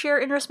like to share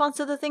in response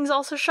to the things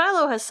also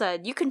Shiloh has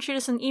said. You can shoot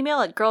us an email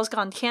at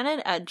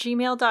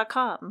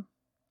girlsgonecanon@gmail.com.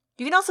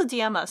 You can also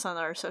DM us on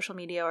our social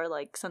media or,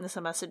 like, send us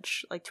a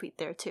message, like, tweet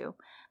there too.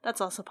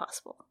 That's also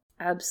possible.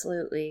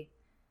 Absolutely.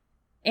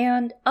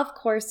 And, of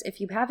course, if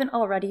you haven't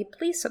already,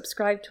 please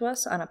subscribe to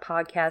us on a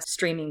podcast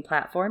streaming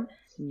platform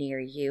near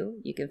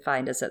you. You can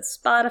find us at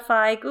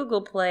Spotify,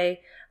 Google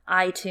Play,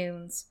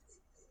 iTunes,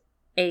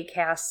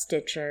 Acast,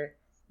 Stitcher,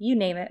 you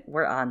name it,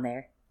 we're on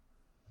there.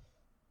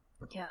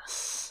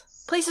 Yes.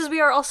 Places we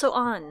are also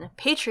on.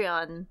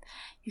 Patreon.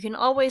 You can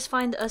always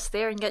find us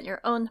there and get your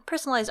own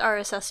personalized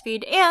RSS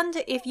feed.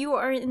 And if you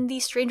are in the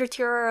Stranger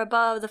tier or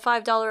above, the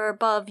 $5 or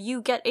above,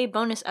 you get a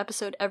bonus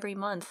episode every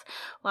month.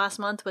 Last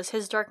month was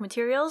His Dark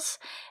Materials,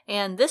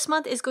 and this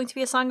month is going to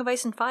be A Song of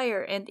Ice and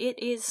Fire, and it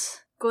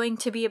is going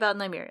to be about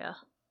Nymeria.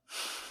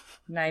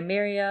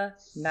 Nymeria,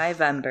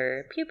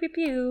 November. Pew, pew,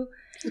 pew.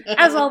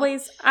 As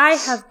always, I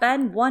have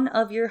been one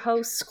of your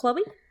hosts,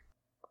 Chloe.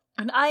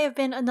 And I have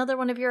been another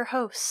one of your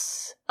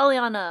hosts,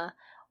 Eliana.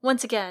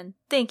 Once again,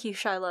 thank you,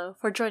 Shiloh,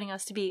 for joining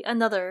us to be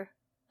another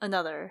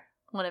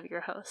one of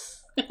your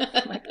hosts.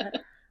 Oh my God.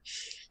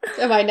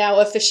 Am I now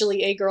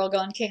officially a Girl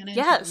Gone Canon?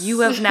 Yes.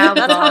 You have now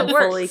gone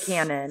fully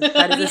canon.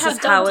 This is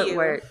how it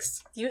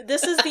works.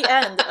 This is the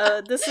end.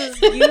 This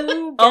is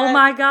you. Oh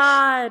my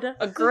God.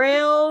 A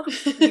grail.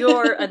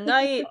 You're a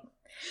knight.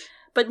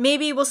 But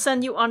maybe we'll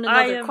send you on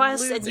another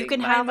quest, and you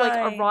can have like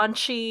a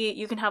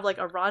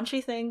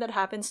raunchy thing that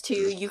happens to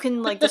you. You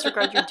can like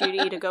disregard your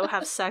duty to go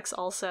have sex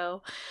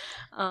also.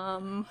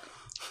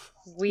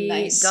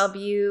 We dub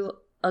you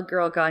a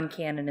Girl Gone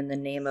Canon in the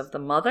name of the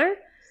mother.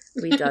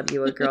 We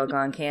W a Girl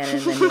Gone Canon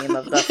in the name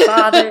of the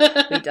father.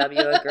 We W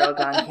a Girl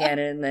Gone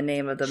Canon in the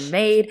name of the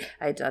maid.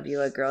 I W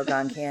a Girl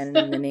Gone Canon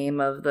in the name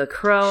of the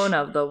crone,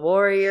 of the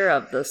warrior,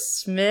 of the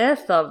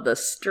smith, of the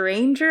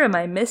stranger. Am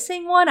I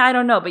missing one? I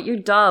don't know, but you're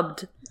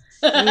dubbed.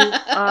 You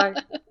are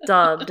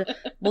dubbed.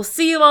 We'll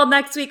see you all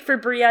next week for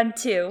Brienne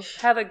 2.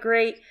 Have a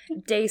great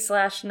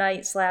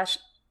day/night/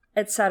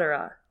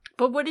 etc.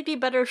 But would it be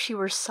better if she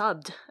were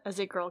subbed as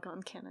a Girl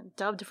Gone Canon?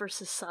 Dubbed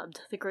versus subbed.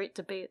 The great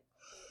debate.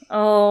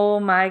 Oh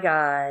my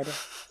god.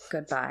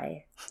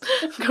 Goodbye.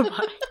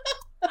 Goodbye.